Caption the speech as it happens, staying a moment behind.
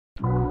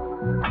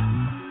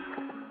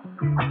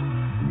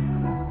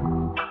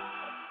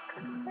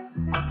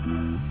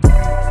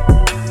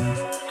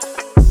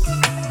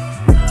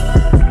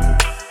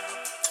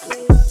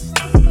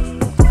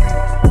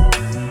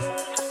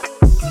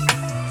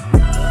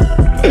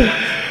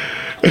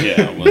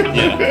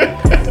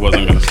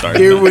Wasn't gonna start.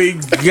 Here we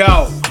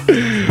go.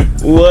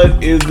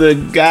 What is the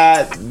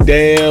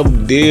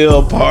goddamn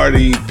deal,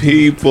 party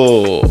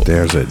people?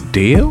 There's a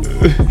deal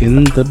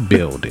in the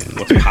building.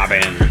 What's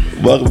poppin'?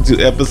 Welcome to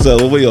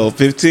episode, what we on,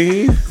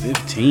 15?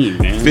 15,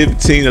 man.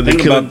 15 of the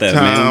Think Killing about that,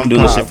 Time man. I'm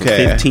doing this shit for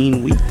podcast.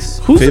 15 weeks.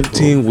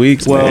 15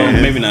 weeks, Well,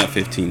 man. maybe not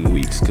 15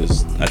 weeks,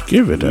 because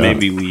Give it up.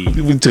 maybe we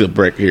We took a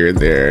break here and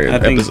there. I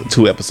think-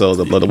 Two episodes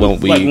of Blood 1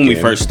 week. like when we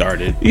and- first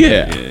started.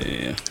 Yeah.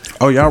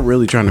 Oh, y'all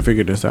really trying to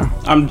figure this out?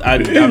 I'm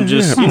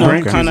just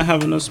okay. kind of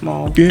having a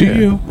small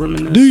Yeah.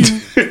 reminiscence.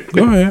 Do you?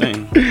 Go ahead.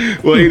 thing.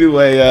 Well,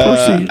 anyway,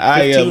 Proceed.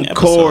 I am 15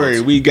 Corey.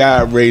 episodes. We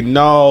got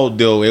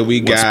Reynaldo and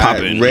we What's got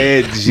poppin'?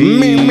 Reggie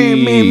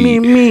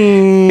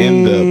Me.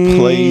 in the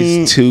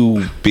place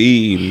to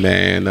be,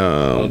 man.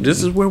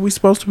 This is where we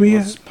supposed to be at?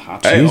 What's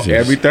poppin'? Hey, Jesus.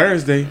 every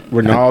Thursday,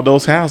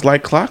 Ronaldo's house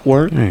like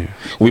clockwork. Yeah.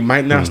 We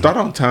might not start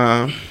on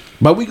time,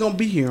 But we gonna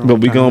be here. but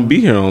we gonna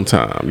be here on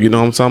time. You know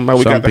what I'm talking about?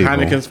 We Some got the people.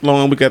 Heineken's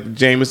flowing, we got the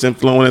Jameson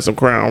flowing, and some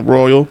Crown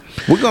Royal.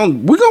 We're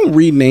gonna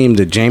rename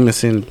the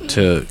Jameson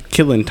to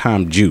Killing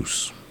Time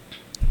Juice.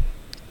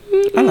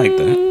 I like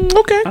that.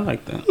 Okay, I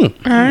like that.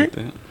 all right,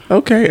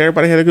 okay.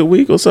 Everybody had a good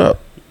week. What's up?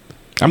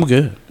 I'm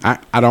good.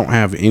 I don't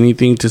have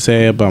anything to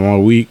say about my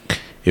week.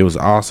 It was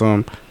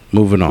awesome.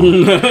 Moving on.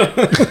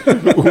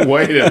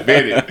 Wait a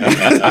minute.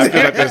 I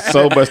feel like there's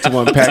so much to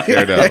unpack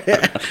there, though.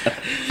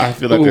 I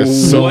feel like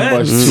there's so What?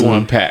 much to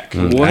unpack.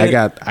 What?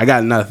 I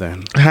got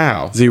nothing.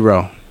 How?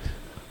 Zero.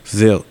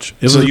 Zilch.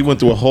 So you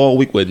went through a whole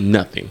week with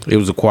nothing. It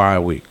was a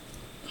quiet week.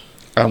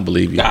 I don't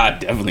believe you. I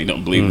definitely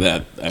don't believe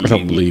that. I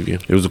don't believe you.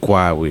 It was a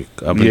quiet week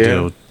up Yeah.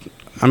 until.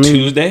 I mean,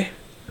 Tuesday.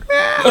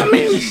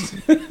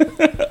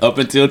 Up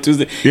until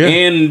Tuesday. Yeah.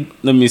 And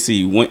let me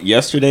see.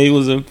 Yesterday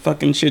was a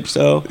fucking shit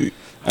show.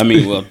 I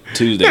mean, well,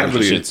 Tuesday Not was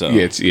really. a shit show.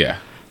 Yeah, yeah,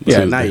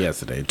 Tuesday. not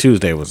yesterday.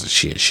 Tuesday was a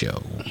shit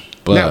show.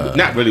 But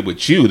Not really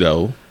with you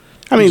though.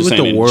 I mean, Just with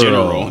saying the in world.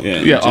 general. Yeah.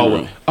 in Yeah.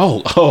 general.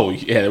 Oh.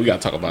 Yeah. We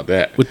gotta talk about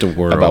that. With the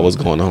world. About what's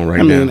going on right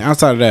I mean, now.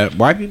 outside of that,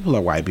 white people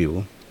are white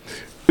people.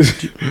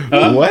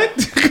 What?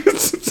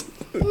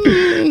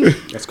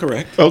 That's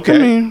correct. Okay. I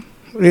mean,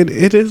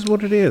 it is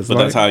what it is. But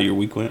Like, that's how your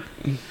week went.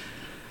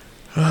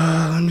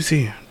 let me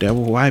see. There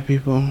were white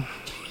people.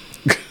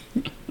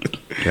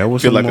 There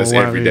was Feel some like more that's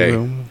white every day.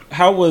 people.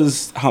 How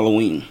was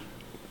Halloween?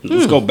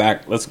 Let's go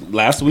back.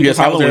 Last week Yes, was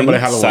how was Halloween. everybody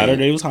Halloween?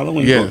 Saturday was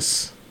Halloween.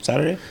 Yes.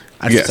 Saturday?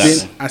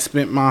 Yes. I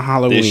spent my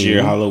Halloween. This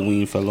year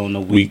Halloween fell on the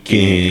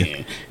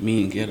weekend.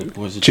 Me and Ghetto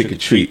Boys a Trick or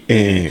treat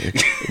and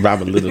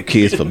robbing little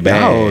kids for How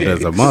bags. old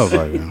as a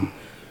motherfucker?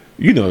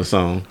 You know the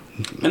song.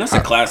 Man, that's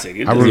a classic.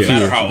 It I doesn't refuse.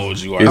 matter how old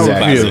you are. Exactly. It's a I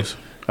classic. refuse.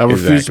 I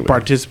refuse to Exactly.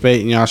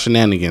 participate in y'all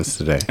shenanigans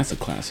today. That's a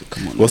classic.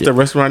 Come on. What's the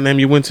restaurant name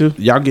you went to?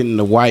 Y'all getting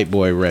the white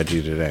boy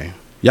Reggie today.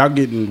 Y'all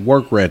getting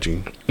work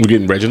Reggie. We're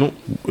getting Reginald.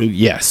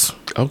 Yes.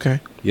 Okay.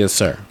 Yes,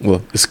 sir.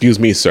 Well, excuse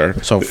me, sir.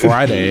 So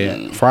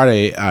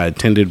Friday I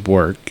attended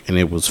work and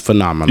it was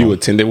phenomenal. You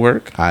attended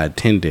work? I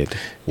attended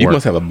You work.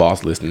 must have a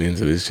boss listening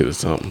to this shit or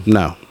something.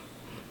 No.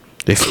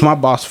 If my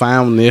boss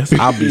found this,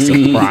 I'll be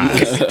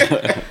surprised.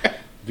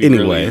 Be really in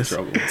Anyways,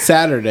 trouble.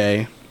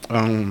 Saturday,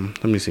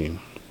 let me see.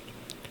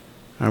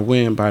 I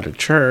went by the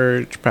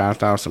church,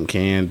 passed out some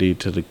candy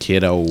to the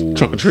kiddos.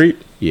 Trunk or treat?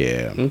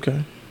 Yeah.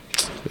 Okay.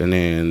 And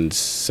then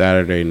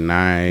Saturday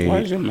night, Why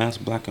is your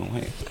mask black and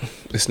white?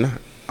 It's not.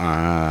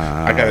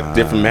 I got a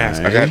different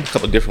mask. I got a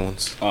couple different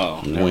ones.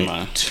 Oh, never went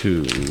mind.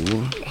 to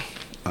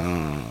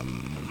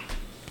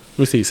let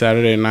me see,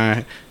 Saturday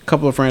night, a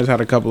couple of friends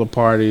had a couple of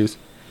parties.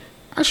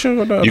 I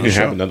showed up. You can and have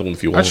showed- another one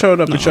if you I want.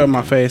 showed up and showed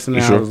my face, and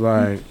You I sure? was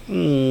like,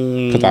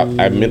 Because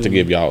I meant to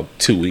give y'all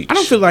 2 each. I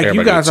don't feel like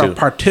Everybody you guys get are two.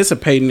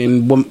 participating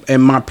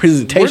in my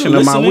presentation We're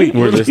of my listening. week.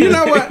 We're listening. You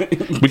know what?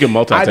 We can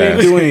multitask. I didn't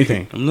do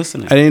anything. I'm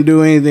listening. I didn't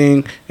do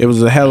anything. It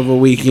was a hell of a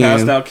Passed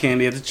weekend. out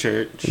candy at the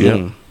church.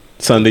 Yeah.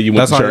 Sunday you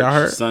went That's to all church. y'all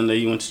heard? Sunday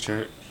you went to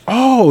church.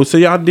 Oh, so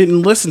y'all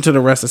didn't listen to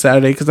the rest of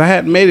Saturday because I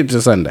hadn't made it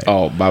to Sunday.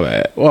 Oh, my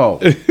bad. Whoa.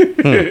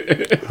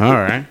 All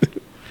right.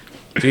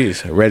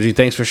 Jeez, Reggie,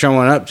 thanks for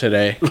showing up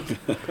today.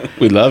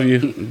 We love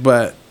you.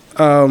 But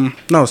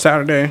no,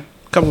 Saturday,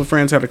 a couple of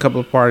friends had a couple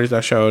of parties.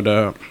 I showed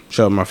up,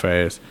 showed my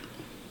face.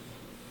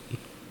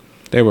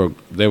 They were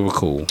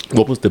cool.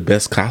 What was the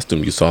best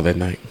costume you saw that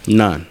night?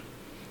 None.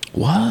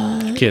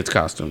 What? Kids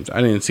costumes.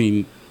 I didn't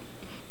see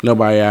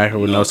nobody out here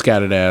with no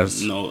scattered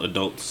ass. No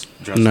adults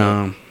dressed up.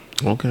 No.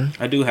 Okay.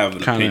 I do have an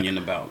Kinda. opinion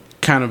about.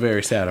 Kind of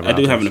very sad about I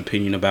do have an this.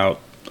 opinion about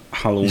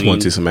Halloween. Just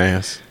want to see some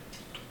ass.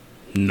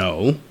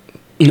 No.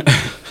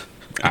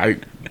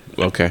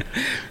 Okay.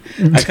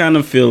 I kind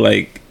of feel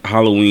like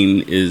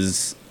Halloween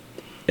is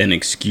an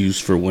excuse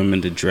for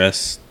women to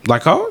dress.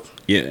 Like ours?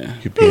 Yeah.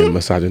 You're being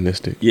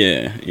misogynistic.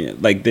 Yeah.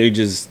 Like they're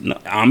just. No,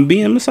 I'm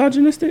being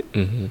misogynistic?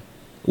 Mm-hmm.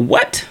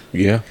 What?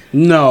 Yeah.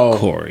 No.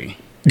 Corey.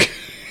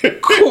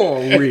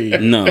 Corey.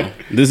 No.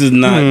 This is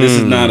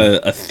not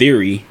a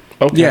theory.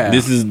 Okay. Yeah.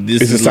 This is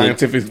It's a like-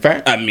 scientific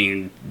fact. I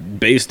mean,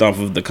 based off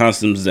of the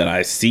costumes that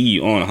I see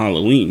on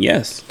Halloween,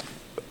 yes.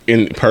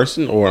 In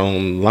person or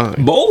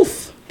online?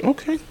 Both.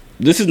 Okay.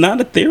 This is not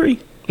a theory.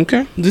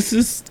 Okay. This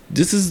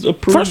is a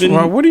proven. First of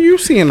all, what are you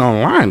seeing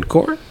online,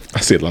 Corey? I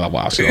see a lot of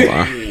wild shit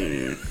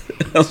online.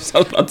 I was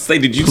about to say,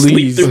 did you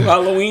Please, sleep through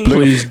Halloween?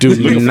 Please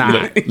do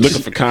not.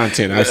 Looking for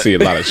content. I see a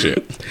lot of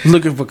shit.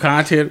 Looking for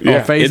content Yeah,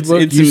 on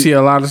Facebook. it's you see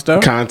a lot of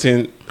stuff.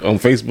 Content on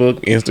Facebook,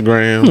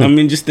 Instagram. I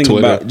mean, just think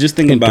Twitter. about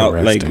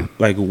Interesting.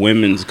 like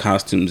women's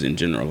costumes in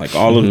general. Like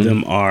all of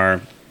them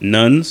are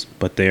nuns,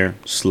 but they're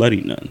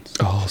slutty nuns.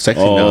 Oh,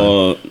 sexy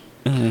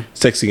nun.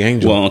 Sexy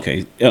angel. Well,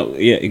 okay. Oh,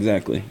 yeah,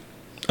 exactly.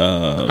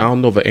 I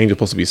don't know if an angel's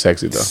supposed to be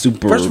sexy though.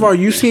 Super. First of all,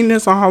 you seen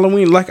this on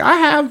Halloween? Like I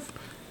have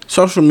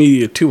social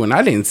media too, and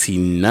I didn't see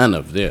none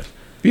of this.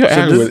 Your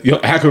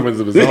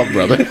algorithm is off,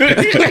 brother.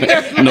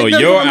 no,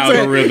 your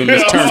algorithm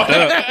is turned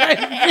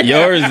up.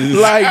 Yours is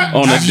Like,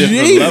 on a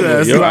different level.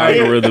 Jesus, Your like-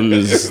 algorithm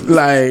is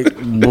Like,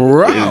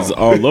 bro.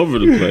 all over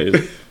the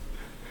place.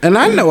 And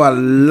I know a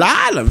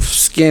lot of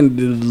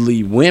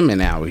scantily women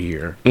out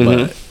here,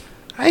 but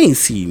I ain't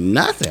see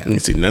nothing. You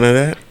see none of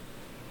that?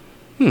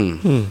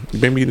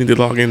 Maybe you need to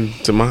log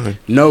into mine.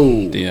 No,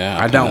 Yeah,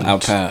 I don't. I'll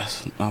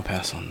pass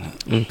on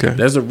that. Okay.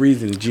 There's a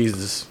reason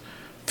Jesus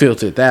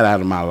filtered that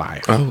out of my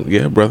life. Oh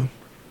yeah, brother.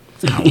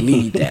 I don't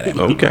need that. In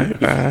my life.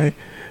 Okay. All right.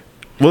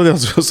 Well,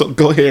 so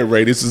go ahead,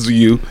 Ray. This is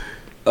you.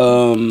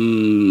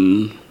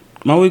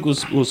 My week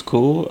was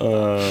cool.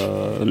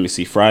 Let me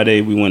see.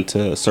 Friday we went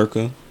to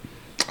Circa.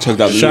 Checked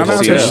out the Shout new out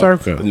hotel. to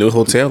Circa. The new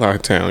hotel out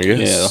of town. Yes.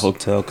 Yeah, the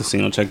hotel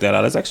casino. Check that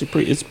out. It's actually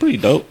pretty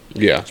dope.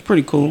 Yeah. It's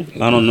pretty cool.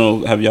 I don't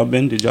know. Have y'all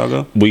been? Did y'all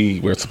go?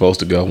 We were supposed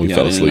to go. We Y'all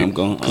fell didn't asleep end up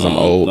going? because I'm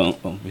old.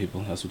 Oh,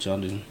 people. That's what y'all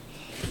do.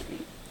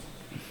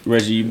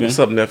 Reggie, you been? What's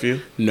up, nephew?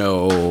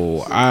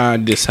 No, I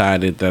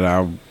decided that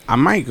I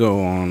might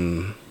go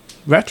on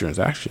Veterans.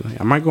 Actually,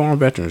 I might go on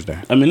Veterans Day.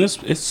 I mean,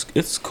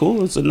 it's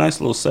cool. It's a nice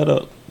little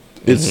setup.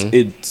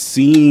 It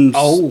seems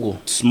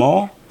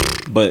small,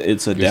 but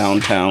it's a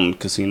downtown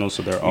casino,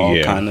 so they're all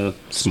kind of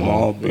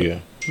small. But yeah.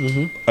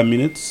 I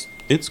mean,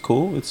 it's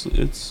cool. It's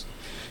it's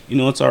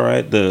all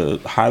right. The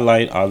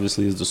highlight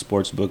obviously is the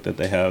sports book that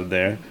they have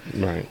there.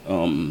 Right.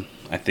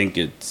 I think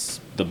it's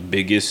the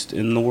biggest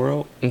in the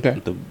world.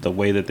 Okay. The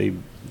way that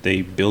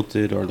they built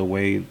it, or the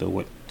way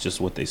just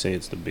what they say,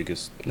 it's the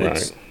biggest.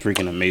 It's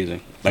freaking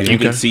amazing. Like you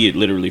can see it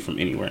literally from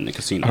anywhere in the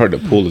casino. I heard the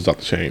pool is off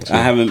the chain.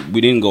 So. We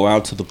didn't go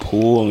out to the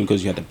pool only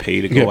because you had to pay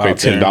to go out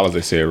pay there. $10.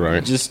 They said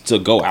right. Just to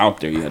go out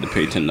there, you had to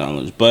pay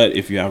 $10. But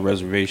if you have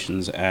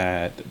reservations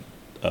at,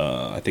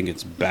 I think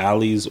it's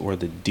Bally's or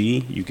the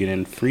D, you get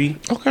in free.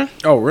 Okay.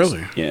 Oh,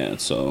 really? Yeah,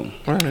 so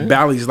All right.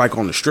 Bally's like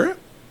on the strip.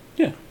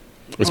 yeah.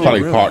 It's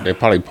probably really? They're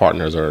probably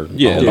partners or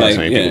Yeah, owned by the like,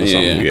 same people or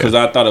something. Because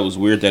I thought it was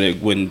weird that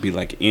it wouldn't be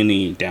like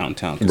any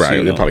downtown casino.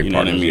 Right, they're probably you know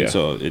what I partners, mean? yeah.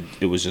 So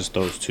it was just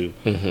those two.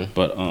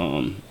 But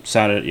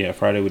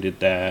Friday we did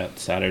that.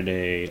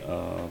 Saturday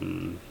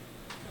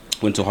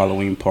went to a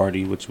Halloween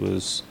party, which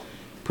was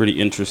pretty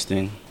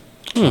interesting.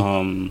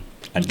 I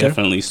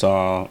definitely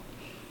saw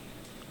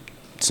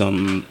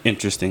some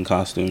interesting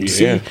costumes.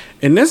 Yeah.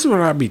 And this is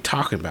what I be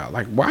talking about.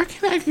 Like, why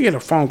can't I get a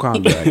phone call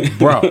and be like,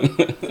 bro,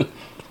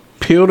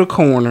 peel the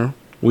corner,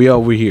 we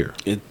over here.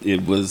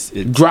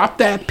 It Drop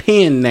that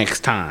pen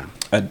next time.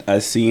 I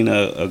seen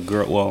a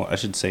girl. Well, I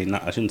shouldn't say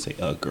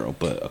a girl,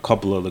 but a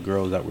couple of the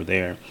girls that were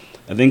there.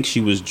 I think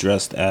she was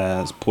dressed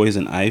as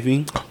Poison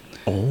Ivy.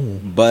 Oh,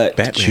 but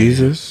Batman.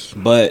 Jesus.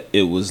 But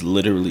it was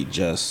literally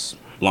just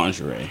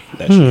lingerie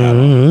that she had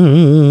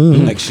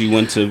on. Like she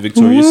went to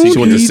Victoria's What She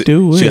Secret. went to you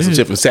doing? she had some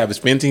shit from Savage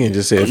Fenty and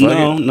just said, "Fuck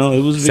it." No,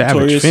 it was Savage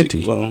Victoria's Fenty.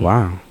 Secret. Well,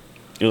 Wow.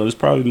 it was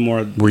probably more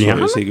Rihanna?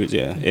 Victoria's Secret.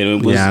 Yeah, and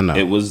it was. Yeah, I know.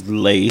 It was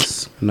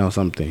lace. I know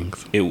some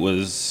things. It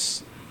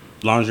was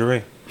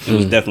lingerie. It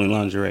was definitely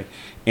lingerie,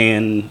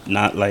 and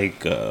not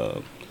like.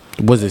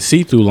 Was it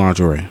see-through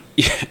lingerie?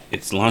 Yeah,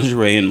 it's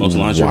lingerie, and most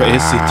lingerie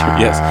is see-through.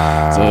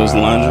 Yes, so it was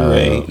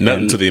lingerie.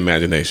 Nothing to the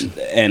imagination.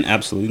 And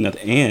absolutely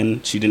nothing.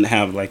 And she didn't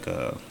have like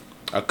a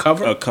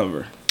cover?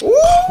 cover.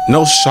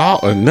 No shawl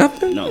or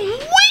nothing. No.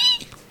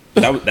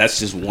 That's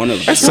just one of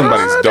the That's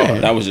somebody's God.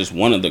 daughter. That was just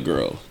one of the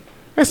girls.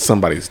 That's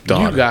somebody's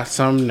daughter. You got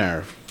some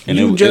nerve. And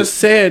you it- just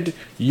said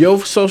your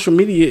social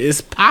media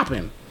is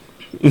popping.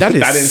 That I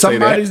didn't is say that.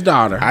 somebody's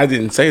daughter. I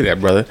didn't say that,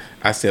 brother.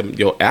 I said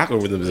your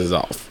algorithm is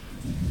off.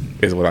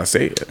 Is what I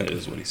said. That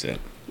is what he said.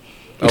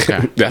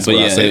 Okay. That's But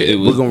what I yeah, said. it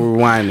We're was, going to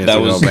rewind this. that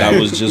and go was back. that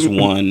was just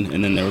one,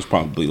 and then there was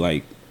probably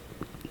like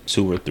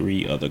 2 or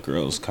 3 other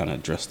girls kind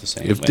of dressed the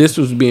same. If way. this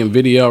was being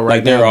video right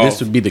Like, they're now, all- this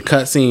would be the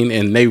cutscene,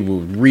 and they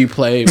would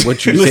replay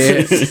what you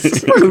said,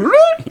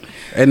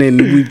 and then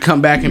we'd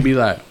come back and be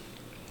like,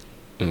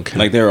 Okay.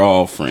 like they're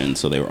all friends,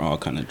 so they were all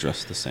kind of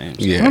dressed the same.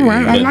 So- Yeah. "All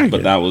right, I but, like but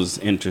it." that was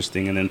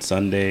interesting. And then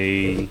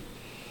Sunday,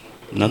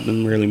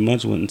 nothing really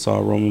much. Went and saw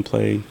Roman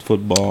play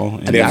football.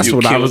 And Nephew That's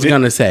what I killed was it.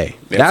 gonna say.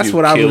 That's Nephew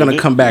what I was killed gonna it.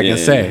 come back and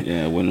say.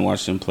 Yeah, went and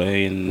watched them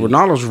play. And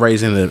Ronaldo's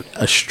raising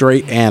a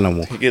straight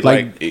animal. He get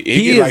like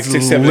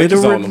 6, 7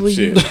 inches on them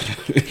shit.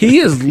 he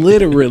is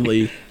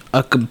literally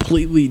a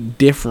completely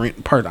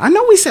different person. I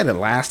know we said it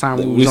last time.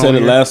 we was said on it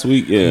here, last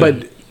week. Yeah,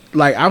 but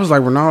like, I was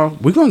like,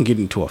 Ronaldo, we're gonna get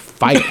into a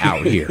fight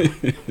out here,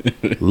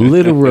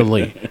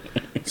 literally.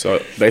 So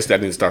basically, I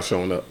need to start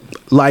showing up.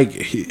 Like,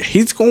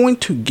 he's going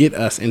to get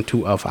us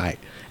into a fight,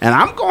 and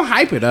I'm gonna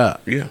hype it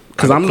up. Yeah,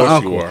 because I'm the course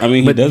you uncle. are. I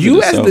mean, he but does you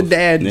it as himself. the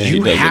dad, Yeah, he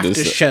you does it have to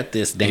himself. shut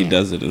this down. He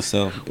does it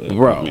himself, but,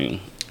 Bro. I mean,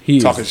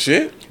 He's Talking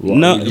shit.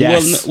 no,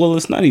 yes. well,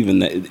 it's not even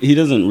that. He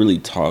doesn't really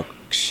talk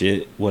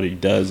shit. What he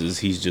does is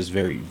he's just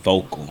very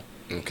vocal.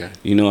 Okay.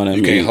 You know what I mean?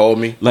 You can't hold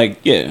me. Like,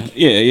 yeah.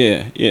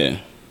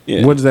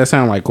 What does that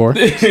sound like,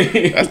 Corey?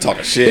 That's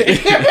talking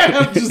shit.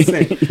 I'm just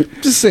saying.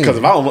 Just saying. Because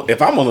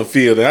if I'm on the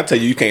field and I tell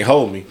you can't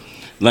hold me,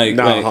 Like,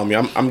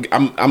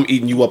 homie, I'm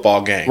eating you up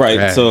all game. right.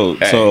 Right.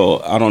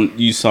 So I don't.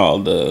 You saw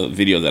the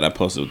video that I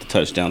posted with the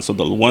touchdown. So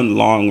the one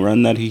long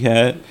run that he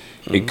had,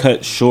 it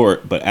cut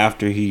short. But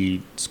after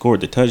he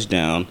scored the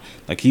touchdown,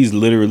 like he's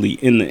literally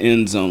in the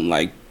end zone,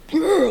 like.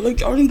 Like,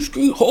 y'all just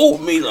can't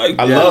hold me. Like,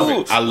 I love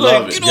it. I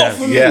love it. Get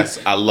off of me. Yes,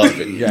 I love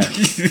it.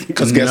 Yes.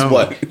 Because guess No.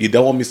 what? You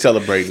don't want me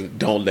celebrating.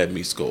 Don't let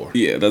me score.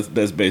 Yeah, that's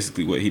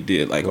basically what he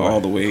did. Like all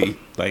the way,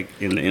 like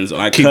in the end zone.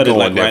 I Keep cut it going,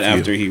 like right nephew.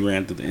 after he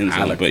ran through the end out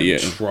zone. of But yeah,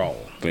 control.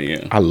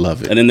 I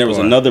love it. and then there was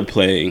Boy. another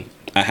play.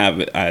 I have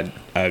it.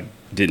 I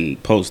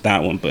didn't post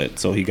that one, but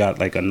so he got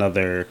like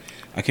another.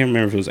 I can't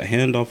remember if it was a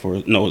handoff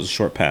or no, it was a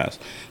short pass.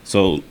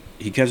 So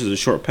he catches a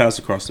short pass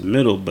across the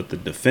middle, but the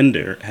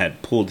defender had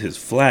pulled his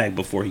flag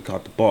before he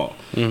caught the ball.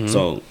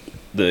 So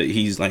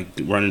he's like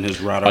running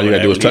his route. All you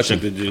gotta do is touch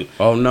him.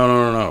 Oh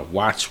no!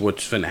 Watch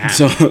what's finna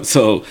happen.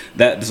 So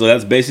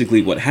that's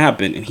basically what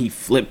happened, and he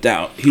flipped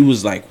out. He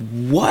was like,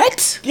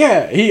 "What?"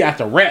 Yeah, he at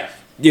the ref.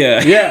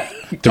 Yeah, Yeah,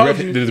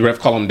 Did the ref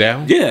call him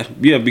down? yeah,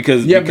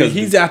 because but because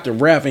he's at the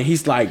ref, and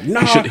he's like, "No,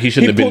 He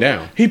shouldn't have been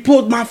down. He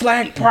pulled my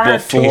flag prior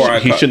Before to." I-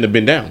 He shouldn't have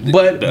been down.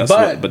 But That's that's,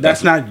 what- but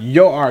that's that's- not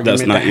your argument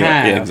that's not to your-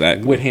 have yeah,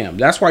 exactly. with him.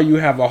 That's why you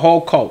have a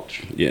whole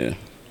coach. yeah,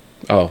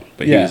 Oh,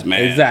 but he Yeah, was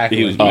mad. exactly.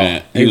 He was Oh,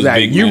 mad. He was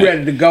exactly. big You mad.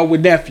 ready to go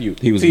with nephew?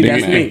 He was See, big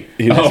that's mad. me.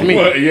 He was That's me.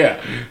 well, yeah.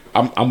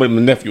 I'm with my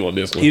nephew on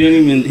this one. He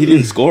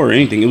didn't score or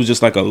anything. It was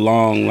just like a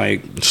long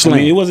Slant. I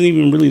mean, it wasn't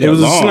even really that was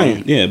a long.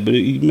 slant. Yeah, but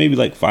maybe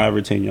like 5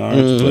 or 10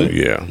 yards. But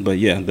Yeah. but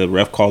yeah, the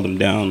ref called him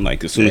down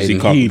like as soon as he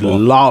And caught he the ball.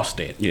 lost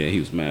it. Yeah, he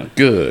was mad.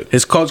 Good.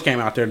 His coach came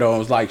out there though and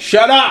was like,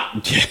 "Shut up!"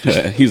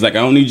 Yeah, he's like,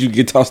 I don't need you to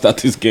get tossed out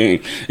this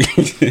game.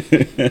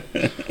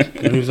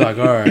 And he was like,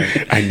 "All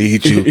right." I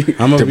need you.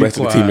 I'ma The be rest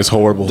of the quiet. team is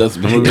horrible. That's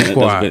be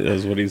quiet.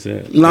 that's what he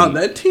said. No,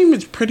 that team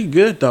is pretty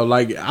good though.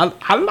 Like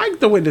I like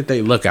the way that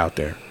they look out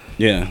there.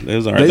 Yeah, it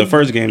was all right. They- The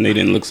first game they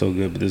didn't look so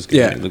good, but this game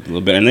Yeah. they looked a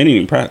little better. And they didn't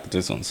even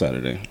practice on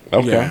Saturday.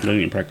 Okay. Yeah. They didn't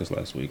even practice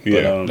last week.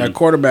 Yeah. But, That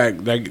quarterback,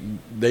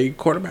 they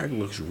quarterback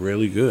looks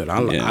really good.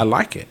 Yeah. I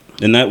like it.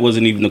 and that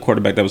wasn't even the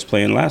quarterback that was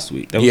playing last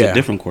week. That was Yeah. a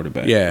different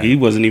quarterback. Yeah. He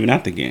wasn't even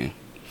at the game,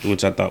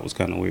 which I thought was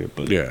kind of weird.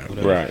 But Yeah.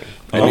 whatever. Right.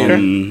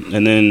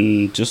 And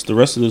then just the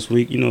rest of this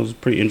week, it was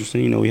pretty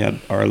interesting. We had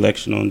our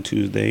election on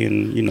Tuesday,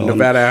 and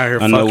Nevada out here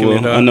I know fucking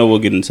it up. I know we'll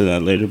get into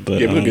that later,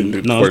 but Yeah, we'll get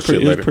into no, court it's pretty,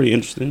 shit it later. was pretty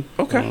interesting.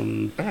 Okay.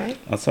 All right.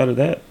 Outside of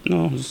that,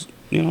 no,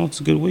 it's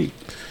a good week.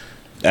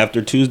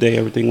 After Tuesday,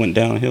 everything went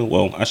downhill.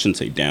 Well, I shouldn't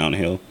say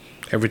downhill.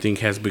 Everything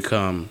has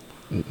become.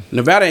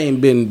 Nevada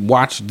ain't been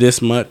watched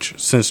this much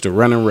since the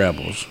Running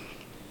Rebels.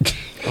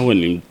 I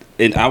wouldn't even.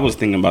 I was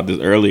thinking about this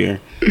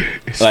earlier.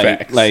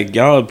 facts. Like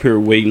y'all up here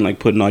waiting, like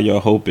putting all your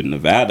hope in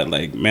Nevada.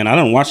 Like, man, I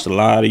done watched a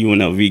lot of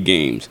UNLV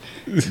games.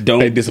 Don't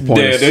They disappoint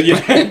us. They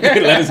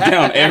let us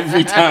down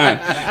every time.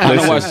 I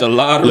done watched a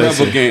lot of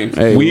Rebel games.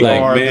 Hey, we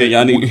like, are man, the-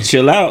 y'all need to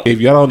chill out.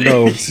 If y'all don't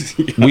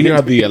know, we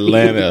are the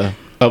Atlanta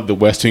of the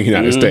Western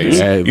United States.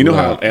 Hey, You know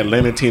how look.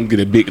 Atlanta teams get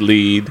a big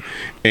lead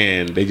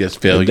and they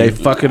just fail They you.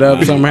 fuck it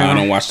up somehow. I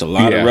done watched a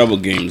lot Yeah. of Rebel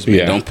games, man.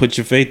 Yeah. Don't put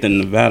your faith in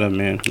Nevada,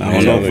 man. I don't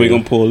Yeah. know if we're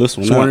gonna pull this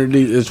one It's one out. of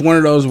these. It's one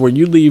of those where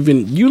you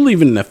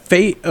leaving the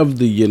fate of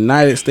the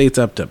United States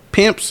up to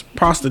pimps,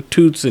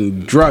 prostitutes,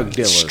 and drug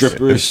dealers.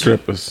 Strippers.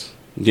 Strippers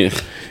Yeah.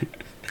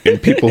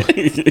 and people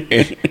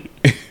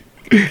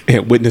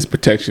and witness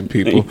protection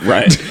people.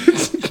 Right.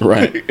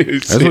 Right.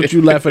 That's what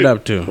you left it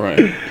up to.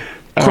 Right.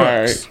 All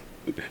right.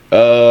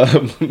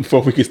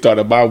 Before we get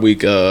started my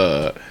week,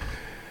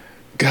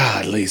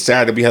 godly,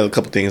 Saturday we had a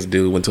couple things to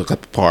do. Went to a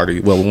couple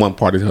parties. Well, one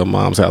party to her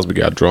mom's house. We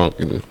got drunk,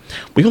 and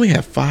we only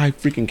had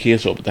 5 freaking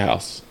kids show up at the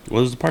house.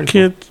 What was the party?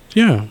 Kids,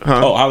 yeah.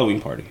 Huh? Oh,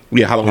 Halloween party.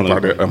 Yeah, Halloween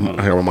party at Halloween.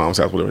 her mom's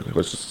house with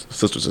her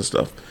sisters and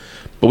stuff.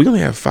 But we only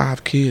had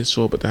 5 kids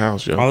show up at the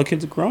house, yo. All the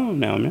kids are grown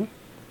now, man.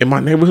 In my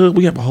neighborhood,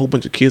 we have a whole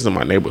bunch of kids in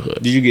my neighborhood.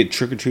 Did you get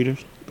trick or treaters?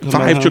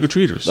 5 trick or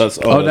treaters. That's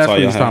Oh, that's all what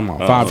y'all he's talking have.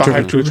 about. 5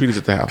 5 trick or treaters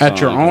at the house.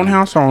 At your own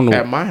house or on the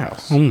At my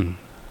house. Hmm.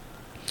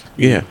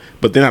 Yeah,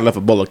 but then I left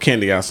a bowl of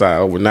candy outside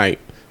overnight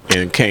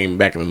and came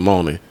back in the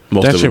morning.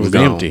 Most That of it shit was was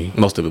gone. empty.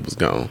 Most of it was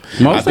gone.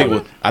 Most of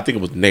it? I think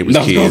it was neighbors' No,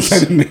 don't kids.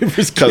 say the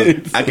neighbors' kids.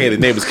 Because I gave the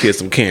neighbors' kids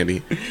some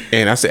candy,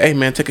 and I said, "Hey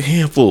man, take a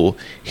handful."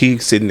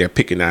 He's sitting there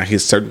picking out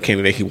his certain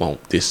candy that he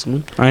want. This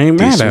one. I ain't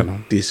this mad at one,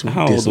 him. This one.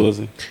 How this old one. was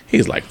he?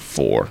 He's like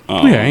 4.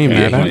 Oh, Yeah, I ain't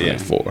mad at him. yeah,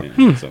 4.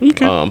 yeah, so-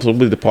 Okay. So we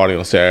did the party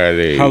on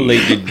Saturday. How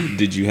late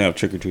did you have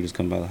trick or treaters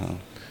come by the house?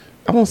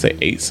 I won't say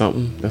 8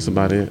 something. That's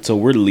about it. So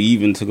we're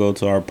leaving to go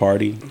to our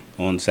party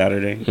on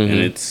Saturday, and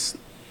it's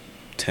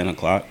 10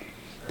 o'clock,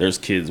 there's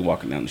kids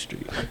walking down the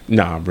street.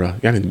 Nah, bro,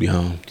 y'all need to be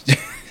home.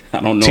 I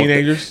don't know.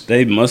 Teenagers?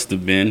 They must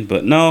have been,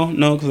 but no,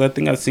 because I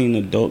think I've seen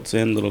adults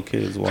and little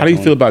kids walking. How do you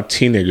feel about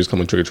teenagers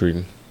coming trick or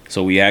treating?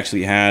 So we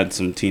actually had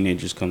some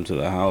teenagers come to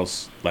the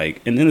house,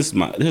 like, and then this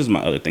is my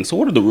other thing. So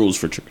what are the rules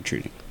for trick or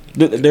treating?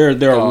 There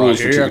are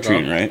rules for trick or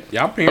treating, right?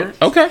 Y'all parents.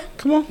 Okay,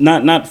 come on.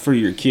 Not for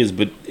your kids,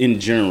 but in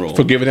general.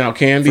 For giving out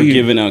candy? For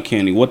giving out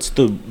candy. What's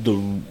the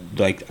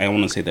like, I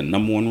want to say the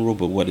number one rule,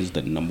 but what is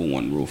the number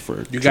one rule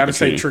for You got to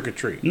say trick or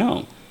treat.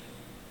 No.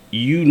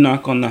 You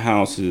knock on the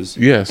houses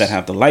Yes. that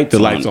have the lights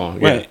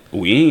on. Yeah. Right.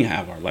 We ain't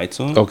have our lights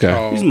on.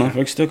 Okay. These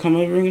motherfuckers still come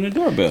over ringing the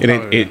doorbell. It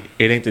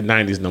ain't the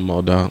 90s no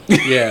more, dog.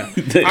 Yeah.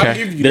 I'll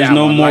give you There's that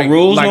no one. more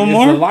rules no is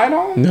more? the light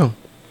on? No.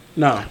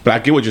 No. But I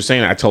get what you're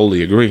saying. I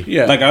totally agree.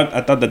 Yeah. Like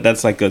I thought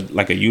that's like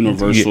a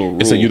universal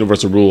rule. It's a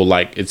universal rule.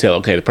 Like, it's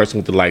okay, the person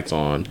with the lights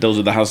on, Those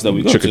are the houses that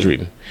we go trick or to.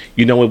 treating.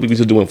 You know what we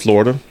used to do in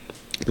Florida?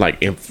 Like,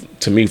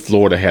 to me,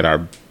 Florida had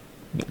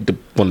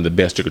one of the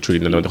best trick or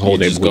treating. The whole You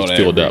just neighborhood go was to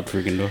filled every up.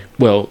 freaking door.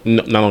 Well,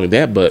 not only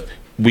that, but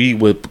we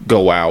would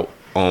go out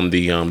on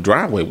the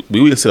driveway.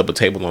 We would set up a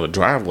table on the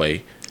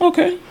driveway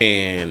Okay.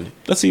 and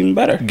That's even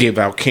better. give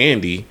out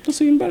candy. That's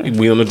even better.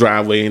 We on the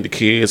driveway, and the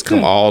kids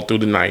come all through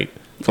the night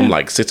from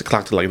like 6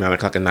 o'clock to like 9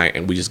 o'clock at night,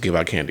 and we just give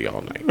out candy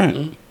all night. Right.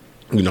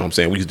 You know what I'm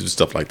saying? We used to do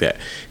stuff like that.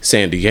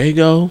 San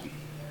Diego,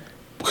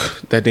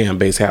 that damn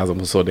base housing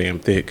was so damn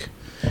thick.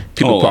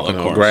 People parking of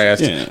on course. grass.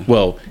 Yeah.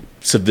 Well,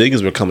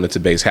 civilians were coming into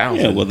base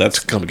housing. Yeah, well,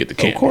 that's to come and get the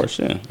candy. Of course,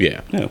 yeah.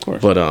 Yeah. Yeah, of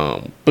course. But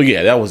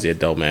yeah, that was it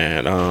though,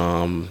 man.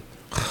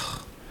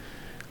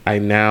 I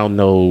now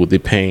know the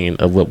pain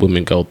of what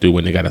women go through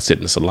when they gotta sit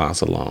in the salon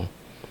so long.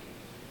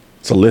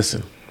 So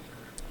listen,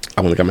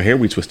 I went and got my hair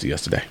retwisted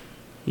yesterday.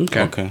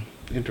 Okay.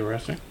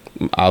 Interesting.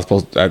 I was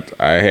supposed to,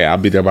 I'll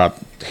be there about,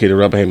 hit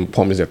her up, I had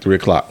appointments at 3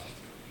 o'clock.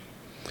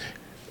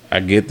 I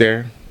get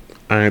there,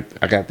 I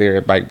got there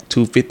at like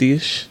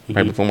 2:50ish,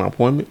 right before my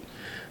appointment.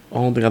 I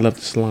don't think I left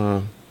the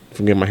salon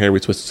from getting my hair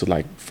retwisted to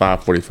like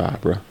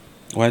 5:45, bro.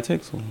 Why it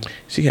takes so long?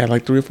 She had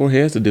like 3 or 4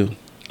 hairs to do.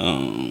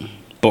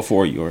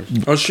 Before yours.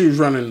 Oh, she was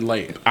running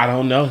late. I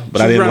don't know, but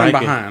She's I didn't running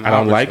like behind, it. I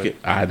don't like obviously.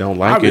 it. I don't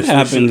like It it. Obviously.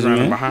 happens, running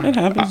man. behind. It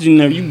happens.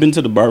 You've been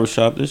to the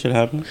barbershop. This shit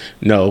happen.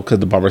 No, because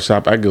the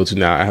barbershop I go to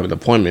now, I have an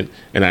appointment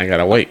and I ain't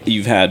gotta wait.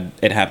 You've had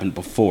it happen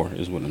before,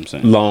 is what I'm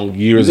saying. Long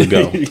years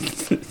ago.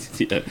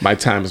 Yeah. My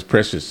time is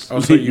precious.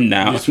 Oh, so you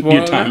Now spoiled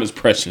your time her? is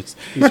precious.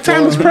 My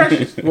time is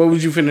precious. What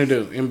was you finna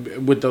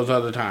do with those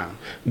other times?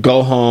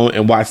 Go home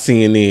and watch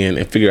CNN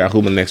and figure out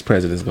who the next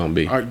president is gonna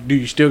be. Do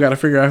you still got to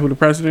figure out who the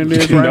president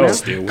is right No,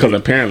 now? because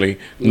apparently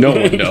no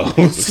one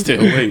knows.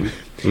 Still waiting.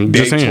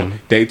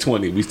 Day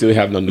 20, we still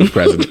have no new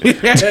president.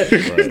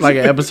 It's like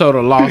an episode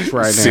of Lost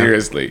right now.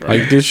 Seriously.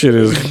 Like, this shit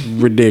is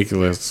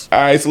ridiculous. All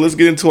right, so let's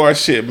get into our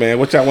shit, man.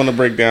 What y'all want to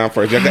break down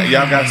first? Y'all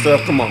got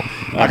stuff? Come on.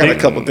 I got a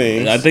couple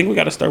things. I think we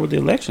got to start with the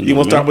election. You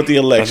want to start with the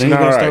election? I think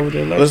we got to All start right. with the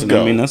election. Let's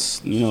go. I mean, that's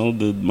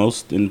the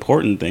most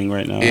important thing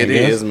right now. It I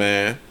guess. is,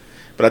 man.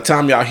 By the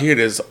time y'all hear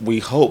this, we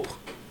hope.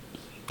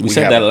 We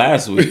said that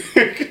last week.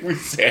 We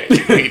said we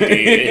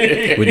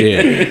did. We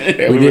did.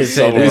 We We were did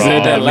so say that. We said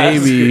wrong. that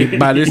maybe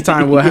by this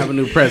time we'll have a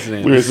new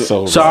president. We're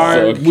so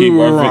Sorry, wrong. we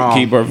were wrong.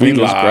 Keep our We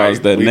fingers lied.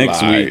 crossed that We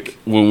next lied. week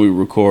when we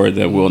record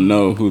that we'll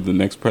know who the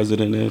next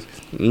president is.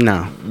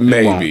 No,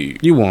 Maybe.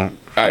 you won't.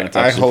 That's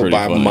I actually hope pretty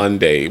by funny.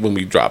 Monday when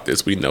we drop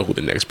this, we know who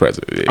the next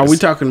president is. Are we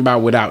talking about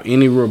without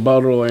any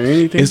rebuttal or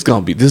anything? It's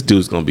gonna be this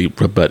dude's gonna be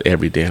rebut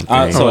every damn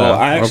thing. So well,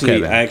 I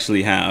okay then.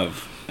 actually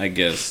have, I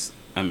guess.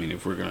 I mean,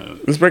 if we're gonna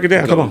Let's break it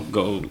down. Come on.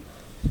 go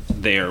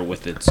there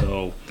with it.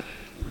 So,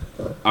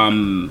 I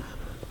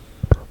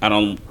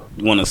don't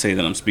want to say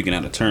that I'm speaking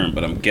out of turn,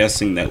 but I'm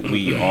guessing that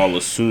we all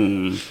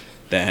assume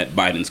that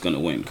Biden's going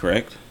to win,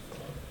 correct?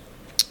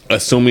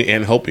 Assuming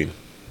and hoping.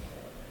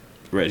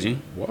 Reggie?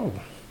 Whoa.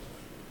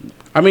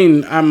 I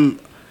mean,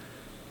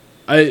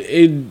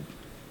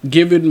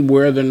 given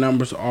where the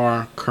numbers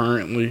are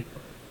currently,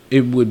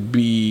 it would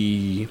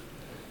be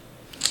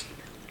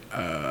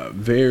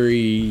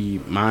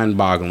very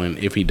mind-boggling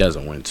if he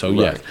doesn't win. So,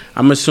 yes,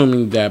 I'm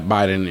assuming that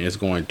Biden is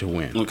going to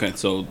win. Okay,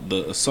 so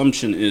the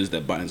assumption is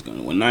that Biden's going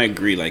to win. And I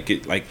agree, like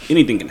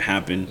anything can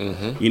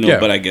happen, Yeah.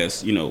 but I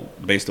guess,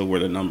 based on where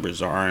the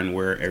numbers are and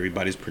where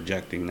everybody's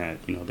projecting that,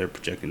 they're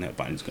projecting that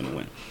Biden's going to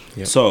win.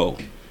 Yep. So,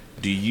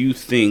 do you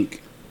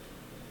think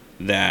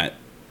that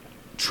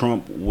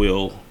Trump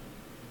will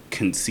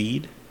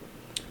concede?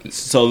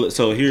 So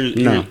here's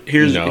No.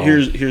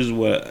 here's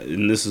what,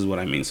 and this is what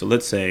I mean. So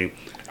let's say,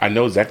 I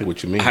know exactly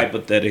what you mean.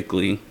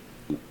 hypothetically,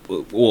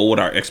 what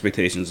our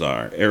expectations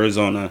are.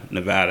 Arizona,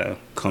 Nevada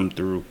come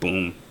through,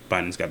 boom,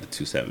 Biden's got the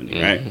 270,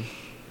 right?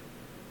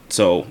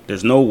 So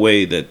there's no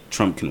way that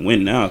Trump can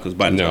win now because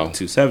Biden's got the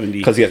 270.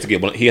 Because he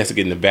has to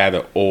get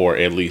Nevada or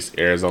at least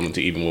Arizona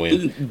to even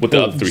win with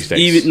the other 3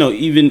 states.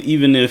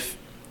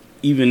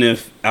 Even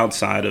if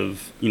outside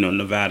of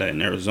Nevada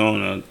and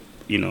Arizona,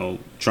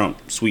 Trump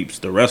sweeps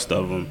the rest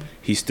of them,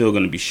 he's still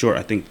going to be short.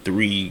 I think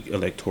 3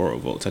 electoral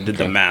votes. I did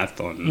the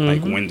math on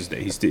like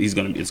Wednesday. It's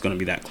going to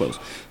be that close.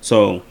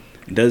 So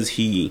does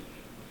he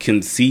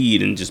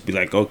concede and just be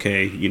like,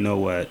 okay, you know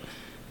what?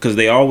 Because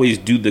they always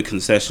do the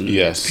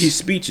concession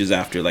speeches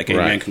after, like, hey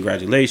man,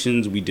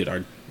 congratulations, we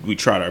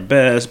tried our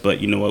best,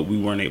 but you know what, we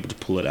weren't able to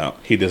pull it out.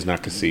 He does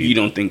not concede. You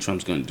don't think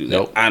Trump's going to do that?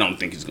 Nope. I don't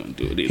think he's going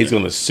to do it either. He's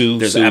going to sue.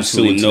 There's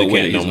absolutely no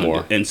way no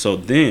more. And so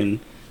then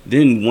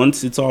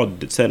once it's all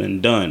said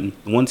and done,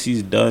 once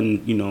he's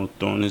done, you know,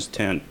 throwing his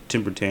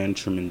temper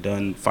tantrum and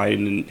done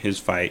fighting his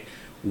fight,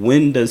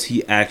 when does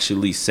he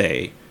actually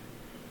say,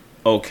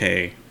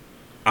 okay,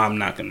 I'm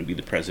not going to be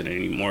the president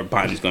anymore,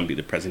 Biden's going to be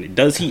the president?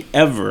 Does he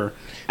ever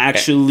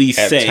actually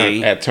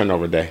say... At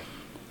turnover day.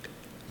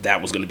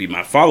 That was going to be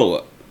my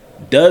follow-up.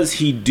 Does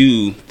he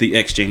do the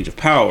exchange of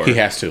power? He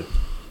has to.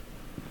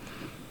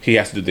 He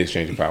has to do the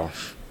exchange of power.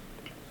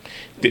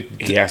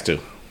 He has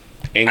to.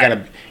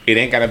 It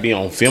ain't gotta be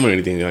on film or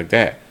anything like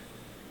that.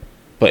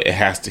 But it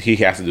has to. He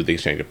has to do the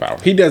exchange of power.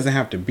 He doesn't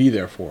have to be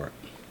there for it.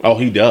 Oh,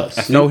 he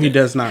does. No, he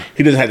does not.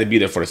 He doesn't have to be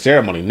there for the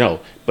ceremony. No,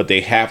 but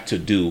they have to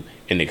do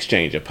an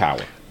exchange of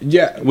power.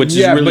 Yeah, which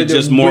is really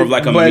just more of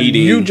like a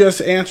meeting. You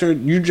just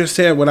answered. You just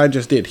said what I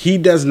just did. He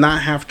does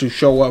not have to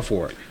show up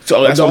for it.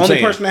 So that's the what I'm only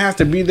saying. person that has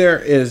to be there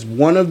is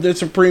one of the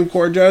Supreme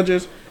Court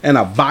judges and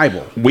a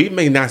Bible. We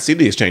may not see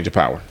the exchange of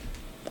power.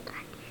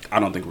 I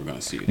don't think we're going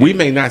to see it. We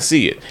may not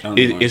see it.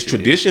 It's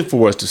tradition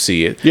for us to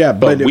see it. Yeah,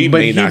 but we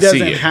may not see it. He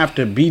doesn't have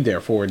to be there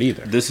for it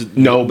either.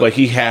 But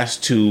he has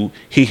to.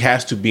 He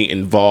has to be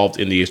involved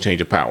in the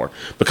exchange of power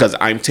because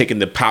I'm taking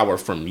the power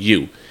from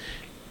you.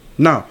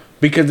 No,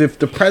 because if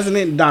the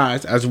president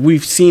dies, as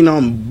we've seen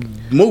on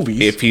movies,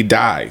 if he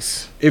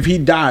dies, he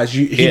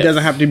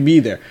doesn't have to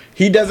be there.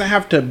 He doesn't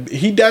have to.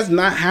 He does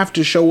not have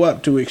to show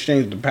up to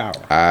exchange the power.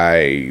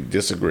 I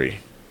disagree.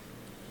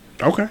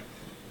 Okay.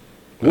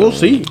 We'll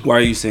see. Why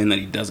are you saying that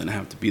he doesn't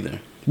have to be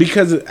there?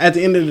 Because at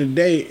the end of the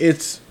day,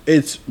 it's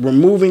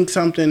removing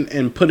something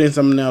and putting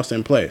something else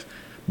in place.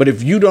 But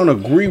if you don't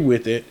agree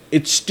with it,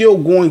 it's still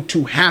going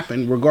to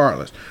happen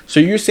regardless.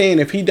 So you're saying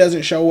if he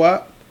doesn't show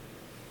up,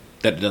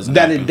 it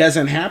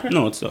doesn't happen?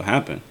 No, it still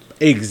happens.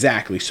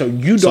 Exactly. So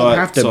you don't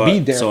have to be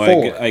there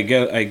for it.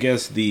 I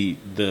guess the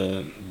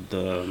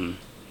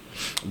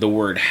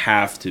word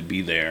 "have to"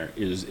 be there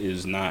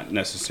is not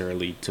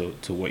necessarily to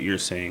what you're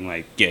saying.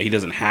 Like, yeah, he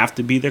doesn't have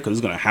to be there because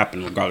it's going to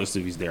happen regardless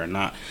if he's there or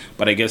not.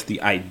 But I guess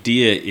the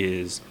idea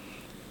is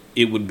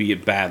it would be a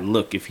bad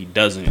look if he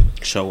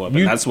doesn't show up,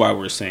 and that's why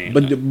we're saying.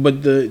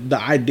 But the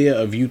idea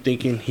of you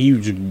thinking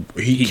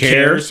he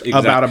cares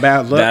about a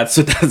bad look.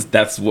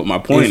 That's what my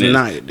point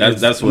is.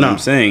 That's what I'm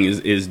saying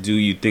is do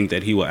you think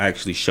that he will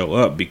actually show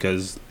up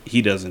because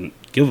he doesn't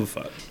give a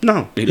fuck?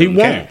 No, he won't.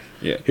 Care.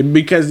 Yeah,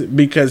 because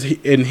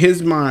in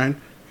his mind,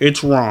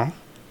 it's wrong.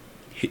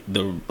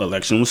 The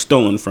election was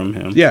stolen from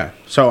him. Yeah,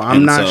 so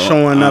I'm not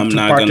showing up to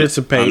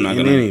participate in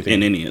anything.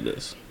 In any of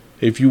this.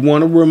 If you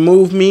want to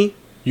remove me,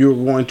 you're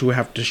going to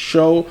have to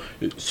show.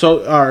 I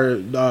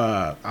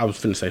was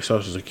finna say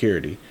Social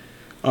Security.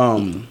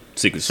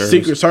 Secret Service.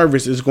 Secret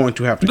Service is going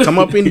to have to come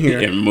up in here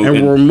and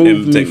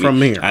remove me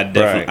from here.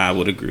 I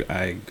would agree.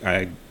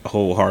 I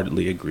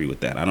wholeheartedly agree with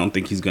that. I don't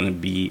think he's going to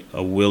be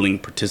a willing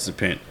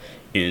participant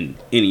in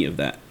any of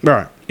that.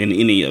 Right. In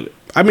any of it.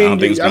 I mean,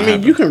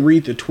 you can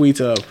read the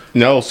tweets of...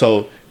 No,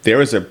 so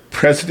there is a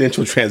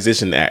Presidential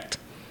Transition Act.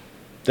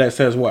 That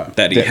says what?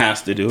 That he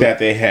has to do that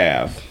they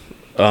have.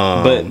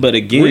 But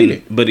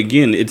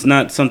again, it's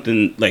not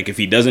something like if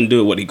he doesn't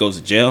do it, he goes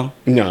to jail?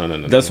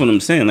 No. That's what I'm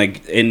saying.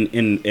 Like,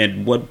 at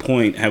what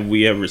point have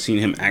we ever seen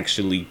him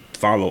actually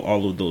follow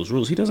all of those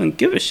rules? He doesn't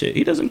give a shit.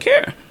 He doesn't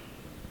care.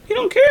 He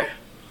don't care.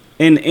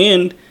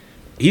 And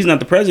he's not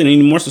the president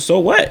anymore, so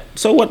what?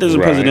 So what? There's a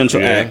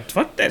presidential act.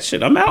 Fuck that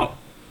shit. I'm out.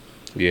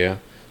 Yeah.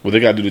 Well, they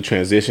got to do the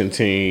transition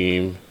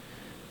team.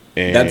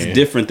 And that's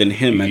different than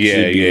him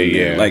actually being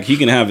there. Like, he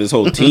can have his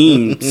whole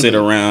team sit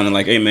around and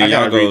like, hey, man, I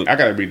got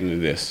to read into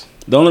this.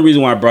 The only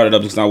reason why I brought it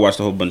up is because I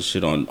watched a whole bunch of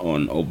shit on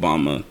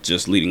Obama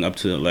just leading up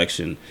to the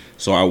election.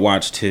 So I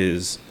watched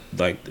his,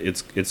 like,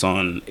 it's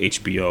on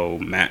HBO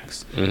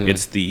Max. Mm-hmm.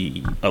 It's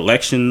the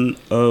election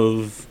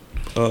of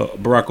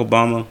Barack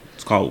Obama.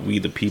 It's called We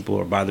the People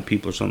or By the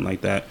People or something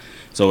like that.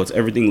 So it's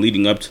everything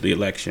leading up to the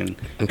election.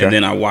 Okay. And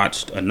then I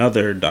watched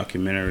another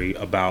documentary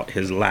about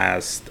his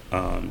last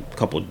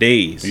couple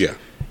days. Yeah.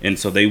 And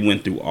so they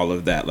went through all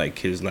of that, like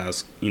his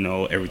last,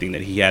 everything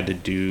that he had to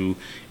do.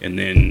 And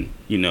then,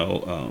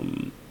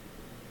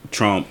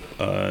 Trump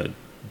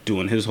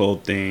doing his whole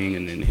thing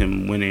and then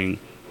him winning.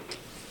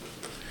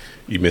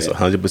 You miss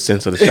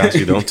 100% of the shots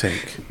you don't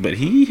take. But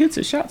he hits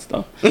his shots,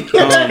 though. There you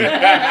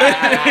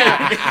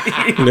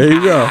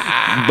go.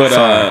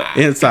 But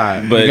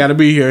inside. But you got to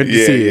be here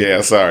to see it.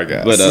 Yeah, sorry,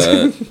 guys. But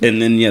and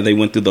then, they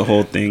went through the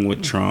whole thing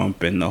with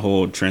Trump and the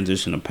whole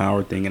transition of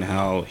power thing and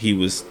how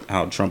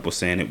Trump was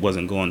saying it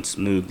wasn't going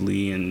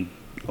smoothly and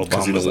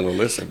Obama doesn't want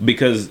to listen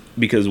because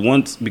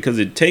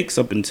it takes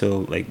up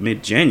until like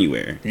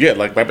mid-January. Yeah,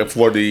 like right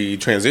before the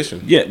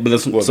transition. Yeah, but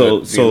that's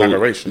the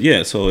inauguration.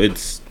 Yeah, so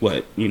it's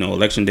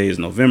election day is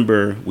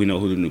November. We know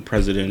who the new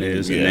president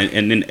is,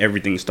 and then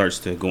everything starts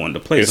to go into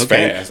place. It's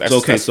fast.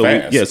 That's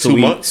fast. 2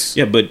 months.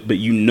 Yeah, but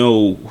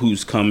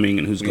who's coming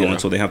and who's going.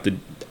 So they have to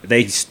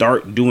they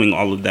start doing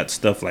all of that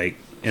stuff like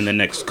in the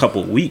next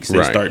couple of weeks. They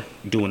Right. start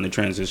doing the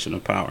transition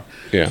of power.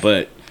 Yeah.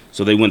 But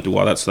so they went through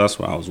all that. So that's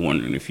why I was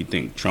wondering if you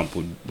think Trump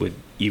would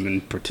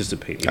even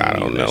participate in I any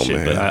don't of that know, shit.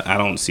 man. But I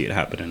don't see it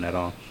happening at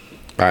all.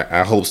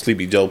 I hope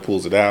Sleepy Joe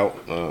pulls it out.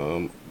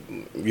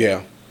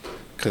 Yeah,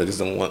 because I just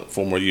don't want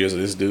 4 more years of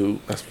this dude.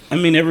 I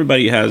mean,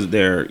 everybody has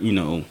their,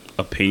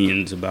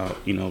 opinions about,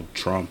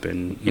 Trump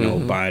and,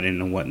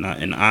 Biden and whatnot.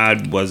 And I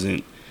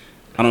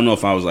don't know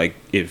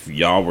if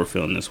y'all were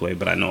feeling this way,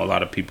 but I know a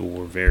lot of people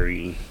were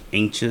very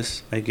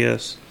anxious, I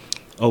guess,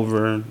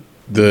 over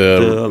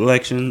the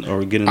election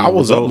or getting the I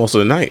was result. up most of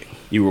the night.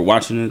 You were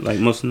watching it like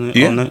most of the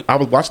Yeah, all night? I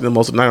was watching it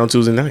most of the night on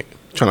Tuesday night,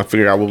 trying to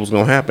figure out what was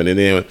going to happen. And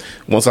then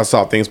once I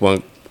saw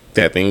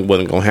that thing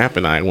wasn't going to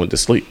happen, I went to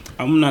sleep.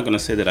 I'm not going to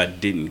say that I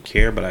didn't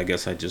care, but I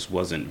guess I just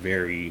wasn't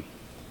very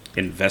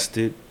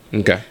invested.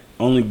 Okay.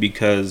 Only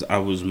because I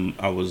was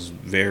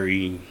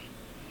very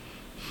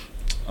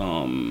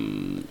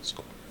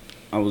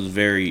I was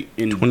very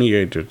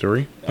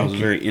 28-3. I was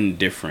very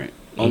indifferent.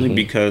 Only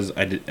because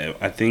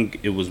I think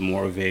it was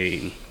more of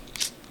a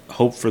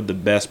hope for the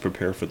best,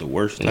 prepare for the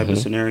worst type of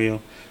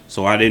scenario.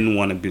 So I didn't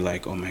want to be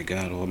like, oh my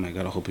god,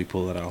 I hope he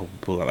pull it out,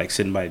 like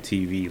sitting by the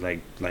TV,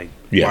 like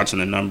watching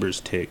the numbers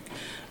tick.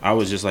 I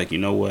was just like, you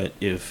know what?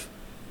 If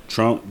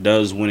Trump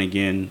does win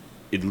again,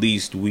 at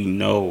least we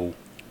know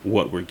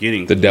what we're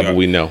getting. The devil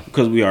we know.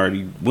 Because we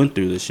already went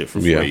through this shit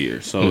for 4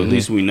 years. So at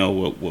least we know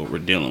what we're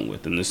dealing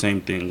with. And the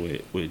same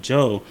thing with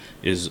Joe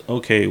is,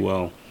 okay,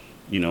 well,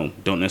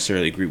 don't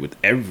necessarily agree with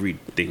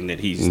everything that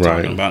he's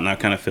talking about. And I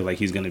kind of feel like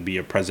he's going to be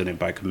a president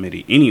by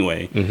committee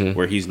anyway,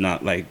 where he's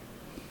not like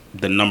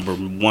the number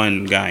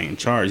one guy in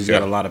charge. He's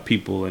got a lot of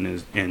people in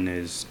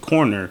his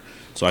corner.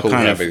 So I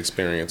kind of have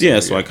experience. Yeah,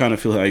 so I kind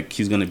of feel like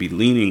he's going to be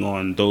leaning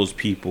on those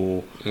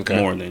people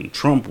more than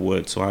Trump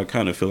would. So I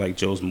kind of feel like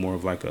Joe's more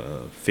of like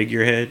a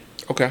figurehead,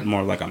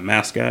 more of like a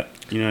mascot.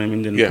 You know what I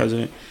mean? Than the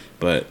president.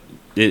 But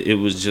it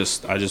was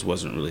just I just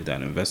wasn't really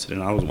that invested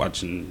in. I was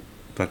watching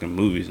fucking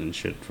movies and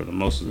shit for the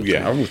most of the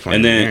time. I was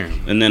playing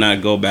and then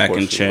I'd go back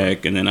and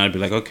check, and then I'd be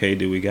like, okay,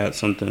 do we got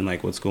something,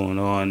 like what's going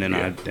on? And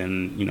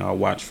I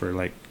watch for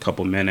like a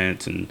couple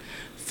minutes and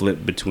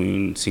flip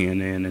between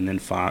CNN and then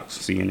Fox,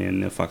 CNN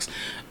and then Fox.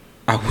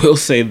 I will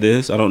say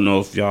this: I don't know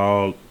if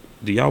y'all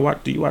do you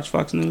watch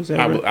Fox News?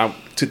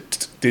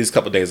 These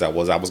couple of days I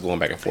was going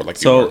back and forth like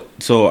so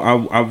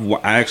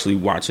I actually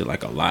watch it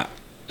like a lot.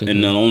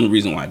 And the only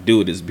reason why I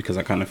do it is because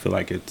I kind of feel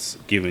like it's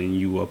giving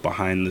you a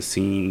behind the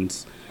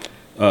scenes.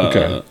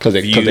 Because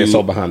they're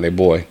so behind their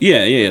boy.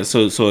 Yeah.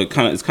 So it's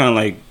kind of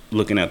like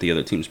looking at the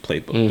other team's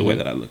playbook. The way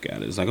that I look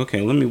at it, it's like,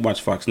 okay, let me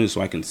watch Fox News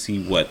so I can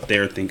see what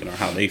they're thinking or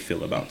how they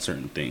feel about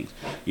certain things,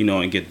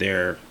 and get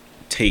their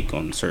take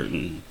on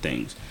certain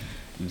things.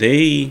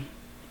 They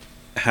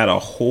had a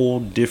whole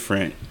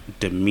different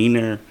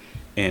demeanor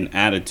and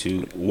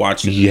attitude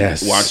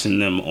watching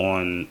them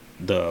on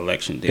the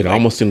election day. It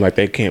almost seemed like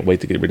they can't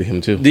wait to get rid of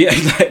him too. Yeah,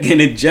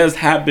 and it just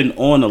happened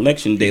on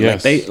election day.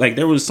 Yes.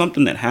 There was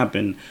something that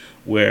happened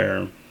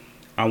where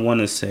I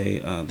want to say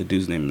the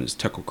dude's name is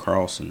Tucker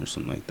Carlson or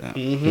something like that.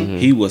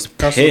 He was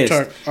pissed.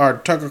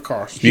 Tucker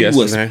Carlson. He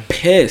was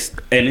pissed,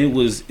 and it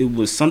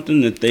was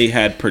something that they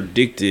had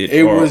predicted.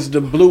 It was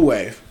the blue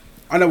wave.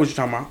 I know what you're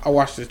talking about. I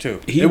watched it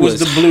too. It was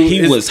the blue.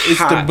 It's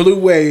the blue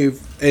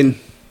wave, and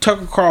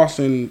Tucker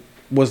Carlson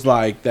was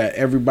like that.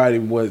 Everybody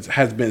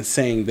has been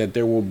saying that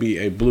there will be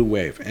a blue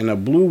wave, and a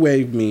blue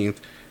wave means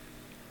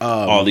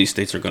all these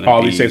states are going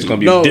to be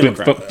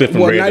Democrat.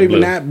 Well, not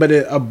even that, but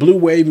a blue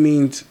wave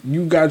means,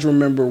 you guys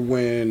remember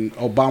when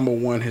Obama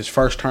won his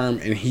first term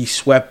and he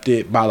swept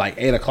it by like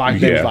 8 o'clock?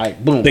 They was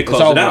like, boom, they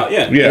closed it out.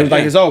 Yeah, it was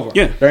like, it's over.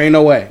 Yeah, there ain't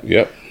no way.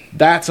 Yep,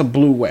 that's a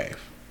blue wave.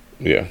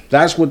 Yeah,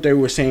 that's what they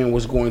were saying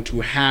was going to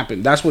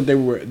happen. That's what they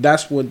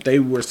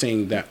were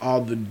saying that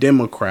all the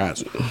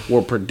Democrats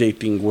were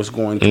predicting was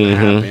going to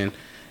happen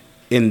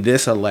in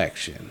this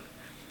election,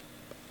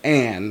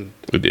 and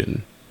it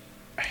didn't.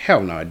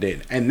 Hell no, it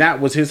didn't. And that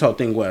was his whole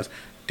thing was,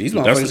 these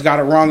motherfuckers got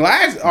it wrong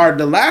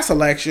the last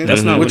election.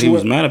 That's not what he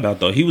was mad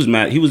about though. He was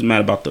mad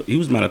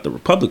at the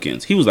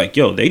Republicans. He was like,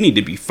 yo, they need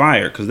to be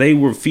fired because they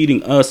were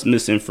feeding us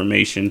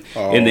misinformation,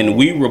 and then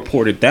we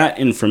reported that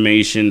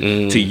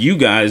information to you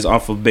guys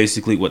off of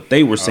basically what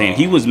they were saying.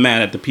 He was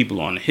mad at the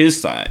people on his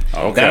side.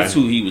 That's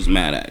who he was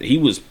mad at.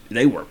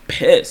 They were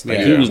pissed. Like,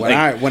 he was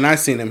when I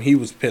seen him, he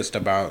was pissed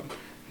about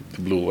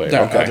the blue wave.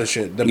 That other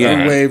shit. The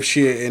blue wave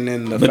shit, and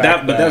then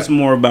that's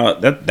more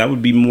about that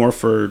would be more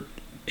for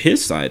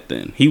his side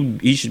then.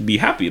 He should be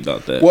happy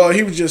about that. Well,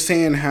 he was just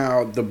saying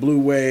how the blue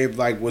wave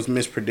was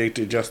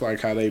mispredicted, just like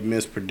how they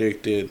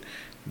mispredicted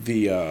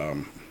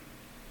the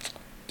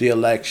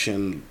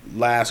election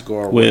last go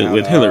around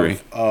with Hillary.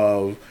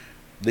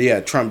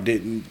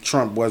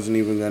 Trump wasn't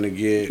even going to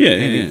get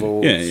any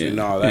votes and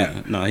all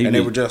that.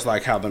 They were just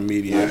like how the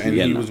media, and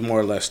he was more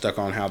or less stuck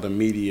on how the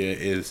media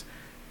is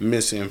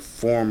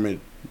misinforming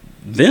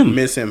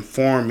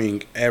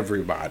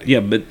everybody. Yeah,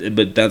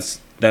 but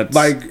that's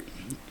like,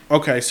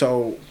 okay,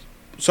 so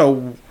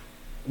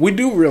we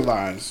do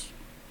realize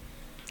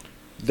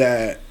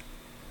that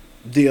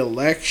the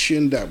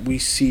election that we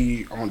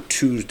see on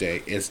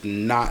Tuesday is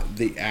not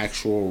the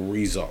actual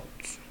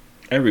results.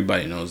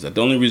 Everybody knows that.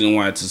 The only reason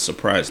why it's a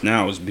surprise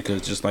now is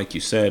because, just like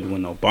you said,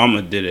 when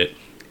Obama did it,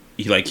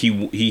 he got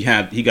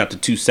to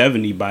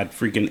 270 by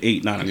freaking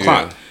 8-9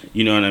 o'clock. Yeah.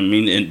 You know what I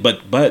mean? And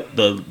but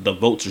the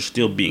votes are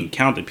still being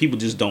counted. People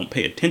just don't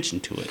pay attention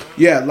to it.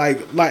 Yeah,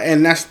 like,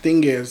 and that's the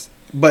thing is,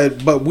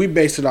 but we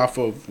base it off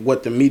of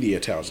what the media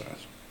tells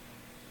us.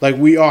 Like,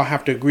 we all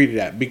have to agree to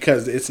that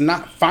because it's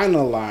not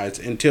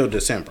finalized until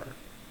December.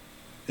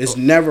 It's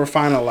never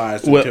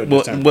finalized until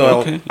December. Well,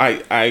 Okay.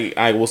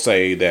 I will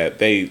say that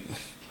these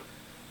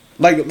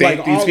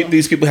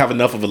these people have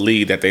enough of a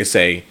lead that they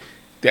say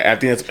that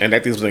at the end, and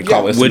that things when they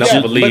call it, it's enough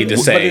of a lead to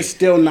say. But it's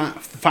still not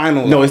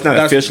finalized. No, it's not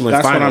official and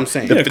that's final. That's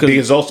what I'm saying. The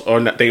results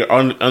are not, they are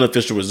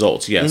unofficial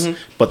results, yes. Mm-hmm.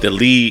 But the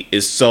lead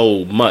is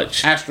so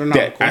much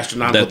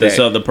astronomical that this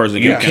other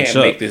person you can't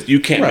make this. You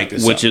can't make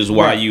this. Which is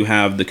why you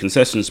have the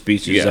concession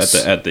speeches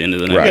at the end of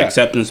the night. Right. The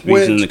acceptance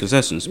speech and the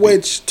concession speech.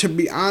 Which, to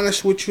be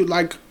honest with you,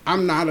 like,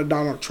 I'm not a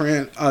Donald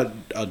Trump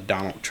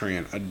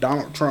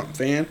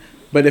fan.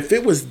 But if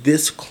it was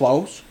this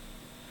close,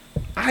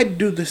 I'd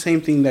do the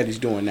same thing that he's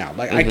doing now.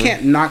 Like, I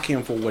can't knock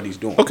him for what he's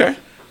doing. Okay.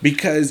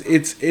 Because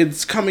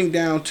it's coming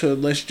down to,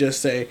 let's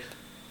just say,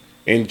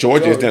 in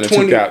Georgia, it's done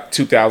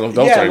 2,000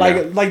 votes right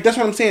now. Like that's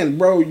what I'm saying,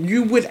 bro.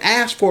 You would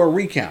ask for a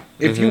recount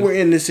if you were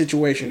in this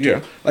situation too.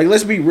 Yeah. Like,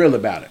 let's be real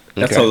about it.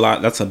 That's a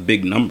lot. That's a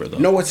big number, though.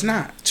 No, it's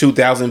not.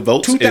 2,000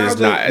 votes is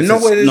not. No,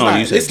 it is not. No,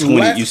 you said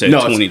 20. You said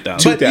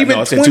 20,000. But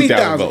even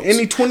 20,000,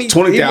 any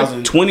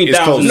 20,000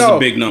 is a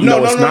big number.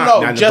 No, it's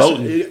not.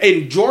 Just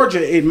in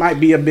Georgia, it might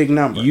be a big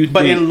number.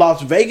 But in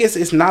Las Vegas,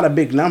 it's not a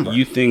big number.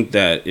 You think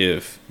that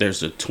if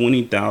there's a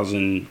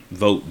 20,000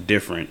 vote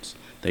difference,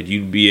 that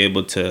you'd be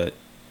able to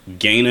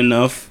gain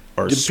enough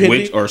or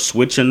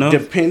switch enough?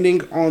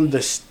 Depending on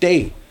the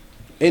state,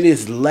 it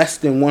is less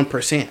than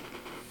 1%.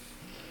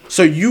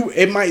 So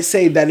it might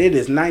say that it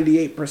is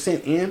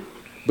 98% in,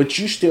 but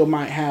you still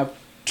might have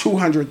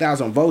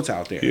 200,000 votes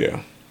out there.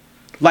 Yeah.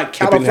 Like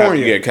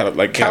California.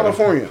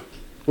 California.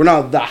 We're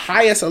now the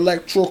highest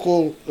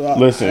electrical.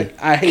 Listen,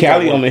 I hate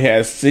Cali only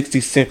has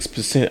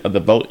 66% of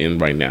the vote in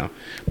right now,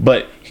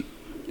 but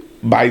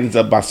Biden's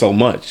up by so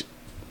much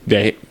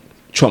that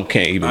Trump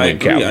can't even win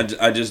Cali.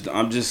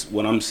 I'm just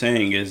what I'm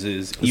saying is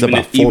it's even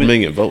about 4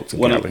 million votes.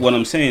 In Cali. What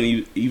I'm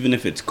saying, even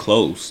if it's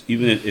close,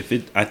 even if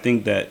it, I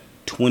think that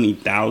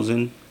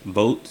 20,000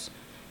 votes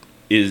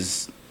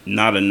is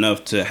not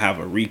enough to have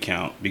a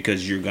recount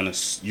because you're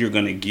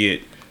gonna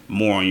get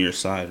more on your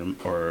side I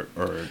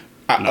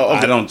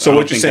don't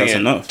think that's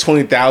enough.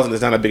 20,000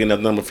 is not a big enough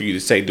number for you to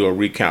say do a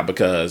recount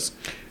because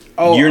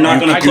you're not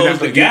going to close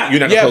the gap. You're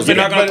not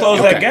going to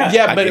close that gap.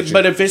 Yeah,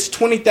 but if it's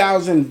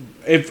 20,000,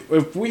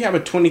 if we have a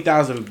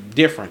 20,000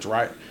 difference,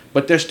 right?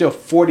 But there's still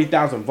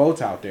 40,000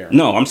 votes out there.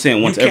 No, I'm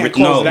saying once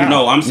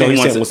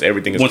everything's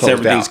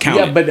everything's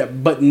counted. Yeah,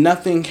 but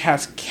nothing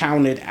has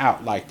counted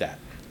out like that.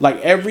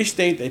 Like, every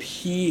state that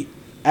he,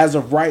 as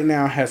of right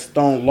now, has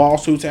thrown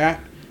lawsuits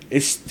at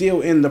is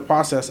still in the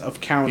process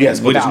of counting.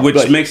 Yes,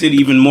 which makes it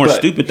even more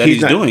stupid that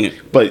he's doing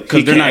it. But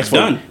because they're not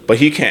done. But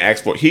he can't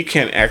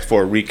ask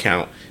for a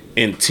recount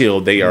until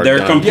they're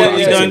done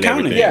completely done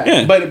counting.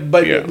 Yeah. But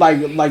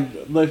like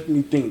let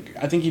me think.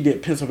 I think he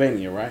did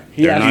Pennsylvania, right?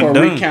 He asked for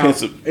a recount.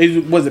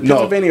 Was it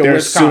Pennsylvania or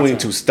Wisconsin? They're suing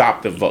to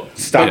stop the vote,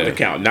 the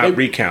count, not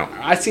recount.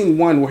 I seen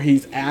one where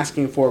he's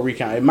asking for a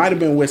recount. It might have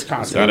been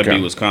Wisconsin. It's got to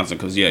be Wisconsin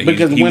because he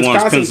Wisconsin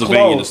wants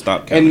Pennsylvania to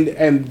stop counting.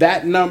 And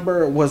that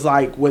number was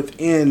like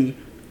within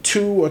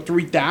 2,000 or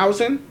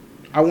 3,000.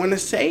 I want to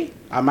say.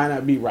 I might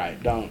not be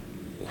right. Don't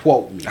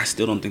quote me. I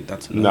still don't think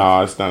that's enough.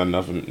 No, it's not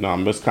enough. No,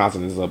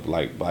 Wisconsin is up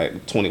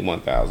like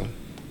 21,000.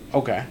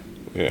 Okay.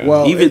 Yeah.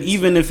 Well,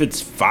 even if it's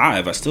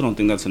 5, I still don't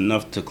think that's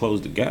enough to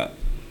close the gap.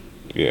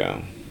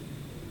 Yeah.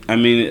 I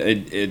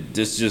mean,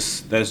 that's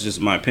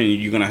just my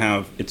opinion. You're gonna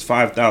have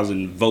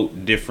 5,000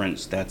 vote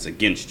difference that's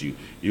against you.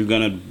 You're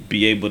gonna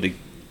be able to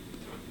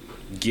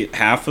get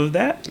half of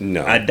that?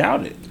 No, I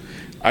doubt it.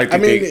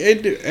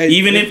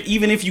 Even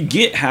if you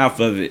get half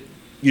of it,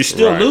 you're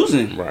still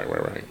losing.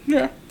 Right.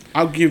 Yeah.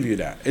 I'll give you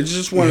that. It's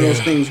just one of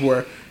those things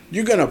where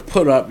you're going to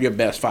put up your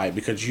best fight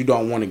because you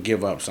don't want to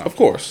give up something. Of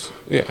course.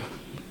 Yeah.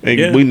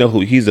 And we know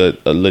he's a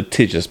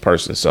litigious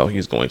person, so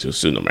he's going to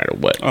sue no matter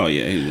what. Oh,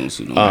 yeah, he's going to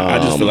sue no matter what.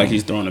 I just feel like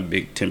he's throwing a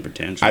big temper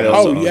tantrum.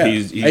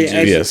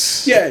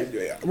 Yes. Yeah,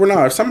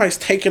 Renard, if somebody's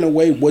taking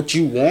away what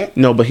you want.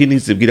 No, but he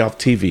needs to get off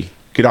TV,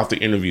 get off the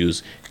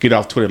interviews, get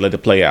off Twitter, let it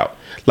play out.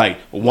 Like,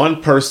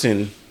 one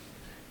person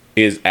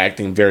is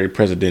acting very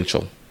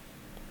presidential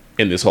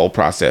in this whole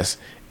process,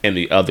 and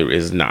the other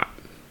is not.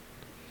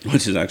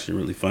 Which is actually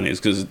really funny. It's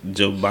because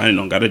Joe Biden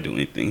don't got to do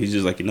anything. He's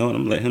just like, you know what?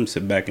 I'm going to let him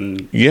sit back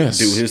and do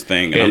his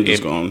thing. And I'm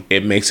just going.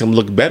 It makes him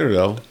look better,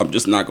 though. I'm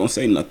just not going to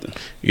say nothing.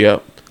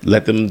 Yep.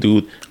 Let them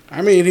do.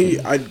 I mean,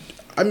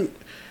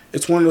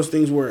 it's one of those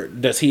things where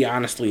does he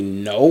honestly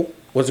know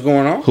What's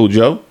going on? Who,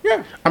 Joe?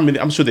 Yeah. I mean,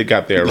 I'm sure they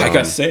got their. Like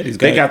I said,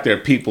 they got their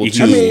people. He's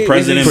to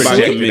president by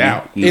project committee. it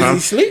out. Is he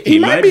asleep? He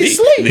might be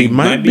asleep. He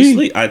might be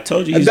asleep. I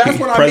told you he's That's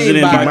what I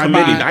president mean by by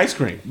committee. Ice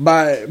cream.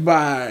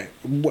 By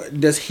what,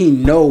 does he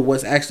know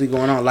what's actually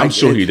going on? Like, I'm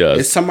sure he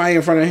does. Is somebody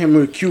in front of him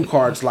with cue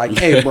cards like,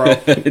 "Hey, bro,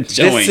 this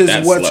ain't is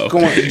that what's slow.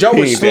 going." Joe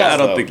He is ain't slow. that I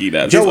don't think he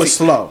does. Joe is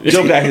slow.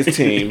 Joe got his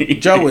team.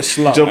 Joe is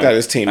slow. Joe got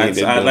his team.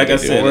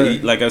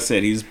 Like I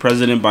said, he's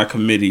president by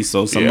committee.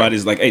 So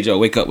somebody's like, "Hey, Joe,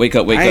 wake up, wake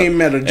up, wake up." I ain't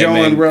met a Joe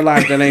in real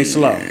life that ain't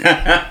slow.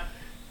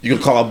 You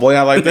can call a boy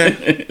out like that?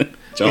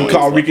 You can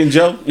call Rican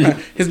Joe?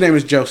 His name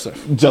is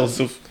Joseph.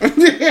 Joseph.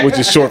 Which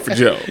is short for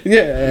Joe.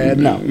 Yeah,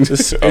 no.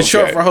 It's Okay.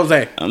 short for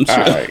Jose. I'm sure.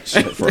 All right.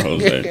 Short for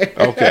Jose.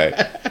 Okay.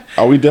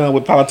 Are we done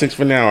with politics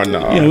for now or no?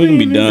 Yeah, we can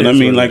be done. is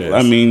what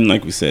it is.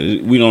 Like we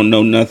said, we don't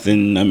know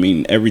nothing. I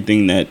mean,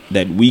 everything that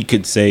we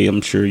could say,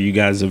 I'm sure you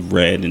guys have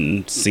read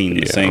and seen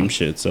the same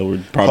shit. So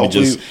we're probably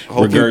just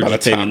hopefully by the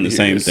time regurgitating you the hear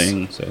same this-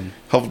 thing. So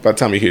Hopefully by the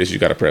time you hear this, you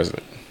got a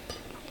president.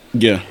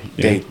 yeah.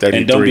 Day And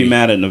don't 33. be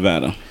mad at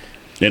Nevada.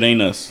 It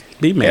ain't us.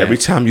 Be mad. Every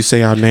time you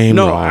say our name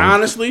No, wrong,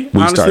 honestly,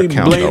 we start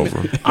counting blame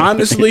over. it.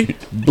 Honestly,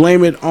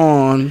 blame it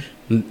on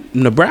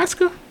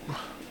Nebraska.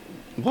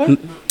 What?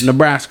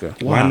 Nebraska.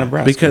 Why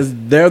Nebraska? Because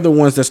they're the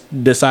ones that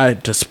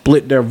decided to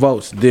split their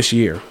votes this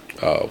year.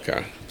 Oh,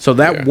 okay. So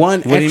that Yeah.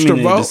 one What do you extra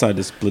mean they vote. decided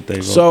to split their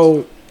votes?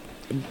 So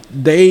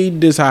they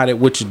decided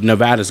which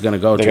Nevada's going to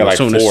go They to got as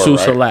like soon as 4, Sioux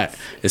right? Select.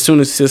 As soon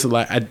as Sioux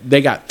Select,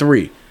 they got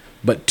 3,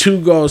 but 2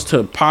 goes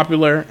to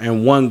popular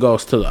and 1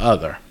 goes to the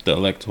other. the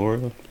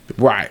electoral.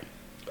 Right.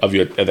 Of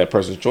that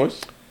person's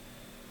choice?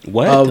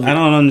 What? Of- I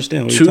don't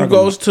understand. What 2 you're talking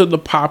goes to the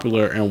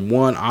popular and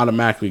 1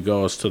 automatically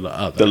goes to the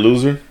other. The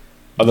loser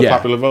of the Yeah.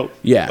 popular vote?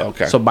 Yeah.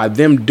 Okay. So by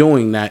them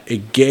doing that,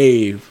 it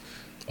gave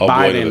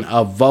Avoided Biden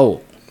a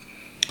vote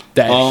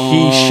that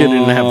he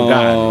shouldn't have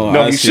gotten.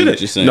 No, I he see what you're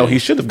should saying. have. No, he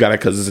should have got it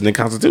because it's in the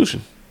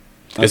Constitution.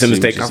 It's in the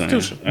state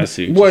constitution. I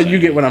see. Well, you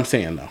get what I'm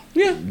saying, though.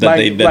 Yeah.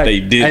 They did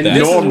and that.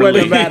 this is Normally.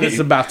 what Nevada's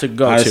about to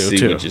go I to, see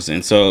too. what you're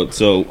saying.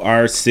 So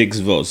our 6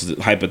 votes,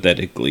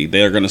 hypothetically,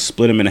 they are going to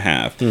split them in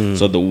half.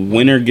 So the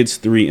winner gets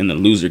 3 and the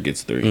loser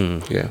gets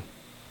 3. Yeah.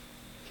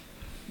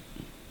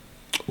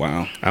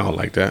 Wow, I don't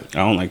like that. I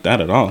don't like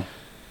that at all.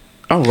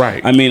 All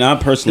right. I mean, I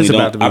personally It's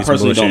about to don't. be I some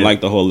personally don't bullshit.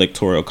 like the whole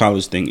electoral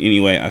college thing.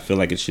 Anyway, I feel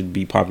like it should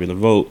be popular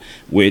vote,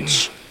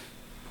 which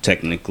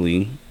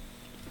technically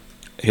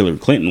Hillary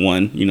Clinton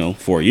won,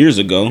 4 years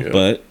ago, Yeah.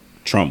 but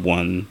Trump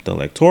won the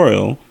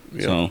electoral,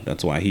 Yeah. so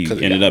that's why he 'Cause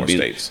he ended got up more being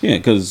states.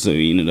 because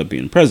he ended up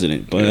being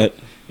president. But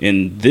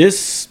in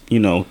this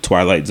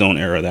Twilight Zone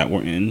era that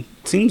we're in,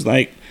 it seems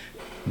like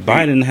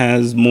Biden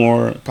has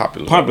more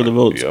Popular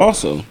votes yeah.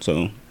 also.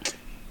 So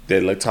The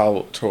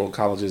electoral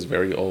college is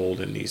very old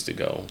and needs to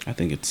go. I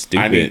think it's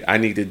stupid. I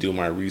need to do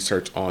my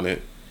research on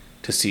it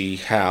to see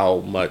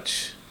how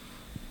much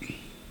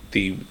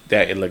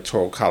that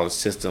electoral college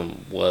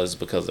system was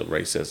because of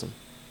racism.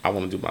 I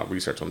want to do my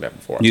research on that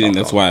before. You think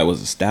that's why it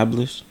was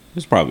established?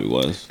 This probably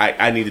was.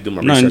 I need to do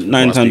my research.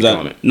 Nine times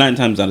on it. 9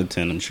 times out of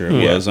 10, I'm sure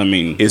it Yeah. was. I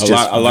mean, It's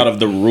a lot of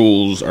the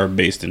rules are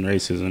based in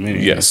racism.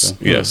 Anyway, Yes. so.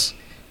 Yes.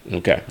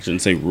 Okay. I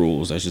shouldn't say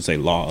rules. I should say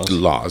laws.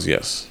 Laws.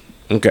 Yes.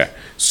 Okay.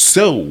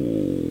 So,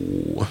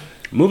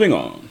 Moving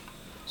on.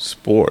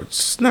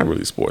 sports. Not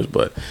really sports,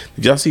 but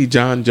did y'all see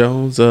John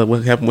Jones?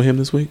 What happened with him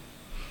this week?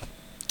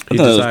 I He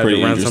thought that was decided pretty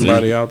to run interesting.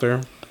 somebody out there.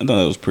 I thought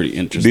that was pretty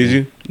interesting.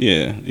 Did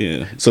you?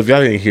 Yeah. So if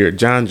y'all didn't hear it,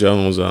 John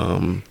Jones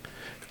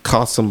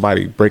caught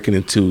somebody breaking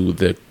into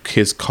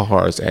his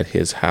cars at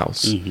his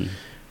house. Mm-hmm.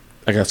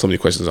 I got so many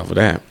questions off of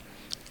that.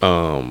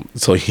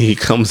 So he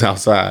comes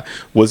outside.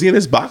 Was he in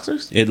his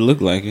boxers? It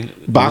looked like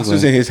it.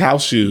 Boxers and his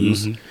house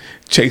shoes,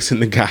 chasing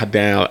the guy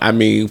down. I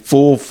mean,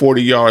 full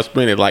 40-yard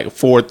sprint, like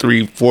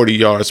 4.3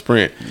 40-yard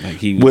sprint Like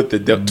he with the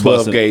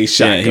 12 gauge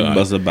shotgun. Yeah, he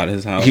busted about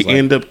his house. He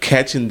ended up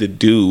catching the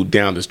dude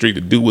down the street.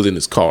 The dude was in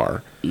his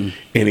car, and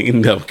he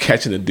ended up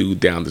catching the dude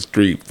down the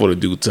street before the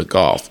dude took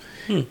off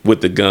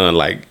with the gun.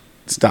 Like,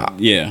 stop.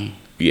 Yeah.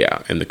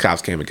 And the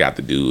cops came and got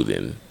the dude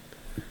and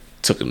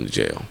took him to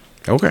jail.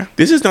 Okay.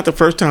 This is not the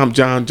first time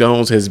John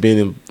Jones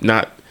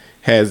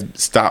has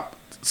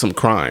stopped some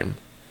crime.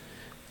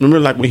 Remember,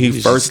 like when he He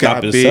should first got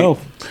stop big.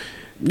 himself.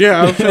 Yeah,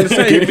 I was trying to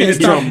say, Give me the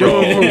drum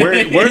roll.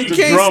 Where's the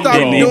drum roll?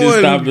 He need to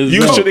stop his-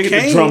 You should have hit the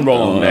cocaine. drum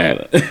roll on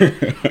that.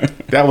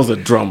 That was a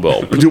drum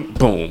roll.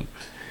 Boom.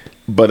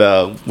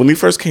 But when he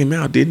first came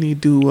out, didn't he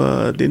do?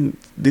 Didn't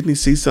he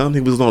see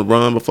something? He was on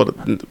run before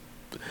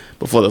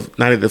the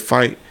night of the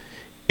fight,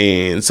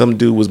 and some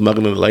dude was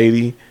mugging a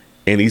lady,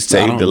 and he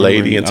saved the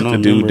lady and took the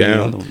dude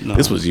down.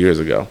 This was years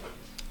ago.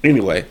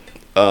 Anyway,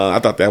 I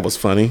thought that was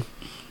funny.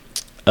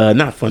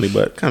 Not funny,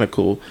 but kind of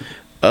cool.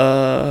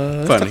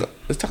 Funny.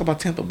 Let's talk about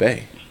Tampa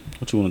Bay.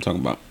 What you want to talk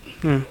about?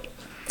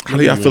 How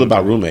do y'all feel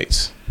about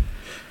roommates?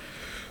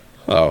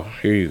 Oh,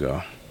 here you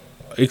go.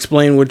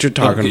 Explain what you're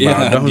talking Okay,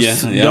 about. Don't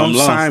I'm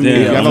lost. sign me.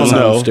 Yeah, up Y'all for don't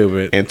know. something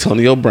stupid.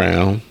 Antonio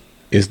Brown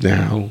is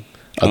now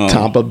a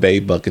Tampa Bay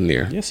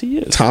Buccaneer. Yes, he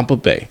is. Tampa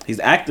Bay. He's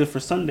active for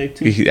Sunday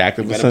too. He's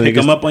active You for gotta Sunday pick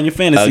him against- up on your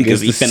fantasy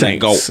because against he the finna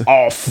go Saints.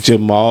 off.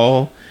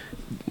 Jamal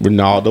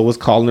Ronaldo was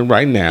calling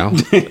right now.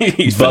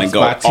 He's Bucks finna go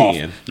by off.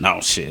 10.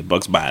 No shit,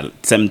 Bucks by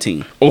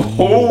 17.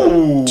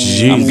 Oh,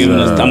 I'm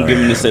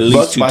giving this at least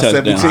Bucks 2 by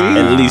touchdowns. 17?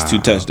 At least 2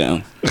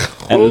 touchdowns.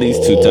 At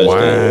least 2 touchdowns.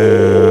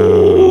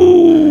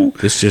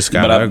 Wow. This just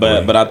got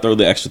ugly. But I throw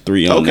the extra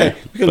 3 on there. Okay,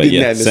 we can But get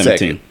yeah, that in a 17.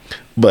 second.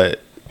 But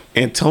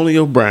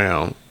Antonio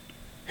Brown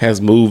has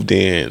moved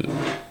in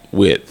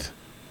with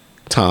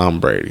Tom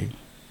Brady.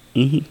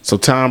 Mm-hmm. So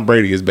Tom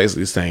Brady is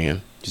basically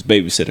saying, Just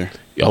babysitter.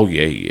 "Oh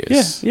yeah, he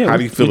is." Yeah. How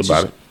do you feel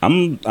about it?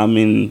 I'm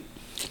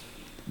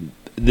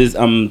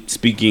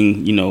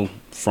speaking,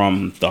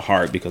 from the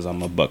heart because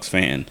I'm a Bucks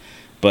fan,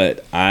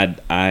 but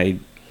I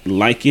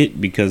like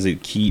it because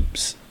it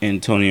keeps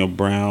Antonio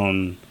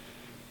Brown.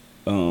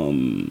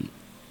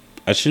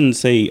 I shouldn't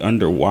say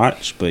under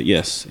watch, but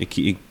yes,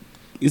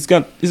 it's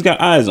got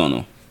eyes on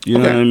him. You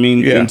know what I mean?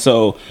 Yeah. And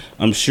so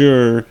I'm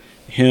sure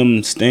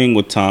him staying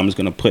with Tom is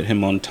going to put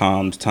him on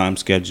Tom's time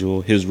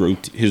schedule, his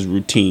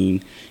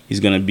routine. He's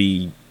going to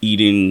be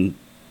eating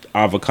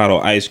avocado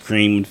ice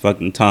cream with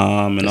fucking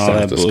Tom and all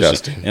that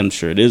disgusting. bullshit. I'm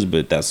sure it is,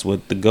 but that's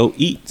what the goat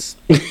eats.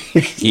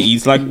 He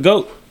eats like a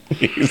goat.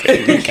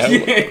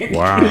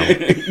 Wow.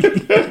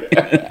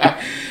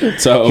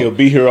 So He'll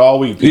be here all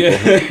week. People.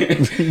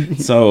 yeah.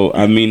 So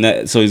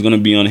he's gonna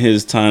be on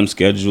his time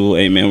schedule.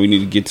 Hey man, we need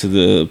to get to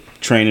the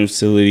training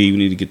facility. We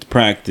need to get to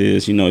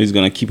practice. He's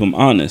gonna keep him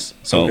honest.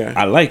 So Okay.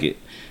 I like it.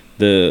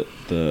 Is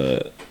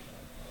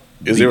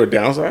there a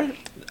downside?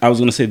 I was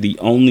gonna say the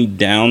only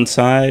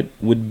downside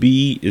would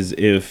be is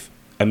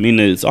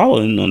it's all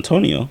in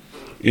Antonio.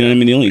 You know what I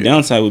mean? The only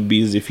downside would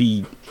be is if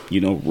he,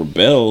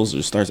 rebels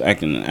or starts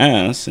acting an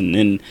ass, and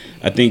then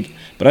I think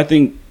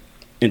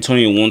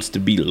Antonio wants to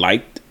be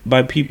liked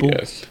by people.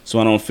 Yes. So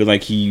I don't feel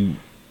like he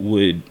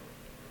would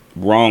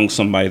wrong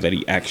somebody that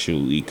he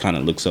actually kind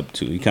of looks up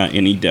to. He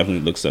definitely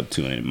looks up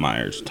to and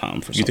admires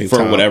Tom for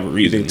whatever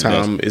reason. You think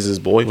Tom is his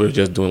boy, or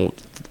just doing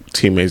what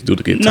teammates do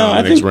to get Tom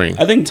I the next ring?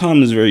 I think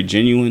Tom is very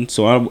genuine,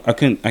 so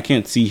I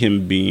can't see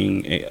him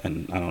being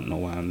and I don't know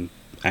why I'm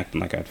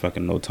acting like I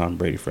fucking know Tom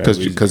Brady forever.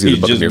 Because he's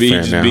a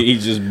Buccaneers fan now.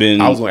 He's just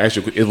been. I was going to ask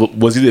you,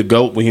 was he the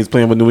GOAT when he was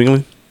playing with New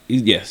England?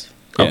 Yes.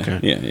 Yeah, Okay.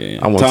 Yeah.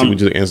 I want to see what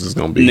your answer is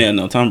going to be. Yeah,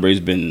 no. Tom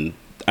Brady's been,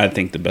 I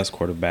think, the best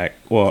quarterback.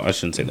 Well, I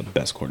shouldn't say the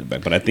best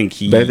quarterback, but I think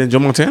he Better than Joe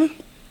Montana?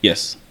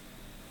 Yes.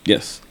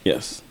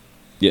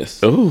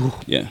 Ooh.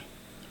 Yeah.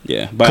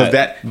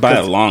 By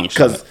a long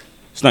shot.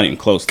 It's not even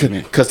close to me.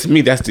 Because to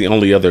me, that's the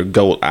only other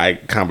GOAT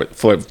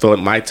for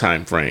my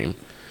time frame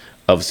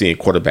of seeing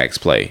quarterbacks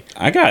play.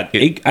 I got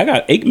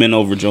Aikman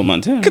over Joe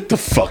Montana. Get the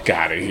fuck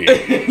out of here.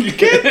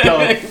 Get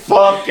the fuck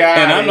out of here.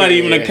 And I'm not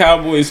even a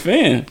Cowboys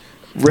fan.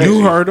 Reggie.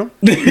 You heard him.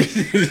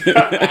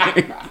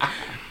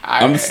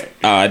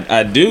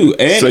 I do.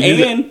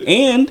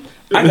 And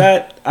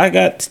I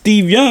got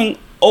Steve Young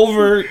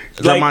over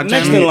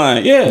next in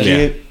line.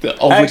 Yeah.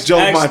 Over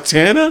Joe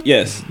Montana?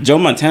 Yes. Joe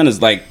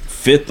Montana's like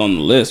 5th on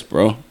the list,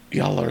 bro.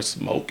 Y'all are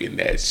smoking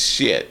that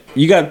shit.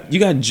 You got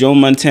Joe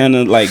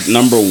Montana like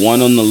number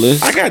 1 on the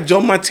list. I got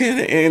Joe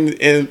Montana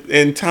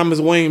and Thomas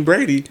Wayne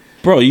Brady.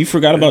 Bro, you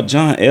forgot about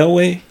John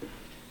Elway?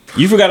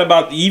 You forgot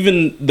about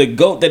even the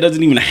GOAT that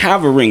doesn't even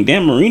have a ring,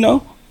 Dan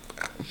Marino.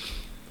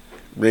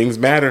 Rings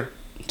matter.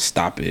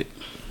 Stop it.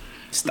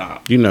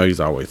 Stop. He's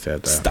always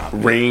said that. Stop it.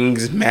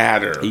 Rings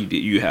matter.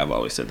 You have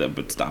always said that,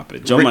 but stop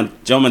it. Joe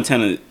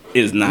Montana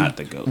is not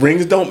the GOAT.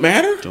 Rings don't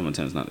matter? Joe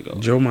Montana's not the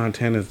GOAT. Joe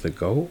Montana's the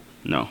GOAT?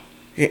 No.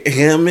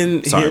 Him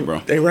and Sorry, him, bro.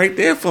 They right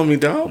there for me,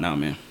 dog. No,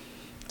 man.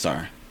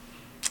 Sorry.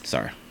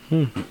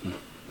 Troy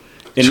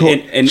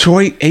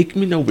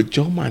Aikman over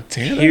Joe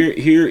Montana?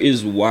 Here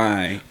is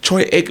why.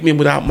 Troy Aikman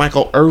without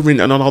Michael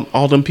Irvin and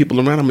all them people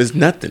around him is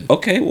nothing.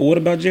 Okay, well, what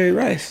about Jerry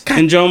Rice God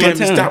and Joe damn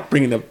Montana? it, stop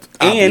bringing up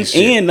obvious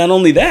shit. And not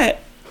only that,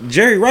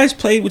 Jerry Rice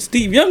played with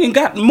Steve Young and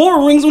got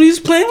more rings when he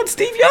was playing with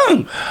Steve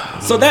Young.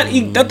 So that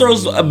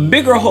throws a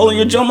bigger hole in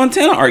your Joe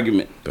Montana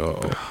argument. Oh,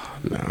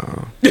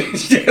 no.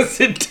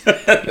 Yes, it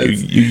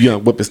does. You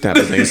young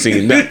whippersnappers ain't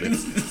seen nothing.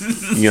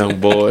 Young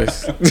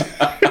boys.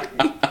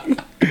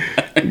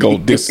 Go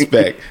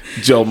disrespect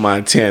Joe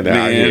Montana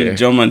out here. Man,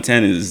 Joe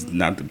Montana is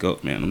not the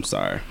GOAT, man. I'm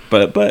sorry.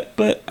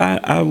 But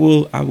I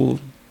will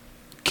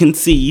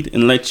concede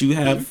and let you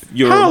have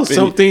your How opinion.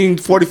 something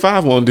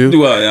 45 won't do?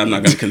 Well, I'm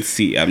not gonna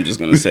concede. I'm just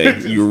gonna say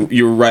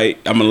you're right.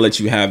 I'm gonna let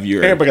you have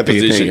your Everybody got their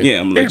position. opinion.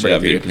 Yeah, I'm gonna let you have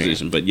Everybody your got their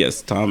position. But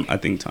yes, I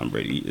think Tom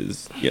Brady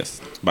is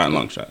by a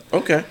long shot.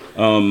 Okay.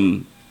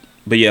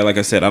 But yeah, like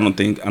I said, I don't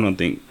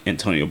think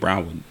Antonio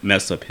Brown would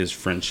mess up his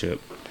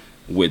friendship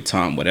with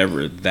Tom,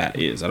 whatever that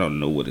is. I don't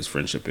know what his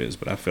friendship is,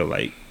 but I feel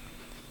like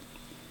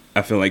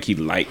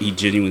he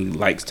genuinely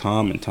likes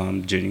Tom, and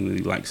Tom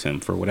genuinely likes him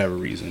for whatever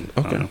reason.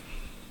 Okay.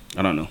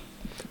 I don't know.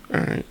 All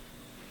right.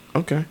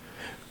 Okay.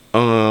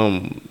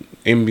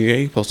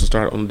 NBA supposed to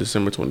start on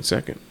December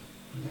 22nd.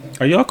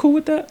 Are y'all cool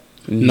with that?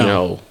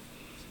 No.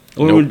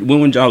 When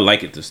would y'all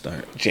like it to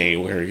start?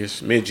 January.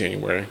 It's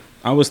mid-January.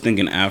 I was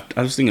thinking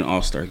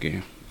All-Star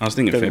game. I was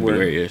thinking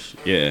February-ish.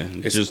 Yeah,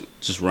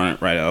 just run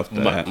it right off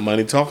the bat.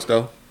 Money talks,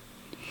 though.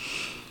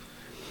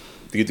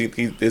 Do you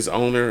think these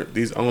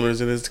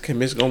owners in this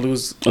commission gonna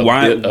lose?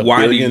 Why do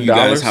 $1 you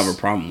guys have a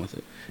problem with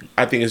it?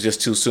 I think it's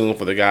just too soon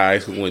for the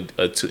guys who went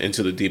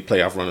into the deep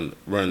playoff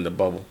running the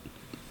bubble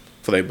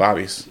for their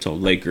bodies. So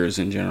Lakers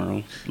in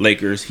general,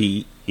 Lakers,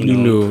 Heat. You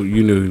knew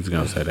he was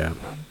gonna say that.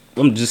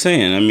 I'm just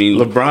saying. I mean,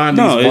 LeBron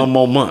needs one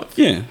more month.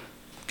 Yeah,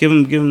 give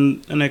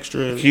him an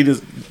extra. He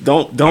just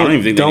don't. I don't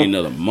even think they need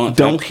another month.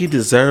 Don't he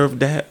deserve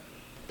that?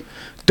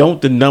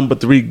 Don't the number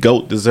 3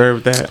 GOAT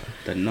deserve that?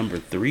 The number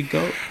 3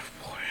 GOAT.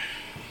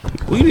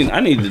 I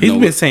need to know. He's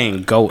been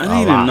saying GOAT. I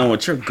need to know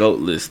what your GOAT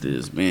list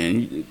is,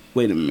 man.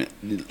 Wait a minute.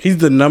 He's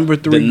the number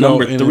 3 The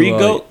number 3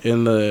 GOAT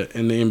in the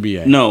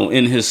NBA. No,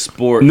 in his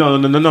sport. No.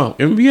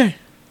 NBA.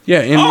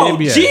 Yeah, in the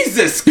NBA.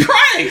 Jesus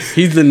Christ!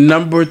 He's the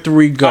number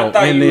 3 GOAT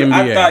in the NBA.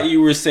 I thought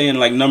you were saying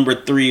like number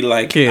 3,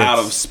 like Kids. out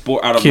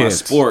of my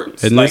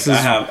sports. And like I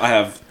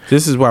have.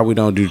 This is why we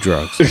don't do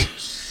drugs.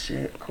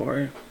 Shit,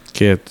 Corey.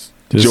 Kids.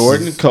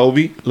 Jordan,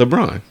 Kobe,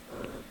 LeBron.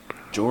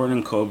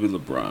 Jordan, Kobe,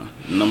 LeBron,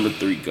 number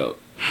 3 GOAT.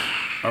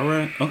 All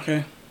right,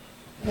 okay.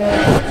 All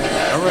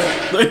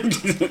right.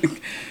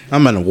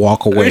 I'm gonna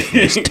walk away from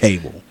this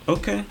table.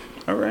 Okay,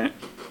 all right.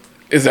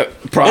 Is that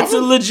a problem? It's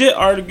a legit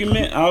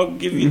argument. I'll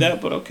give you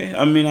that, but okay.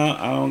 I mean,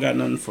 I don't got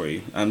nothing for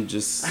you. I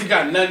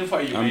got nothing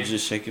for you. I'm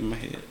just shaking my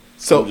head.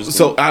 So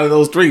out of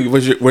those 3,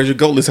 where's your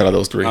GOAT list out of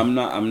those 3? I'm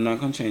not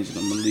gonna change it.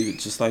 I'm gonna leave it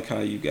just like how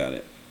you got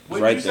it. What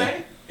Right did you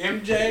say?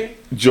 MJ,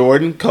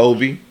 Jordan,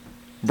 Kobe,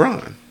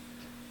 Bron.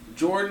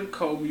 Jordan,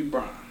 Kobe,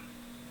 Bron.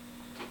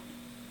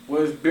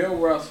 Was Bill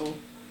Russell?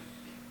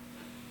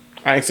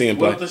 I ain't seen him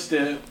play. Walter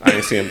Stitt. I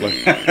ain't seen him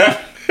play.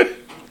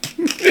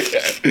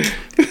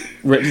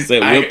 Reggie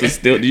said Wilt to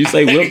Still. Did you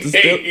say Wilt to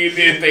Still? He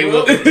did say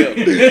Wilt to Still.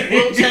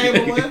 Will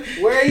Chamberlain.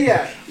 Where he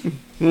at?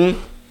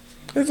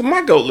 That's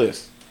my GOAT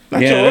list.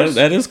 Not Yeah, yours.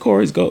 that is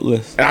Corey's GOAT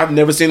list. And I've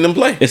never seen them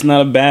play. It's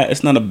not a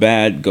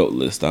bad GOAT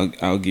list.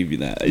 I'll give you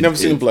that. Never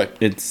seen him play.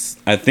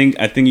 I think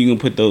you can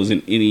put those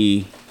in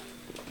any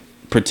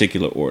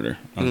particular order.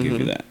 I'll give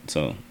you that.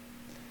 So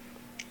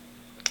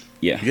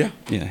yeah.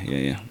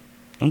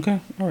 Okay,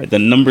 all right. The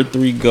number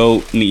 3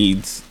 GOAT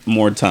needs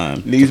more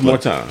time. Needs more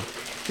time.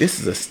 This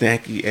is a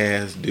snacky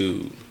ass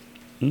dude.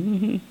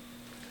 Mm-hmm.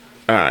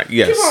 All right.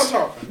 Yes. Keep on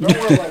talking. Don't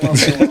worry about my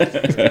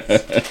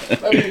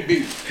feelings. Let me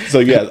be. So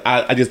yeah,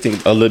 I just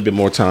think a little bit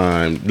more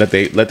time. Let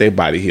they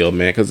body heal,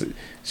 man. Because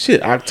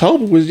shit,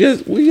 October we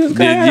just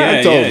got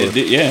October.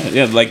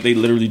 Yeah. Like they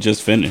literally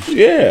just finished.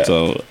 Yeah.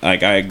 So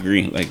like I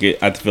agree. Like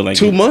I feel like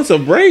 2 months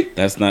of break.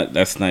 That's not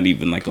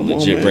even like a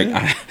legit break.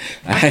 I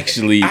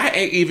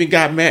ain't even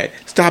got mad.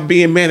 Stop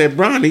being mad at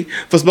Bronny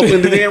for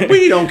smoking the damn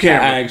weed on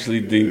camera. I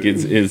actually think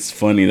it's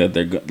funny that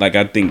they're like.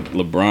 I think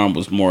LeBron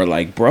was more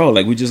like, bro,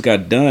 like we just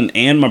got done,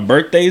 and my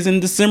birthday's in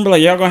December.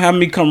 Like y'all gonna have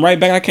me come right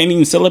back. I can't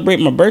even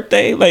celebrate my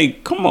birthday.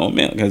 Like, come on,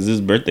 man, because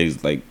his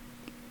birthday's like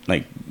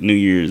New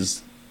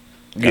Year's.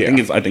 I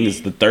think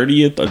it's the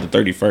 30th or the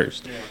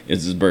 31st. Yeah.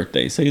 Is his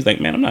birthday. So he's like,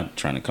 man, I'm not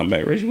trying to come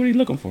back. Reggie, what are you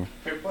looking for?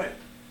 Fair play.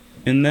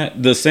 In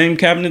the same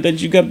cabinet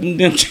that you got them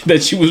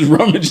that you was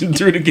rummaging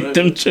through to get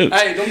them chips.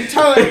 Hey, don't be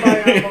telling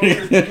everybody I'm over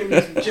here to give me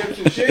some chips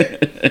and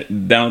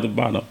shit. Down at the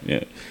bottom,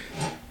 yeah.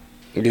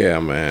 Yeah,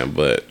 man,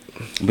 but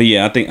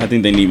yeah, I think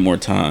they need more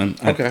time.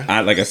 Okay. I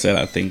like I said,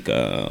 I think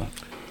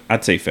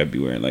I'd say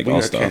February, like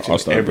All Star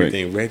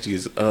everything. break. Reggie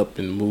is up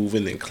and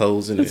moving and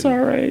closing. It's all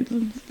right.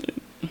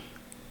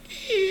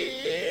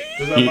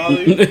 Does that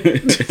bother you?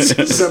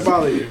 Does that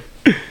bother you?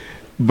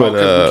 But we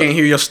can't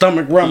hear your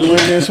stomach rumbling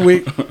this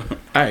week.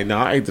 I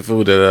ate the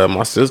food that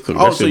my sister cooked.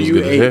 Oh, That so shit was you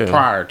good as ate hell.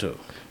 prior to?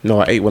 No,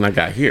 I ate when I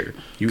got here.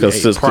 You because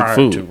ate sis cooked prior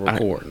food. to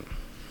recording.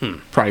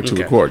 Prior to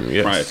Okay. recording,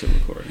 yes. Prior to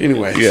recording.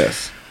 Anyway,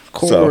 Yes.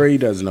 Corey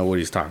doesn't know what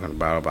he's talking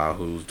about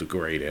who's the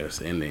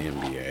greatest in the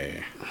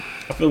NBA.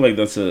 I feel like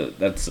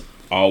that's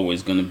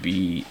always going to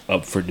be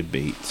up for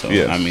debate. So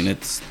Yes. I mean,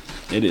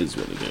 it is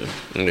what it is.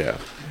 Yeah.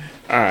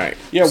 All right.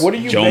 Yeah, what are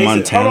you Joe basing?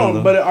 Montana, Hold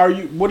on, though.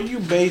 but what are you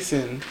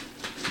basing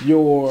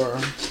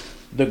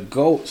the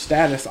GOAT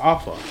status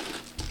off of?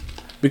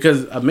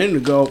 Because a minute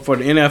ago, for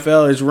the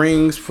NFL, it's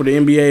rings. For the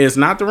NBA, it's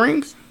not the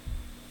rings.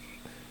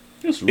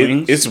 It's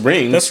rings. It's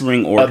rings. That's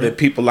ring order. Of the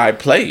people I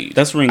played.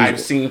 That's ring. I've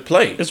seen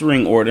play. It's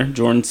ring order.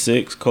 Jordan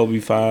 6, Kobe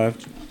 5.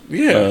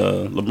 Yeah.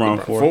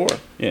 LeBron 4.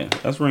 Yeah,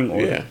 that's ring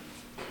order. Yeah.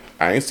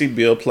 I ain't see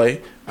Bill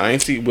play. I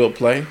ain't see Wilt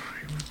play.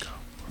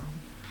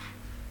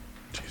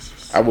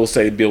 I will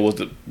say Bill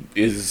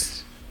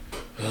is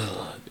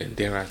and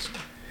dare I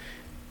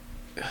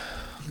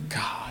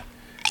God,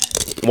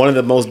 one of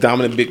the most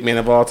dominant big men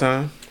of all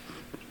time.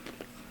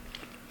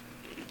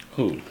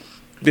 Who?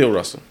 Bill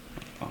Russell.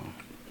 Oh.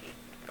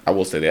 I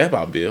will say that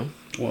about Bill.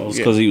 Well, it's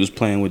because he was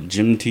playing with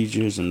gym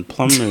teachers and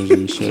plumbers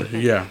and shit.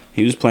 Yeah,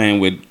 He was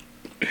playing with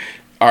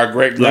Our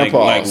great like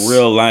grandpas.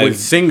 real life with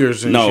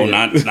singers and No,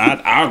 shit.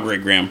 not our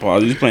great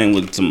grandpas. He was playing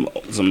with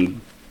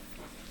some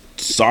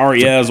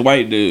sorry ass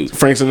white dudes.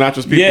 Frank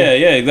Sinatra's people. Yeah,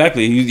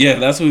 exactly.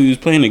 That's who he was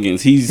playing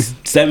against. He's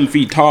 7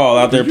 feet tall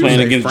out there Did you playing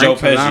say against Frank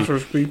Joe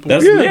Sinatra's Pesci. people?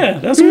 That's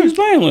who he was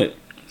playing with.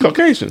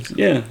 Caucasians.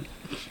 Yeah,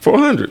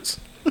 400s.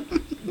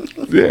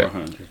 Yeah.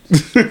 400.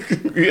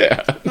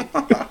 Yeah.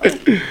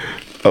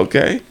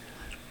 Okay.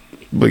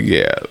 But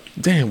yeah,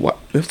 damn, what?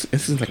 It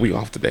seems like we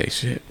off today.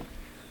 Shit.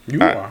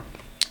 You All are. right.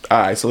 All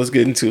right, so let's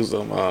get into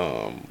some.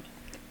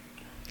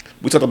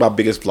 We talked about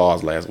biggest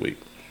flaws last week.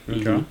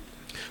 Okay.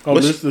 Oh,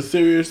 What's- this is the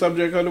serious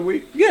subject of the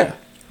week? Yeah.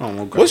 Oh,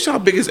 okay. What's your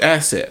biggest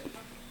asset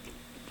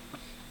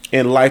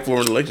in life or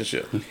in a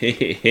relationship?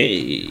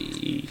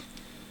 Hey.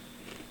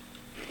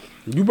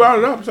 You brought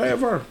it up. Say it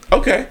first.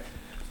 Okay.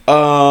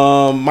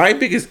 My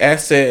biggest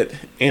asset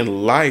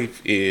in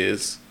life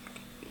is,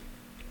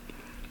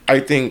 I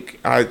think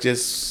I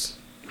just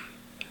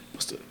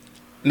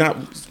not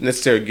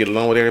necessarily get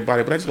along with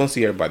everybody, but I just want to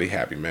see everybody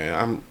happy,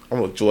 man.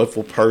 I'm a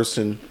joyful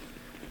person.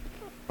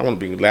 I want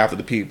to bring laughter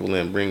to people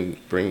and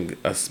bring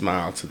a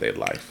smile to their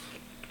life.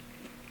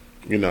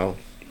 You know,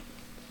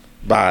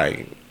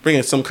 by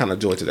bringing some kind of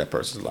joy to that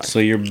person's life. So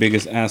your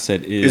biggest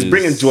asset is It's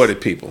bringing joy to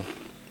people.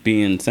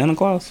 being Santa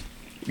Claus?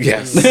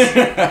 Yes.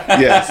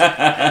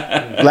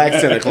 Yes. Black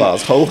Santa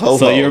Claus. Ho, ho,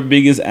 So ho. your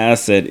biggest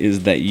asset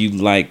is that you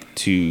like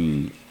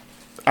to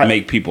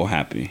make people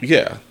happy.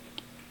 Yeah.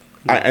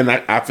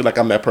 I feel like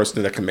I'm that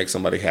person that can make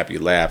somebody happy,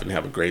 laugh, and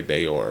have a great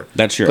day, or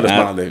That's your put a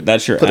smile a- on their,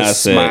 that's your put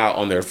asset. a smile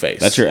on their face.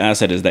 That's your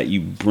asset is that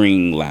you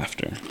bring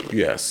laughter.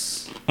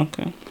 yes,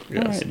 Okay.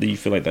 Yes. All right. Do you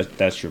feel like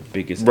that's your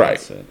biggest right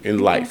asset? in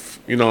life.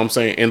 You know what I'm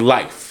saying? In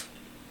life,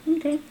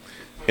 Okay.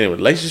 in a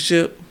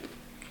relationship,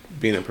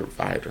 being a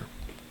provider,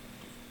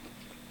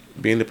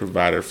 being the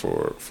provider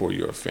for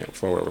your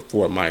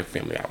for my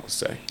family, I would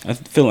say. I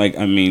feel like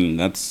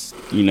that's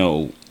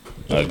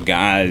a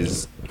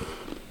guy's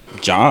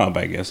job,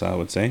 I guess I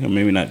would say, or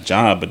maybe not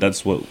job, but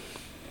that's what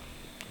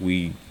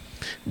we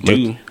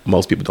do. But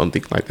most people don't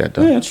think like that,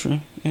 though. Yeah,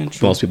 true. Yeah,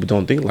 true. Most people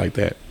don't think like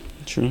that.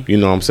 True. You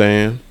know what I'm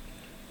saying?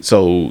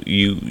 So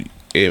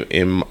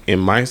in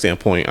my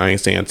standpoint, I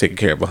ain't saying I'm taking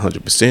care of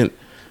 100%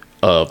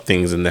 of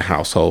things in the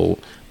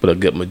household, but a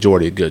good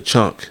majority, a good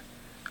chunk,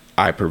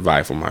 I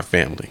provide for my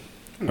family.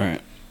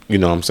 Right. You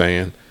know what I'm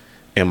saying?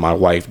 And my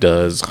wife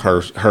does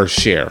her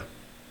share.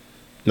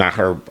 Not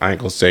her, I ain't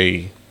gonna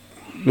say,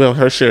 well,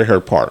 her share,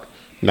 her part.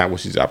 Not what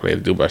she's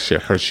obligated to do, but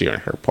her share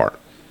and her part.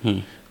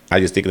 I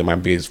just think that my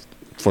biggest,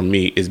 for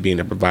me, is being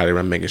a provider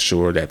and making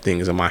sure that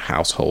things in my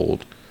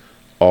household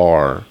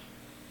are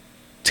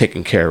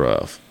taken care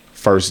of.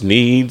 First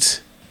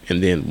needs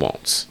and then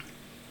wants.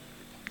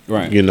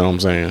 Right. You know what I'm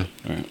saying?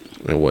 Right.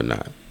 And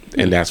whatnot.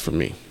 And that's for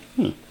me.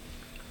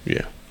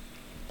 Yeah.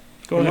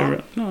 Go ahead.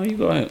 Rick. No, you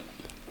go ahead.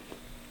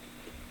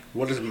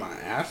 What is my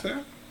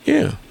asset?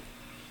 Yeah.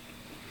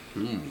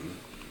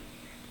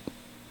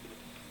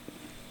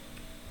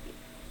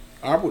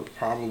 I would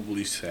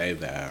probably say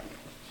that.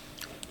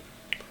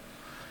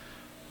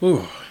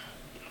 Ooh,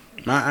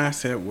 my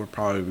asset would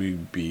probably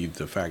be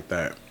the fact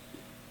that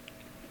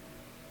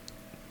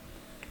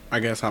I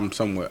guess I'm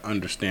somewhat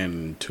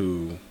understanding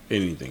to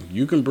anything.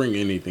 You can bring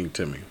anything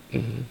to me,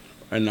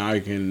 and I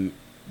can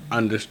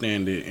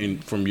understand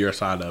it from your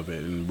side of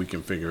it, and we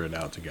can figure it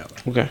out together.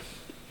 Okay.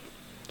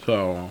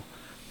 So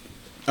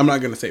I'm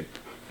not gonna say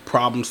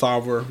problem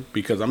solver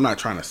because I'm not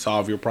trying to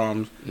solve your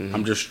problems.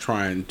 I'm just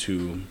trying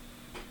to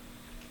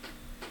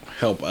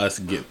help us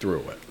get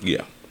through it.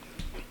 Yeah.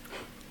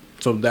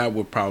 So that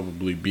would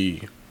probably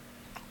be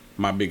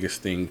my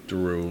biggest thing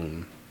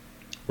through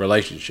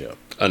relationship.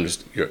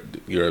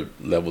 Your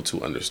level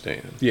to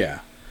understand. Yeah.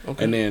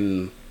 Okay. And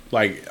then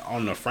like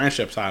on the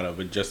friendship side of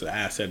it, just the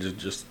asset is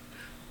just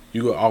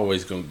you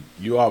always gonna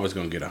get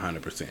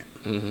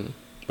 100%.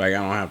 Like I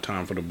don't have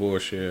time for the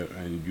bullshit,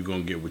 and you're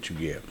gonna get what you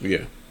get.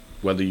 Yeah.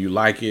 Whether you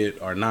like it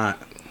or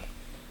not,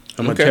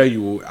 I'm Okay.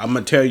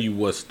 gonna tell you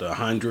what's the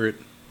 100,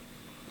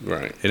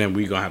 Right. and then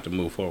we gonna have to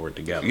move forward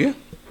together. Yeah.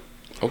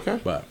 Okay.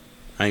 But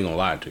I ain't gonna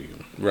lie to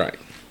you. Right.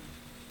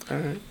 All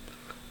right.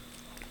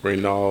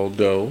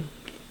 Reynaldo.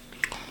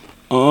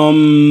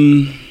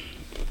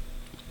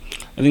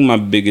 I think my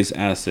biggest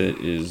asset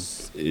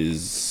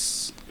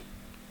is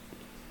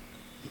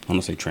I don't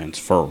want to say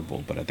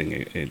transferable, but I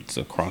think it's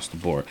across the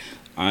board.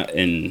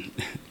 And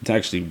it's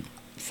actually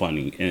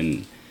funny,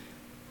 and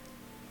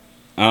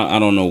I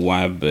don't know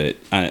why, but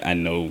I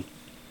know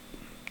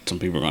some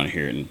people are going to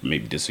hear it and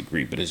maybe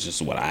disagree, but it's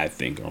just what I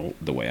think or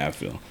the way I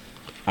feel.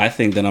 I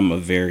think that I'm a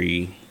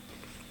very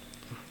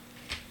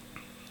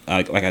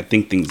I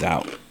think things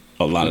out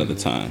a lot of the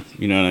time.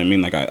 You know what I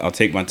mean? Like I'll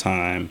take my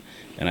time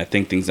and I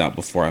think things out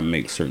before I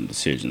make certain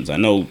decisions. I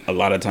know a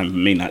lot of times it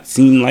may not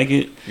seem like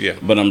it, Yeah.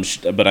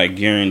 but I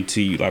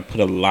guarantee you, I put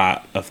a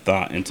lot of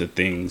thought into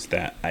things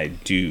that I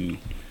do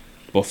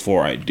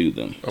before I do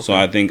them. Okay. So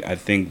I think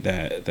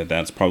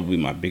that's probably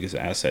my biggest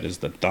asset is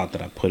the thought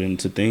that I put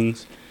into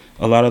things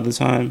a lot of the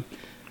time.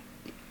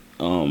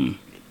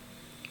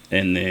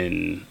 And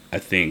then I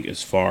think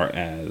as far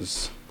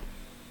as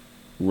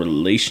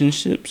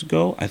relationships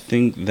go, I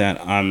think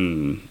that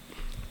I'm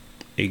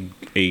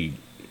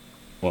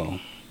well,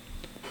 I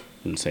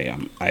wouldn't say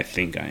I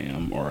think I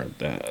am or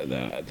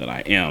that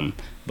I am,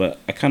 but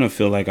I kind of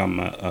feel like I'm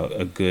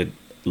a good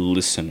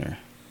listener.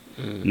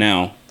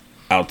 Now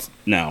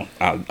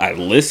I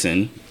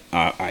listen,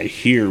 I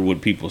hear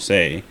what people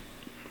say,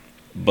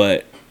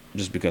 but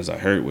just because I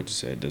heard what you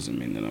said doesn't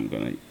mean that I'm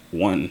gonna,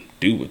 one,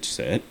 do what you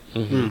said,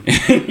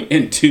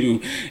 and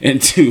two,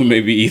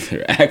 maybe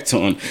either act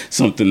on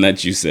something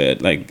that you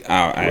said. Like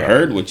I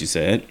heard what you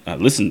said, I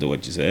listened to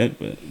what you said,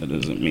 but that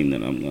doesn't mean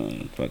that I'm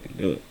gonna fucking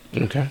do it.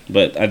 Okay.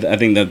 But I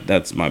think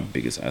that's my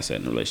biggest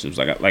asset in relationships.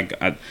 I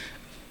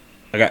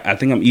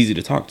think I'm easy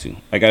to talk to.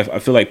 Like I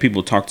feel like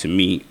people talk to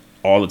me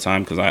all the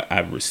time because I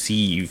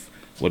receive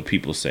what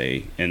people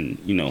say, and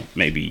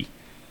maybe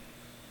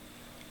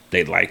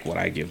they like what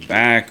I give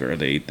back, or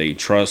they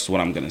trust what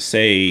I'm gonna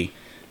say.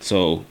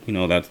 So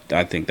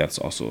I think that's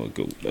also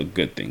a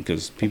good thing,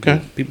 because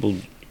people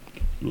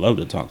love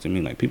to talk to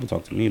me. Like people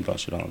talk to me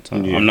about shit all the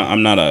time. Yeah.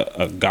 I'm not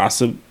a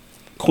gossip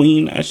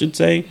queen, I should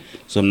say.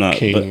 So I'm not.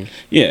 King. But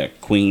yeah,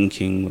 queen,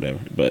 king, whatever.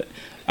 But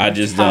I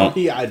just don't.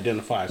 He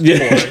identifies. But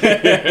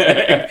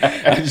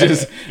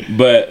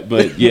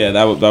yeah,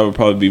 that would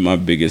probably be my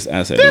biggest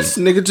asset. This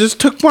nigga just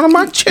took one of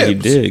my chips. He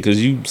did,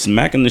 because you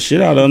smacking the shit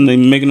out of them. They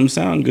making them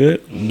sound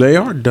good. They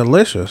are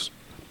delicious.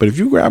 But if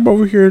you grab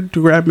over here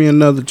to grab me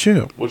another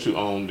chip, what you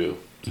own do?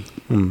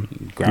 You're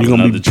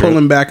gonna be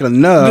pulling back a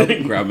nub.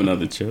 Grab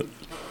another chip.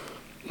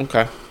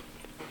 Okay.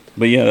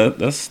 But yeah,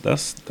 that's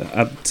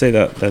I'd say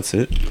that's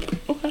it.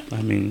 Okay.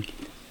 I mean,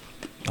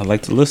 I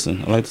like to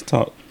listen. I like to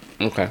talk.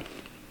 Okay.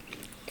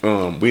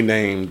 We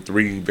named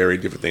 3 very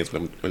different things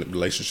when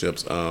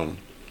relationships. Not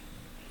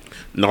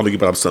to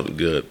give up something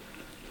good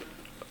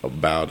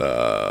about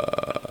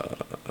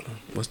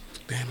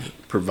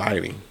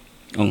providing.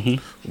 Mm-hmm.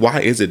 Why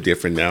is it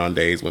different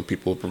nowadays when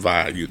people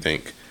provide, you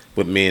think,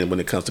 with men when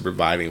it comes to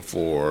providing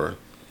for?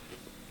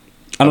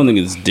 I don't think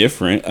it's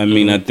different. I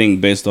mean, I think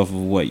based off of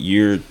what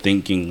you're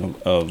thinking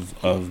of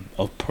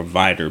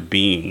provider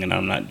being, and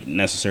I'm not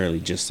necessarily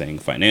just saying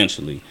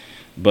financially,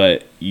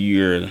 but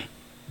you're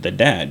the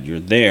dad. You're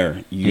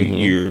there.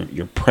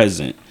 You're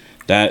present.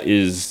 That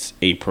is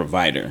a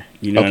provider.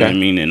 You know what I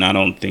mean? And I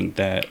don't think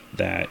that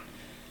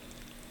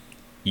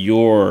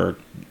your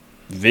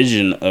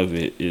vision of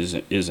it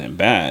isn't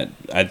bad.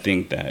 I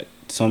think that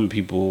some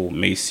people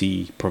may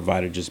see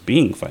provider just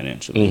being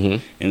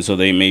financially, and so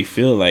they may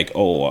feel like,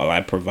 oh, well,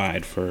 I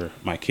provide for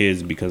my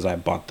kids because I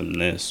bought them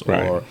this,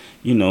 or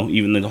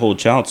even the whole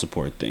child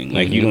support thing.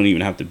 Like you don't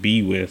even have to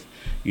be with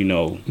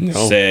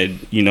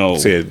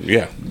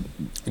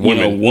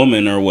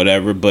woman or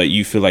whatever, but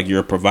you feel like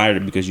you're a provider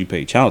because you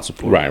pay child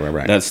support.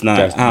 Right. That's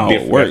not how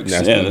it works.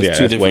 That's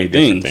two different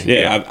things.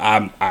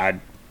 I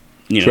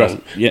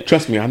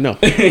Trust me, I know.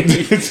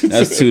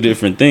 That's two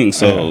different things.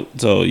 So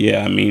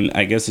yeah, I mean,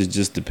 I guess it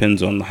just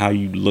depends on how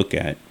you look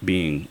at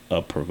being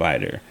a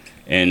provider,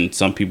 and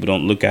some people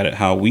don't look at it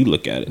how we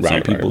look at it.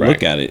 Some people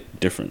look at it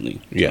differently.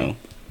 Yeah.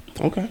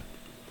 Okay.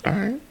 All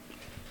right.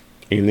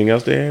 Anything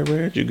else to add,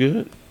 Reg? You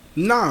good?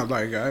 Nah,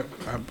 like I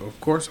of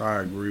course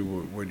I agree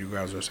with what you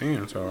guys are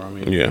saying. So I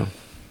mean,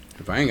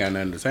 if I ain't got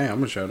nothing to say, I'm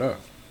gonna shut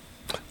up.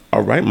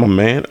 All right, my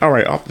man. All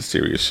right, off the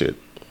serious shit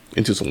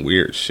into some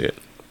weird shit.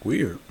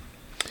 Weird.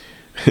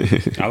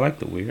 I like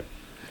the weird.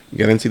 You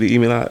got into the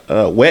email.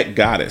 Wet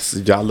Goddess.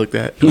 Did y'all look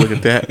at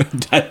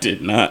that? I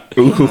did not.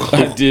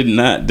 I did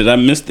not. Did I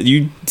miss that?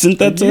 You sent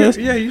that to us?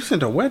 Yeah, you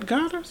sent a Wet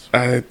Goddess?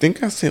 I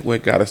think I sent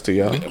Wet Goddess to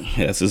y'all.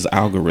 Yeah, this is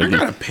algorithm. I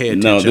gotta pay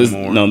attention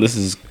more. No, this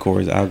is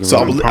Corey's algorithm. So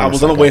I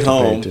was on the way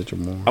home.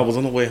 I was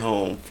on the way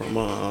home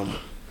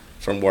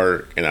from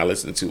work, and I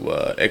listened to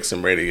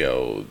XM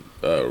Radio.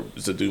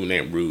 It's a dude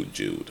named Rude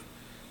Jude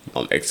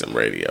on XM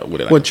Radio.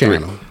 What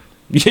channel?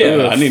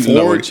 Yeah, I need to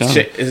know what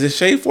channel. Is it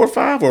Shade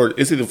 45 or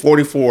is it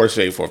 44 or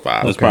Shade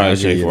 45? It's probably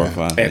Shade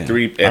 45. At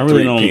 3 I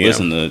really don't PM.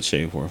 listen to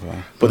Shade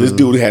 45. But this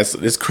dude has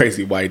this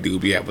crazy white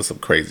dude be having some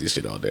crazy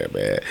shit on there,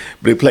 man.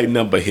 But they play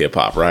number hip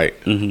hop, right?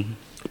 Mm-hmm.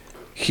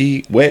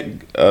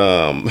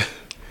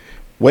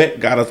 Wet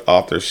Goddess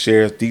author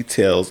shares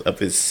details of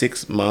his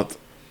 6-month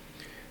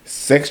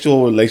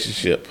sexual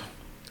relationship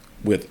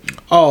with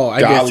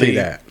I did see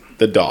that.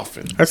 The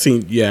dolphin. I seen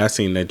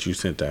that you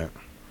sent that.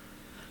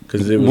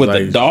 Cause it was with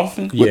the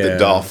dolphin? With the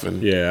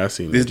dolphin. Yeah, I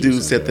seen this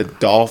dude said the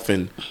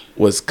dolphin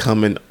was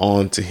coming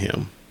on to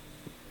him.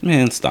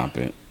 Man, stop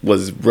it.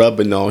 Was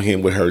rubbing on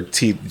him with her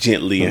teeth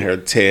gently and her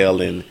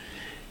tail and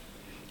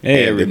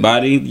hey,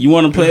 everybody, you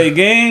want to play a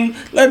game?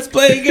 Let's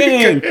play a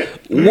game.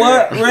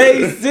 What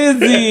race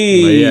is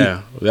he? But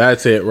yeah,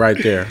 that's it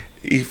right there.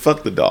 He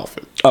fucked the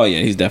dolphin. Oh, yeah,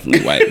 he's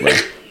definitely white, bro.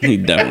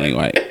 He's definitely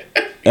white.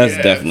 That's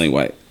definitely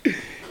white.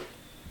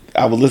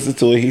 I would listen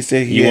to it. He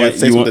said he had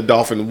sex with the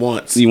dolphin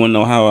once. You want to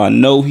know how I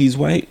know he's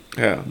white?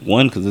 Yeah.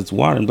 One, because it's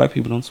water and black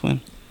people don't swim.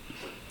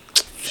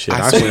 Shit,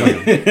 I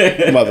swim.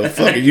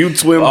 Motherfucker, you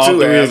swim All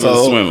too,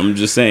 asshole. Swim. I'm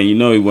just saying,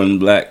 he wasn't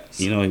black.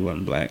 He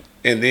wasn't black.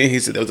 And then he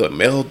said there was a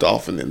male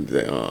dolphin in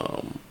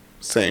the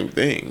same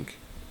thing.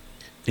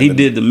 He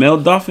did the male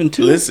dolphin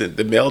too? Listen,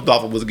 the male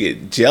dolphin was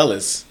getting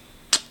jealous.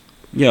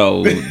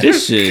 Yo,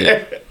 this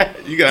shit.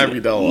 You gotta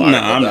read the whole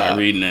article. Nah, I'm not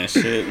reading that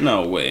shit.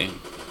 No way.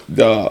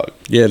 Dog.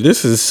 Yeah,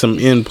 this is some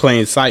in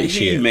plain sight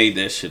shit. He made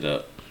that shit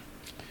up.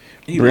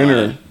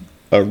 Brenner,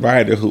 a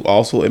writer who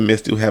also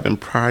admits to having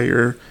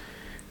prior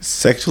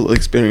sexual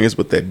experience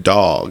with a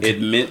dog.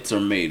 Admits or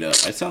made up?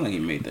 It sounds like he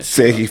made that.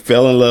 Said he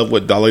fell in love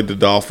with Dolly the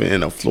dolphin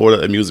in a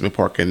Florida amusement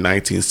park in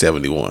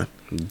 1971.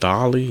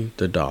 Dolly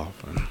the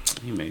dolphin.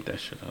 He made that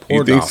shit up.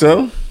 You think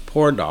so?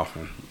 Poor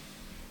dolphin.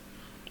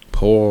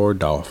 Poor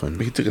dolphin.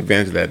 He took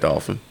advantage of that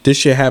dolphin. This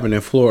shit happened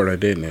in Florida,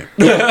 didn't it?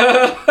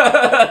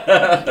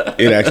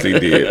 It actually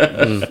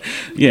did.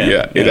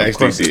 Yeah, it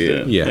actually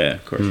did. Yeah.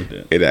 of course it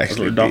did. It actually That's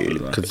where did.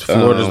 dolphins are. Because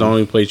Florida's the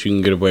only place you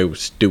can get away with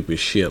stupid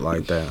shit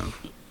like that.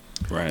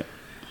 Right.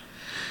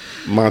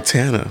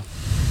 Montana.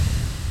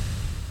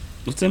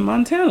 What's in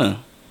Montana?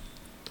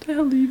 What the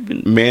hell have you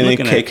been Man in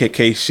looking at?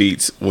 KKK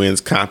sheets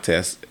wins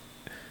contest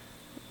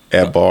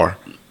at bar.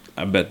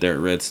 I bet they're at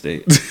Red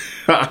State.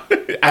 What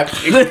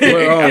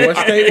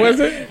state was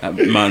it?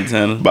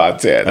 Montana.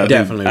 Montana.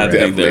 Definitely I red.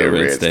 think they're Definitely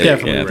Red red State. state.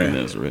 Definitely Yeah, I think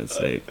red. that's Red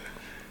State.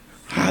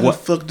 How What- the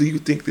fuck do you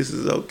think this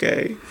is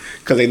okay?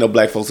 Because ain't no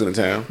black folks in the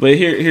town. But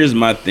here's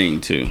my thing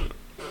too.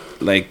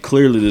 Like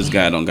clearly this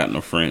guy don't got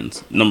no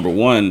friends. Number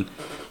one,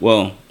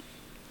 well,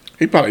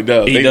 He probably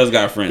does. he does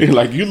got friends. He's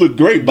like, you look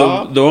great,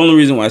 Bob. The only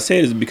reason why I say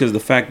it is because the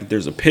fact that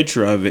there's a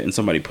picture of it and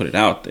somebody put it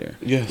out there.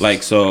 Yes.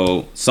 Like,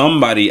 so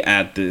somebody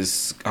at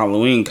this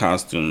Halloween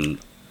costume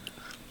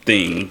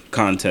thing,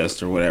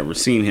 contest or whatever,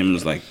 seen him and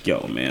was like,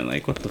 yo, man,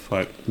 like, what the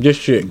fuck? This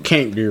shit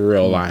can't be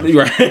real life.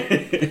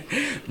 Right.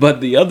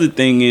 But the other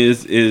thing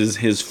is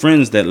his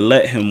friends that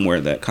let him wear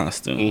that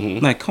costume.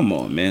 Mm-hmm. Like, come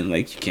on, man.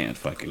 Like, you can't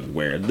fucking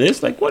wear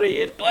this. Like, what are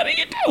you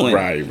doing?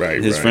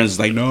 Right. His friends is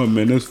like, no,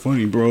 man, that's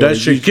funny, bro. That Like,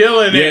 shit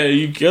killing yeah, it.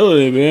 you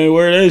killing it, man.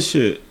 Wear that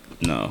shit.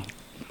 No,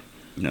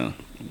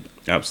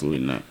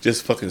 absolutely not.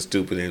 Just fucking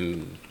stupid.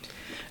 And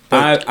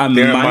I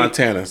they're in might,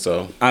 Montana,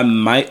 so I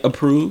might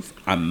approve.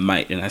 I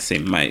might, and I say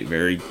might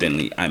very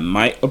thinly. I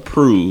might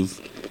approve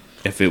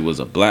if it was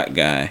a black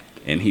guy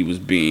and he was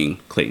being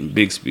Clayton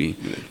Bigsby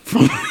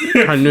from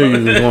I knew you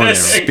was going there.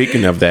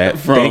 speaking of that,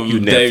 From thank you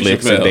Dave Netflix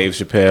Chappelle. and Dave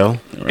Chappelle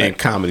Right. and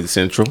Comedy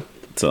Central,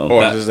 So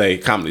or that- just say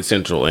Comedy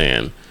Central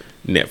and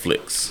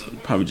Netflix.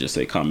 probably just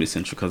say Comedy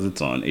Central because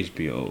it's on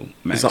HBO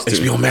Max. It's on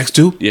too. HBO Max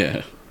too.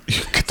 Yeah.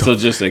 Get the So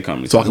just say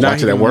Comedy So I Central. can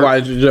watch it at work.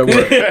 Watch it at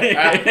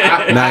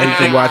work. Now you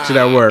can watch it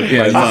at work.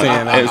 Yeah, Like you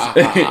saying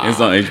that. it's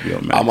on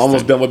HBO Max. I'm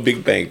almost too. done with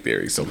Big Bang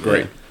Theory, so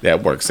great.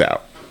 That works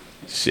out.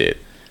 Shit.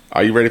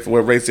 Are you ready for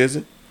what race is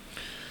it?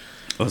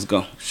 Let's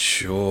go.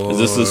 Sure. Is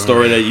this a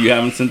story that you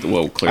haven't sent?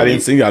 Well, I clearly,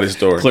 didn't send y'all this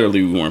story.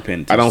 Clearly, we weren't paying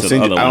I attention don't to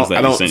send the you. other I ones don't. that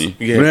I we don't. sent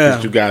you. Yeah, Yeah.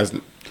 'cause you guys.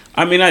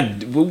 I mean, I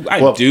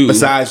Well, do.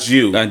 besides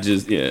you, I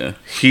just, yeah.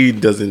 he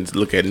doesn't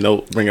look at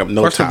bring up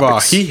no First topics. of all,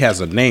 he has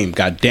a name.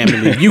 God damn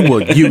it, and you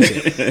will use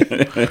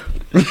it.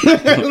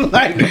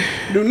 Like,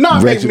 do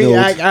not make me Reginald.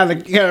 act out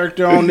of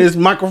character on this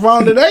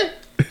microphone today.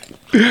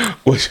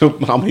 what your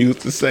mama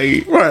used to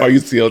say, Right. or you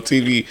see on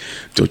TV.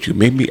 Don't you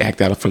make me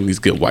act out in front of these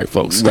good white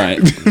folks. Right.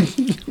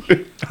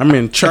 I'm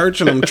in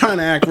church and I'm trying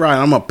to act right.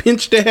 I'm gonna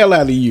pinch the hell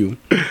out of you.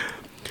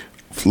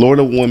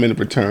 Florida woman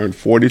returned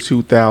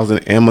 42,000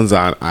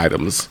 Amazon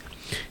items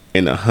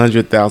in a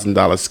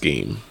 $100,000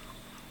 scheme.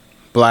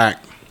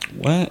 Black.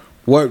 What?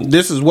 What?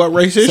 This is what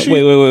race is she?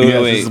 Wait.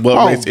 Yes, this is what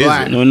Oh, race is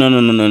black. it?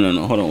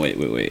 No. Hold on.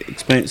 Wait.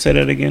 Explain. Say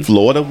that again.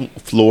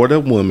 Florida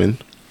woman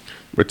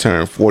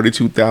returned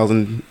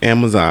 42,000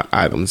 Amazon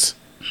items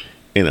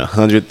in a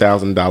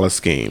 $100,000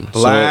 scheme.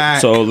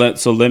 Black. So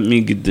let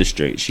me get this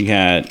straight. She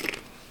had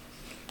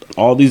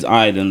all these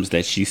items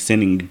that she's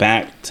sending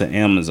back to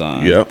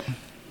Amazon. Yep.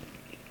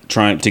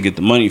 Trying to get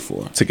the money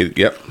for. Ticket.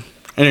 Yep.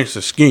 And it's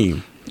a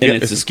scheme. And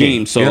Yep, it's a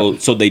scheme. So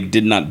they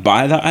did not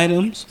buy the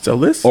items, So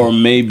listen. or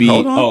maybe.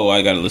 Hold on. Oh,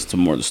 I got to listen to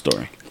more of the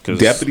story. 'Cause-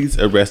 Deputies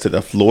arrested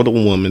a Florida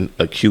woman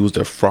accused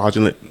of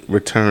fraudulent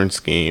return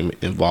scheme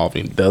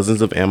involving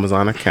dozens of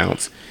Amazon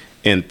accounts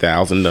and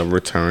thousands of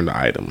returned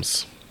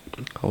items.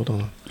 Hold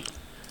on.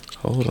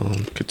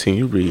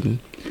 Continue reading.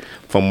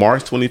 From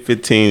March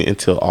 2015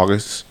 until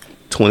August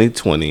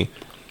 2020,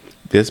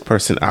 this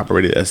person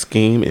operated a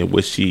scheme in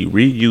which she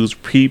reused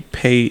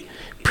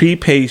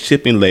prepaid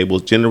shipping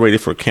labels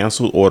generated for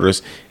canceled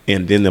orders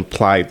and then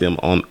applied them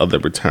on other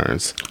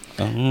returns.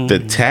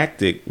 The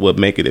tactic would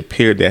make it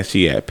appear that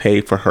she had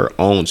paid for her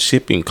own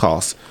shipping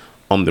costs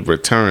on the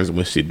returns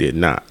when she did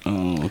not.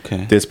 Oh,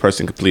 okay. This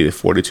person completed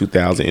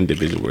 42,000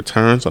 individual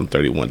returns on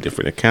 31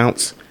 different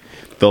accounts.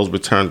 Those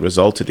returns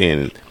resulted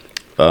in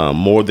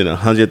more than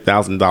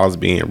 $100,000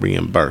 being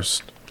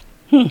reimbursed.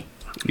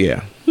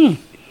 Yeah.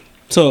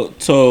 So,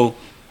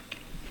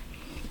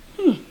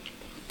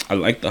 I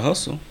like the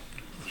hustle.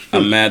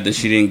 I'm mad that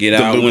she didn't get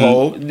out.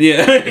 loophole?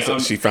 Yeah, So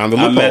she found the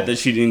I'm loophole. mad that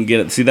she didn't get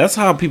it. See, that's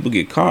how people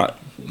get caught.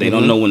 They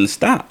don't know when to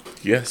stop.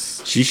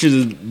 Yes. She should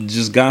have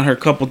just got her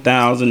couple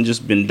thousand,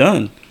 just been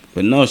done.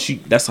 But no,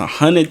 that's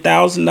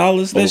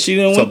 $100,000 that she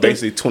didn't. So went through.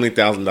 basically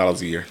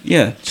 $20,000 a year.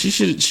 Yeah, she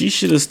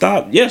should have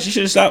stopped. Yeah, she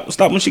should have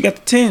stopped when she got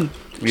to 10.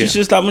 She Yeah. should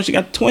have stopped when she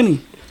got to 20.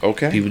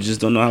 Okay. People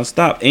just don't know how to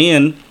stop.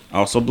 And I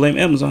also blame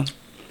Amazon.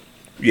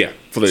 Yeah.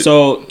 For the,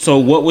 So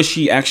what was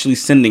she actually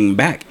sending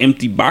back?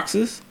 Empty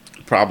boxes?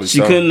 probably She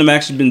so. couldn't have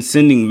actually been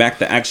sending back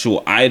the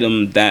actual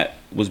item that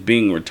was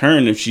being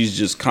returned if she's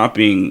just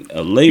copying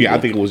a label. Yeah, I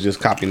think it was just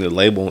copying the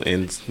label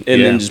and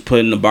then just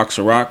putting a box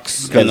of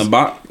rocks in the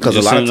box. Because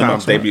a lot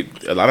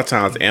of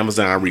times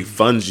Amazon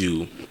refunds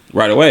you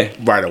right away.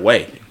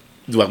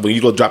 Like when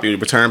you go drop your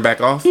return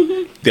back off,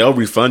 they'll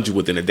refund you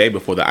within a day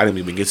before the item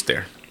even gets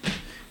there.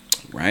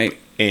 Right.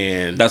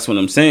 And that's what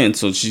I'm saying.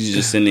 So she's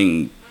just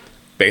sending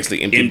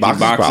basically empty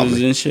boxes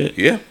probably. And shit.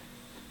 Yeah.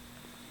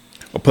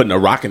 Or putting a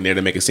rock in there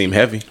to make it seem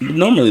heavy. But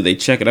normally they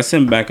check it. I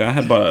sent back. I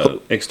had bought an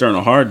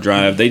external hard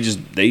drive. They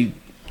didn't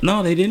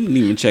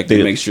even check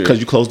to make sure, because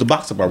you closed the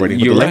box up already.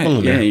 You're with the right. label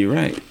in there. Yeah, you're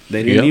right.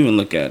 They didn't even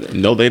look at it.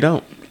 No, they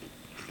don't.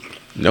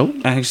 Nope.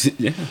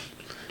 Actually,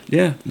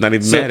 yeah. Not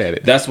even mad at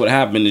it. That's what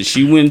happened. Is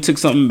she went and took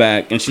something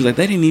back, and she's like,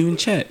 they didn't even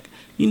check.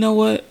 You know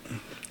what?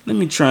 Let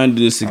me try and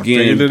do this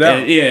again. I figured it out.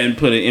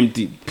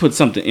 And put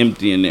something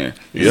empty in there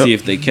and see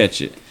if they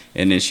catch it.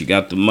 And then she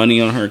got the money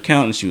on her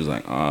account, and she was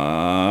like,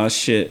 ah,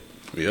 shit.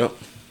 Yep.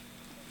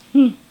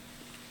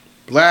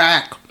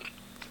 Black.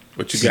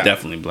 What you She's got?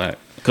 definitely black.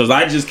 Because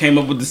I just came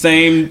up with the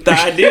same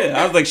idea.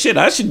 I was like, shit,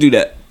 I should do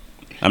that.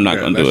 I'm not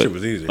going to do it. Shit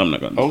was easy. I'm not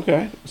going to do it.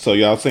 Okay. So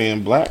y'all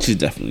saying black? She's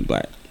definitely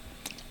black.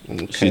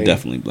 Okay. She's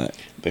definitely black.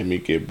 Let me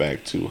get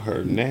back to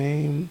her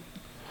name.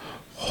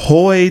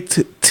 Hoyt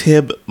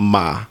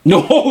Tibma.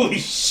 No, holy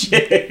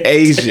shit.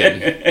 Asian.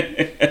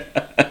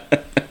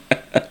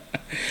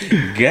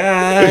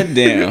 God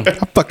damn. I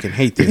fucking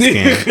hate this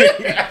game.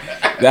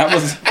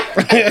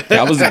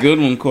 That was a good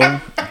one, Corey.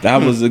 That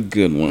was a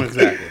good one.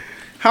 Exactly.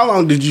 How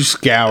long did you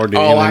scour the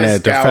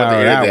internet to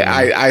find that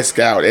one? I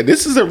scoured, and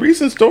this is a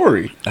recent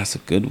story. That's a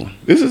good one.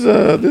 This is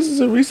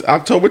a recent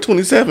October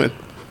 27th.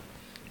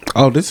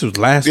 Oh, this was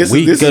last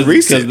week. This is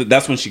recent. Because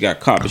that's when she got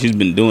caught. But she's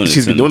been doing it.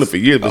 She's been doing it for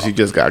years, but she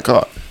just got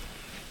caught.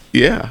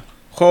 Yeah.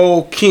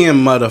 Whole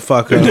Kim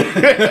motherfucker.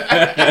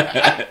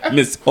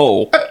 Miss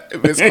Ho.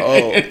 Miss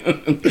Ho.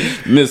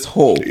 Miss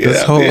Ho. Yeah,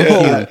 Miss Ho.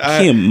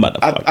 Kim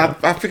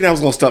motherfucker. I figured I was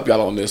gonna stump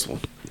y'all on this one.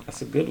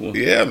 That's a good one.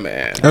 Yeah,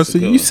 man. Oh, so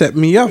you set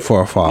me up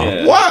for a fall.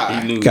 Yeah.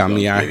 Why? Got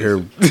me out here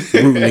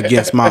rooting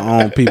against my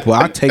own people.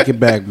 I take it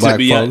back, black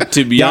folks.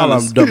 To be Y'all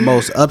honest, are the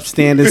most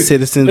upstanding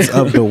citizens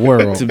of the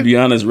world. To be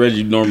honest,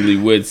 Reggie normally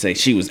would say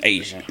she was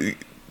Asian.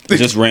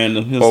 Just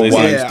random. He'll say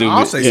something stupid.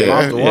 I'll say some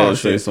off the wall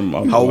say shit. some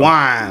off the wall.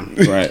 Hawaiian.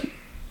 Right.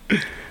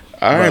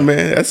 All right,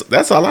 man.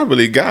 That's all I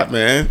really got,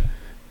 man.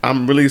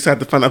 I'm really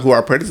excited to find out who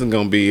our president's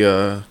gonna be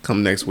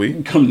come next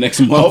week. Come next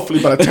month. Hopefully,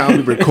 by the time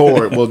we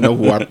record, we'll know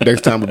who our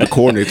next time we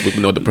record next week.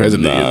 We know who the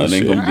president is. It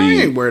ain't gonna I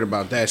be. ain't worried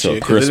about that till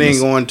shit because it Christmas. ain't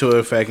going to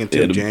effect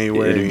until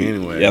January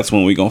anyway. That's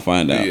when we gonna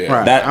find out. Yeah.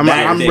 Right. That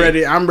I'm day.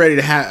 ready. I'm ready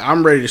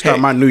to start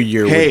my new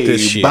year with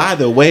this shit. By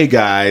the way,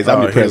 guys,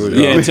 I'm the here we president.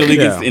 go. Yeah,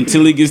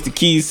 until he gets the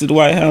keys to the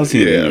White House,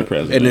 he'll be the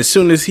president. And as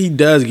soon as he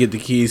does get the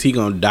keys, he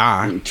gonna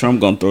die.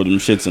 Trump gonna throw them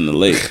shits in the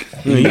lake.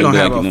 He gonna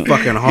have a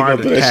fucking heart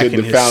He gonna put that attack shit in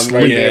in the his fountain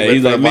sleep. right there. Yeah,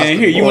 he's like, man,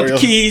 here, you want the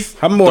keys?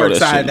 I'm more Throw that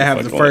shit excited in to have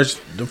the the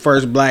fucking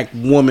first black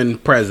woman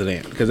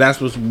president because that's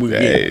what we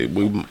get. Hey,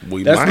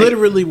 we That's might.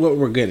 literally what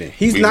we're getting.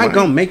 He's We not might.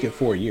 gonna make it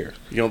 4 years.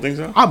 You don't think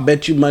so? I'll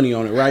bet you money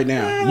on it right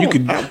now.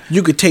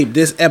 You could tape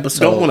this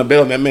episode. Don't want to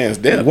bet on that man's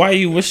death. Why are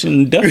you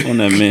wishing death on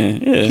that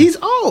man? Yeah. He's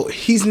old.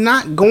 He's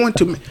not going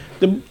to.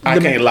 I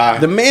can't lie.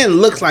 The man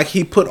looks like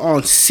he put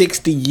on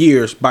 60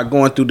 years by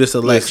going through this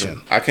election.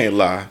 Listen, I can't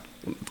lie.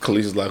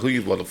 Kalisha's like, who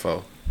you voting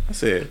for? I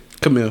said,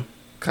 Camille.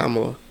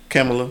 Kamala.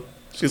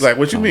 She's like,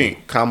 what you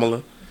mean?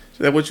 Kamala.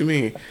 She's like, what you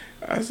mean?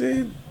 I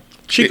said,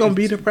 She gonna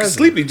be the president.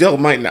 Sleepy Joe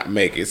might not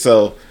make it,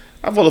 so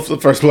I voted for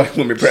the first black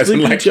woman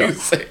president. Sleepy Like Joe. you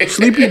said.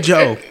 Sleepy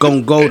Joe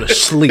gonna go to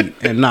sleep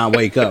and not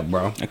wake up,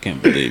 bro. I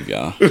can't believe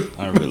y'all.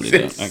 I really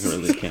don't. I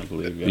really can't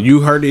believe y'all.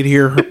 You heard it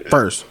here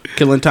first.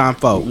 Killing time,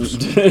 folks.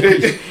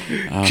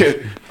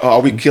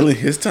 Are we killing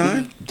his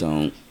time?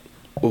 Don't.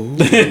 Ooh.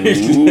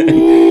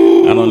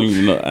 I don't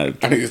even know.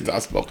 I need to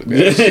stop smoking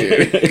that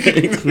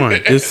shit. Come on,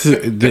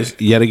 this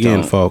yet again,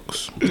 Don't.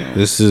 folks.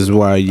 This is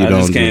why you I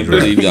don't just can't do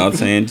drugs. believe y'all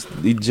saying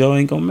Joe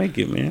ain't gonna make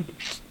it, man.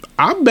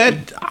 I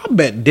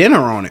bet dinner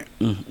on it.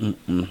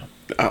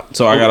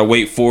 So I gotta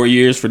wait 4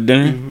 years for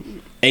dinner,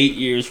 8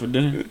 years for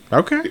dinner.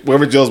 Okay.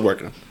 Wherever Joe's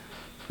working.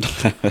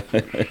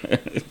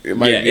 It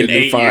might Yeah, be a in new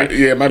 8 fine. years.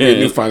 Yeah, it might be a Yeah.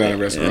 new fine dining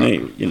restaurant.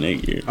 In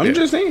 8 years. I'm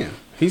just saying.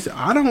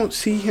 I don't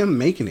see him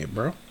making it,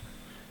 bro.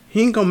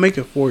 He ain't gonna make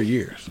it 4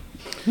 years.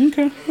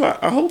 Okay. Well,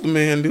 I hope the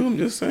man do. I'm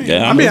just saying.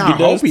 Yeah, I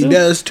hope he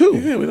does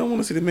too. Yeah, we don't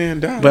want to see the man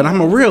die. But I'm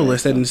a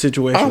realist in the I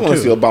situation don't want to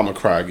see too. Obama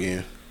cry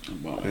again.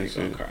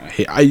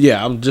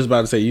 Yeah, I'm just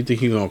about to say. You think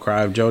he's gonna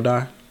cry if Joe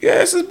die?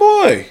 Yeah, it's his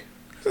boy.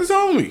 It's his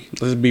homie.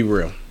 Let's be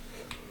real.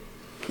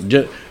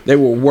 They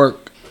were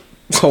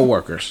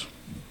co-workers.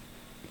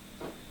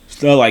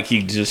 It's not like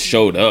he just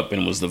showed up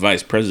and was the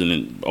vice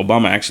president.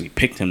 Obama actually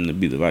picked him to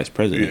be the vice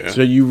president. Yeah.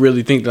 So you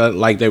really think that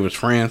like they was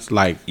friends?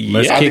 Like,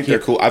 let's Yeah, I think kick they're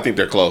it. cool. I think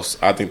they're close.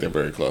 I think they're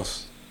very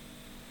close.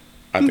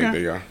 I think Okay.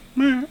 they are.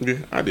 Yeah, Yeah,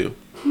 I do.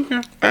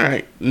 okay. All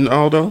right.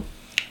 Aldo?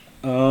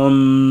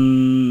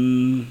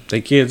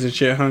 They kids and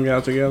shit hung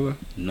out together.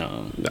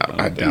 No, No, don't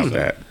I think doubt so.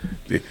 that.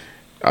 Yeah.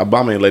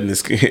 Obama ain't letting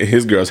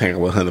his girls hang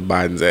out with Hunter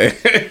Biden's ass.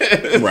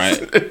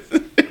 Right.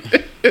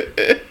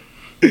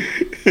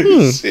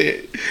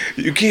 Shit.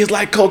 You kids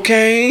like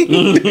cocaine?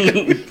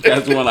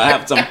 That's when I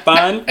have some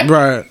fun.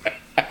 Right.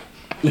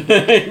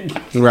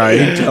 Right.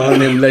 He telling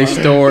them their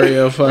story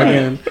of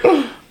fucking.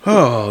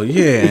 Oh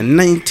yeah, in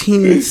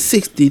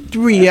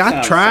 1963,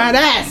 I tried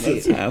Let's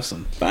acid, have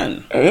some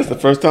fun. And that's the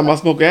first time I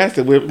smoked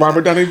acid with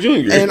Robert Downey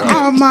Jr. and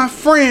all my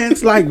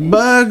friends like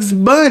Bugs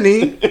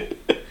Bunny,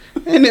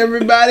 and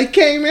everybody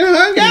came and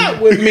hung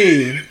out with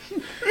me.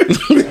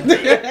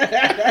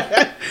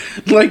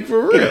 Like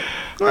for real.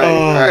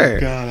 Right.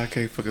 God, I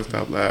can't fucking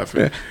stop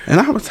laughing. And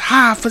I was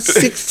high for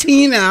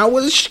 16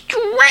 hours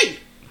straight.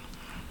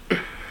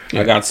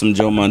 I got some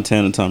Joe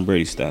Montana, Tom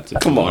Brady stats.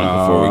 Come on,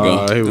 before we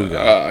go. Here we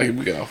go. Here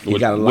we go. He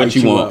gotta What light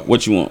you you want? up.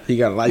 What you want? He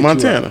got to light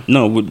Montana. you up.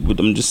 No,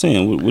 I'm just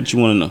saying. What you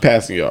want to know?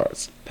 Passing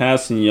yards.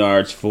 Passing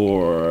yards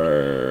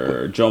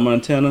for Joe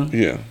Montana,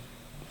 Yeah.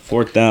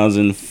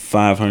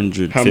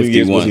 4,551. How many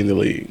years was he in the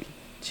league?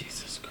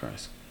 Jesus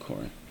Christ,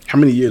 Corey. How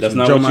many years That's was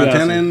not Joe what you asked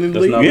Montana me. in the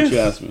That's league? not what you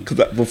asked me.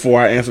 Because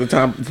before I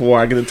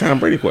get the Tom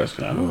Brady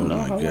question. I don't know.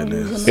 my How long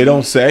goodness. was It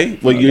don't say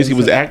what years he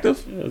was active.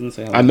 It doesn't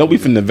say. How I know long. we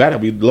from Nevada.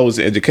 We lowest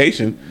in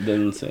education.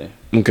 Doesn't say.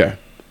 Okay.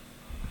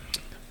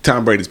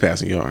 Tom Brady's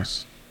passing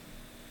yards.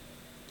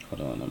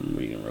 Hold on, I'm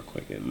reading real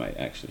quick. It might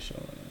actually show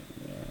it.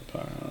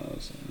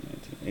 Powerhouse in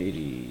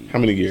 1980. How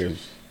many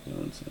years?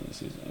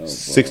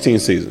 16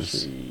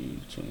 seasons.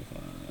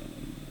 25,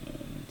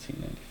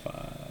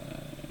 1995.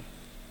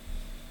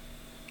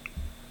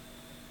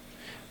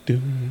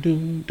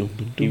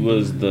 He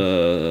was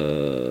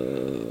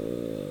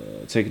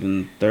taken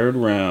in the third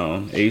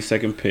round,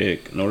 82nd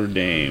pick, Notre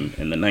Dame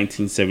in the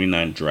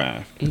 1979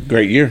 draft.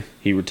 Great year.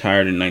 He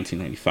retired in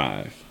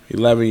 1995.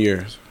 11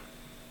 years.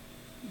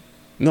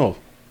 No.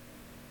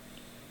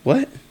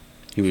 What?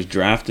 He was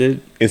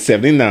drafted In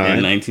 79.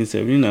 in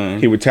 1979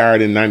 He retired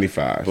in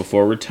 95.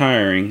 before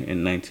retiring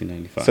in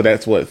 1995. So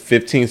that's what,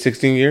 15,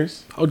 16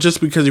 years? Oh,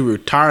 just because he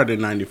retired in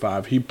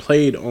 95, he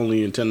played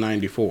only until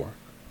 94.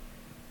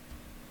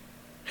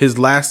 His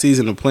last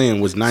season of playing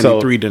was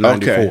 93 to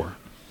 94.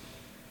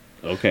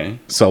 Okay.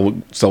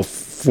 So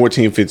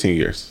 14, 15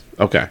 years.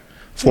 Okay.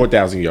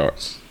 4,000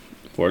 yards.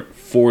 For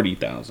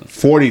 40,000.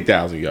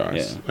 40,000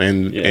 yards. Yeah.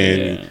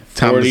 And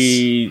Thomas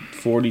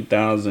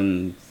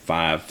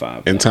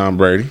 40,005. and Tom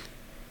Brady.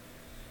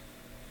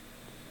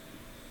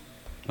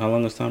 How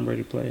long has Tom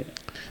Brady played?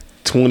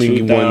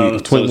 21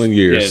 Yeah,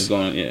 years. it's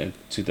going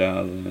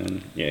 2000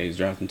 and he's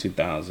drafted in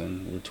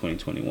 2000. We're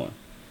 2021.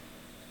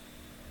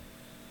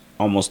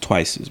 Almost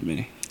twice as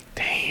many.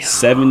 Damn.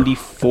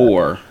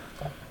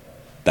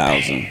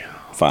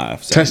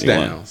 74,005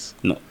 Touchdowns.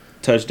 No,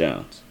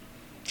 touchdowns.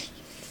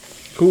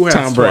 Who has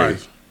Tom Brady.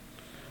 twice?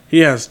 He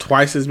has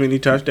twice as many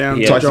touchdowns.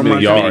 He as has Twice as Joe many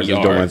Montana? yards as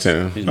Joe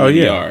Montana. His Oh,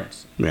 yeah.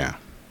 yards. Yeah.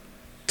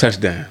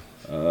 Touchdown.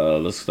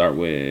 Let's start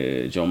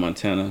with Joe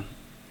Montana.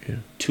 Yeah.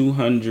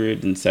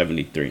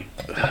 273.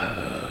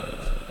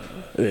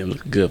 It didn't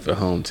look good for the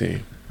home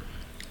team.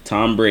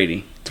 Tom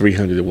Brady.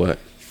 300 what?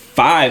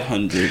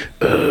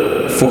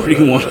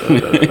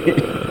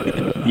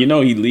 541. You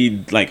know he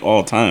lead like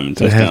all time in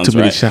They had touchdowns, too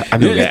many right? shots. I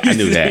knew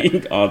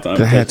that. All time.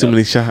 They had too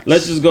many shots.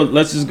 Let's just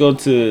go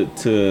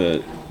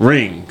to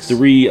Rings.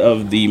 three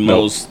of the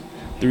most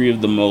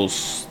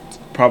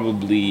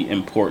probably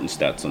important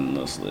stats on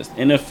this list.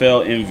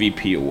 NFL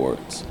MVP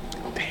awards.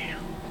 Damn.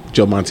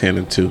 Joe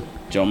Montana 2.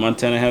 Joe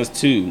Montana has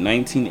 2,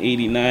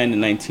 1989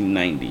 and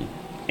 1990.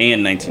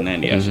 And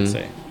 1990, I should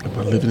say. Am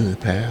I living in the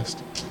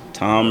past?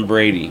 Tom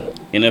Brady,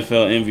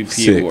 NFL MVP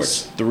 6.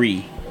 awards,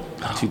 3.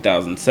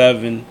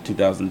 2007,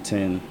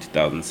 2010,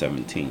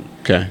 2017.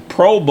 Okay.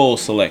 Pro Bowl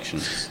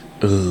selections.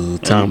 Ooh,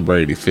 Tom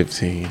Brady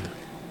 15.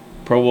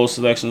 Pro Bowl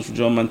selections for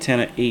Joe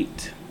Montana,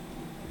 8.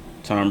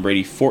 Tom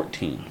Brady,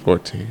 14.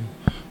 14.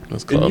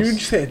 That's And close. you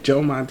said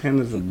Joe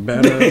Montana's a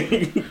better. Like,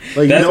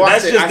 That's- No, I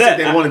that's said just that.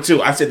 that 1 and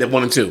 2. I said that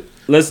 1 and 2.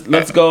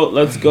 Let's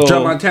go.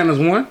 Joe Montana's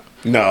one?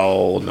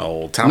 No.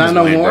 Not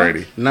no Wayne more?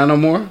 Brady. Not no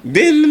more?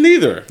 Didn't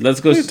neither.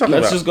 Let's go. What are you talking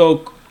Let's about? just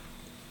go.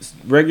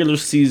 Regular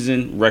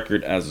season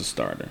record as a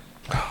starter.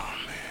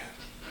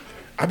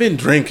 I've been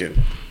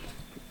drinking.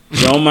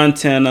 Joe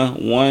Montana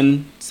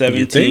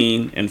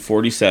 117 and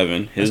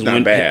 47. That's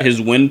not bad.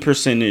 His win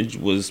percentage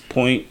was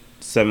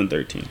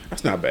 .713.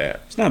 That's not bad.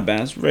 It's not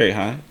bad. It's very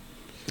high.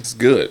 It's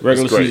good.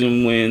 Regular It's great.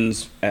 season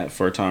wins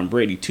for Tom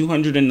Brady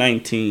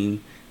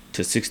 219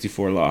 to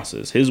 64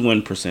 losses. His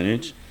win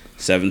percentage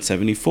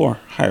 774,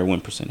 higher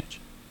win percentage.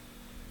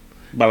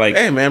 By like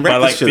Hey man, by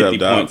wrap like this shit 50 up,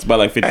 dog. points. By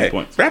like 50 Hey,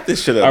 points. Wrap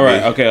this shit up. All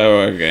right, B.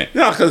 okay.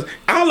 No, because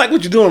I don't like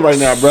what you're doing right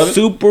now, brother.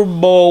 Super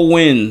Bowl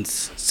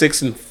wins.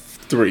 6 and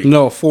 3.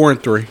 No, 4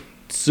 and 3.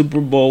 Super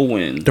Bowl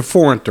wins. They're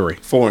 4 and 3.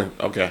 4 and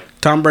okay.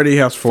 Tom Brady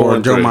has 4, 4 and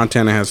and Joe 3.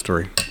 Montana has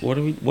 3.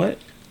 What?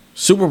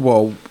 Super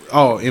Bowl.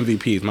 Oh,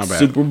 MVPs. My bad.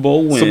 Super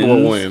Bowl wins. Super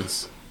Bowl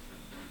wins.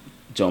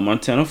 Joe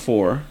Montana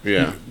 4.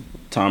 Yeah.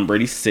 Tom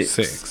Brady 6.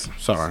 6.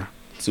 Sorry.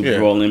 Super Yeah.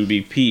 Bowl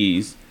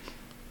MVPs.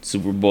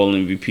 Super Bowl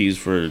MVPs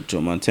for Joe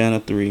Montana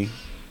 3.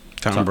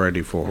 Tom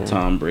Brady 4.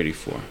 Tom Brady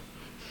 4.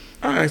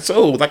 All right.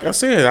 So, like I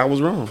said, I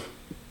was wrong.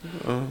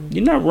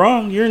 You're not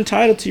wrong. You're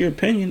entitled to your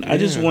opinion. I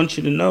just want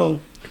you to know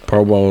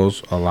Pro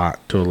Bowls, a lot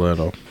to a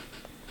little.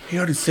 He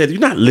already said you're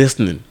not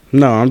listening.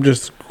 No, I'm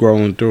just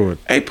scrolling through it.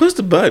 Hey, push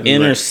the button.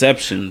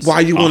 Interceptions. Why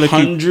you want to keep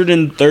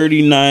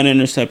 139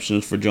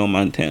 interceptions for Joe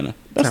Montana?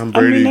 Tom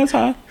Brady? That's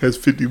high. Has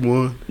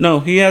 51. No,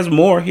 he has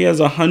more. He has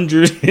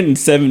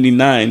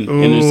 179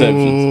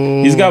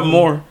 interceptions. He's got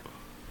more.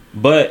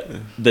 But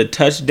the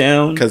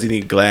touchdown Because he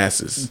need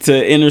glasses.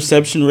 to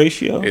interception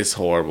ratio, It's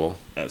horrible.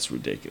 that's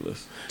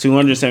ridiculous.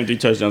 273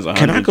 touchdowns.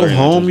 Can I go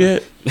home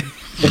yet?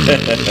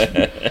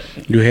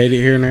 You hate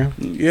it here now?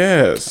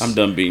 Yes. I'm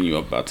done beating you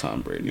up about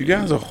Tom Brady. You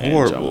guys are and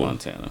horrible. Joe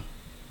Montana.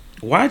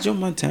 Why Joe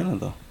Montana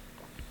though?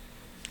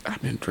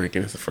 I've been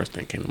drinking. It's the first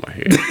thing that came to my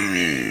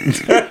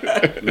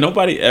head.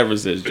 Nobody ever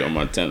says Joe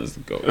Montana's the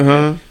GOAT.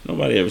 Uh-huh.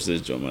 Nobody ever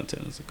says Joe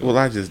Montana's the GOAT. Well,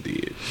 I just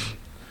did.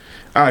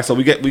 All right, so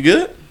we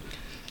good?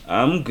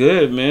 I'm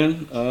good,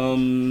 man.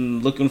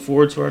 Looking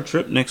forward to our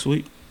trip next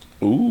week.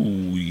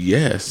 Ooh,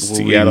 yes. Will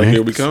Seattle, we here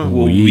we next? come.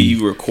 We'll be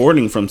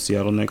recording from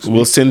Seattle next We'll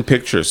week. send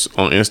pictures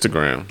on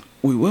Instagram.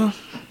 We will.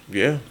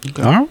 Yeah.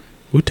 All right.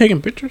 We're taking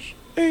pictures.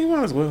 Hey, you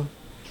might as well.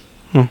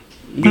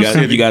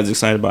 You guys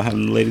excited about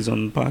having the ladies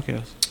on the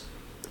podcast?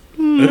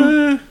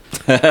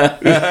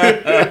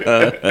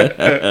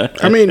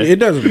 I mean, it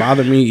doesn't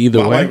bother me either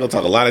My wife way. gonna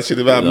talk a lot of shit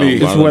about No, me.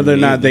 why- It's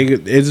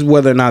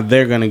whether or not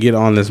they're gonna get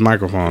on this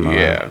microphone. Or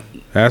Yeah. not.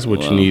 That's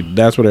what you Well. need.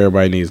 That's what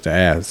everybody needs to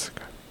ask.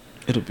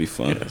 It'll be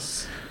fun.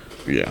 Yes.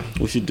 Yeah.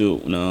 We should do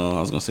it. No,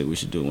 I was gonna say we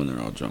should do it when they're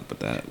all drunk, but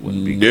that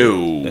wouldn't be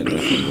No. good. That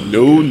definitely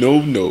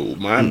wouldn't No.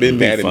 Mine been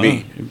be mad at fun.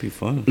 me. It'd be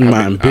fun.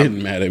 Mine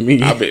been mad at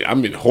me. I've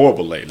been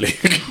horrible lately.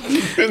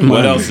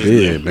 What else is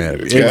new? mad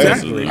at me? Yeah,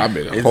 Exactly. I've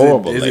been Is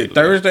horrible Is lately. it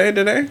Thursday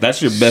today?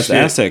 That's your best Shit.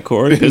 asset,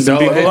 Corey. Pissing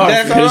people off.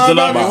 that's all Pissing I'm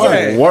off about to people.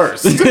 say.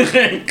 Worse.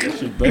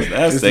 That's your best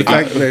It's the asset.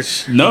 fact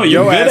that No,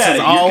 you're your good ass at is it.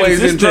 You're always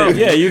in consistent. trouble.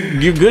 Yeah,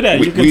 you're good at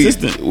it. You're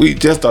consistent. We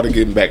just started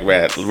getting back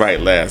right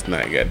last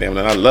night. Goddamn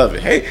it, I love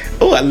it. Hey,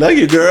 I love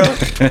you, girl.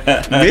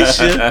 Miss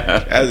you.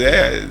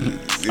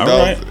 All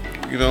right.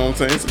 You know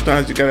what I'm saying?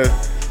 Sometimes you gotta,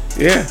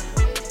 yeah,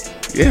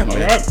 All man.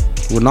 right.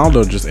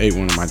 Ronaldo just ate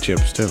one of my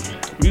chips too.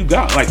 You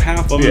got like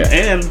half of them, Yeah.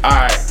 and All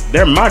right,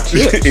 they're my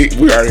chips.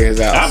 we already at his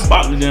I house.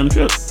 bought the damn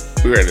chips.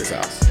 We were at his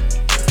house.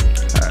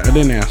 I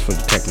didn't ask for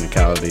the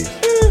technicalities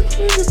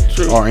It's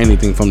true. or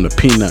anything from the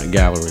peanut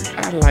gallery.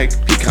 I like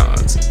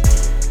pecans.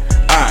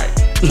 All right,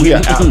 we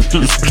are out. You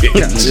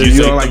You say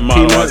don't like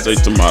tomato, I peanuts? say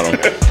tomato.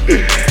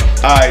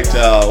 All right,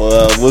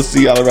 y'all. We'll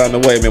see y'all around the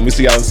way, man. We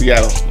see y'all in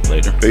Seattle.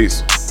 Later.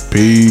 Peace.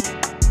 Peace.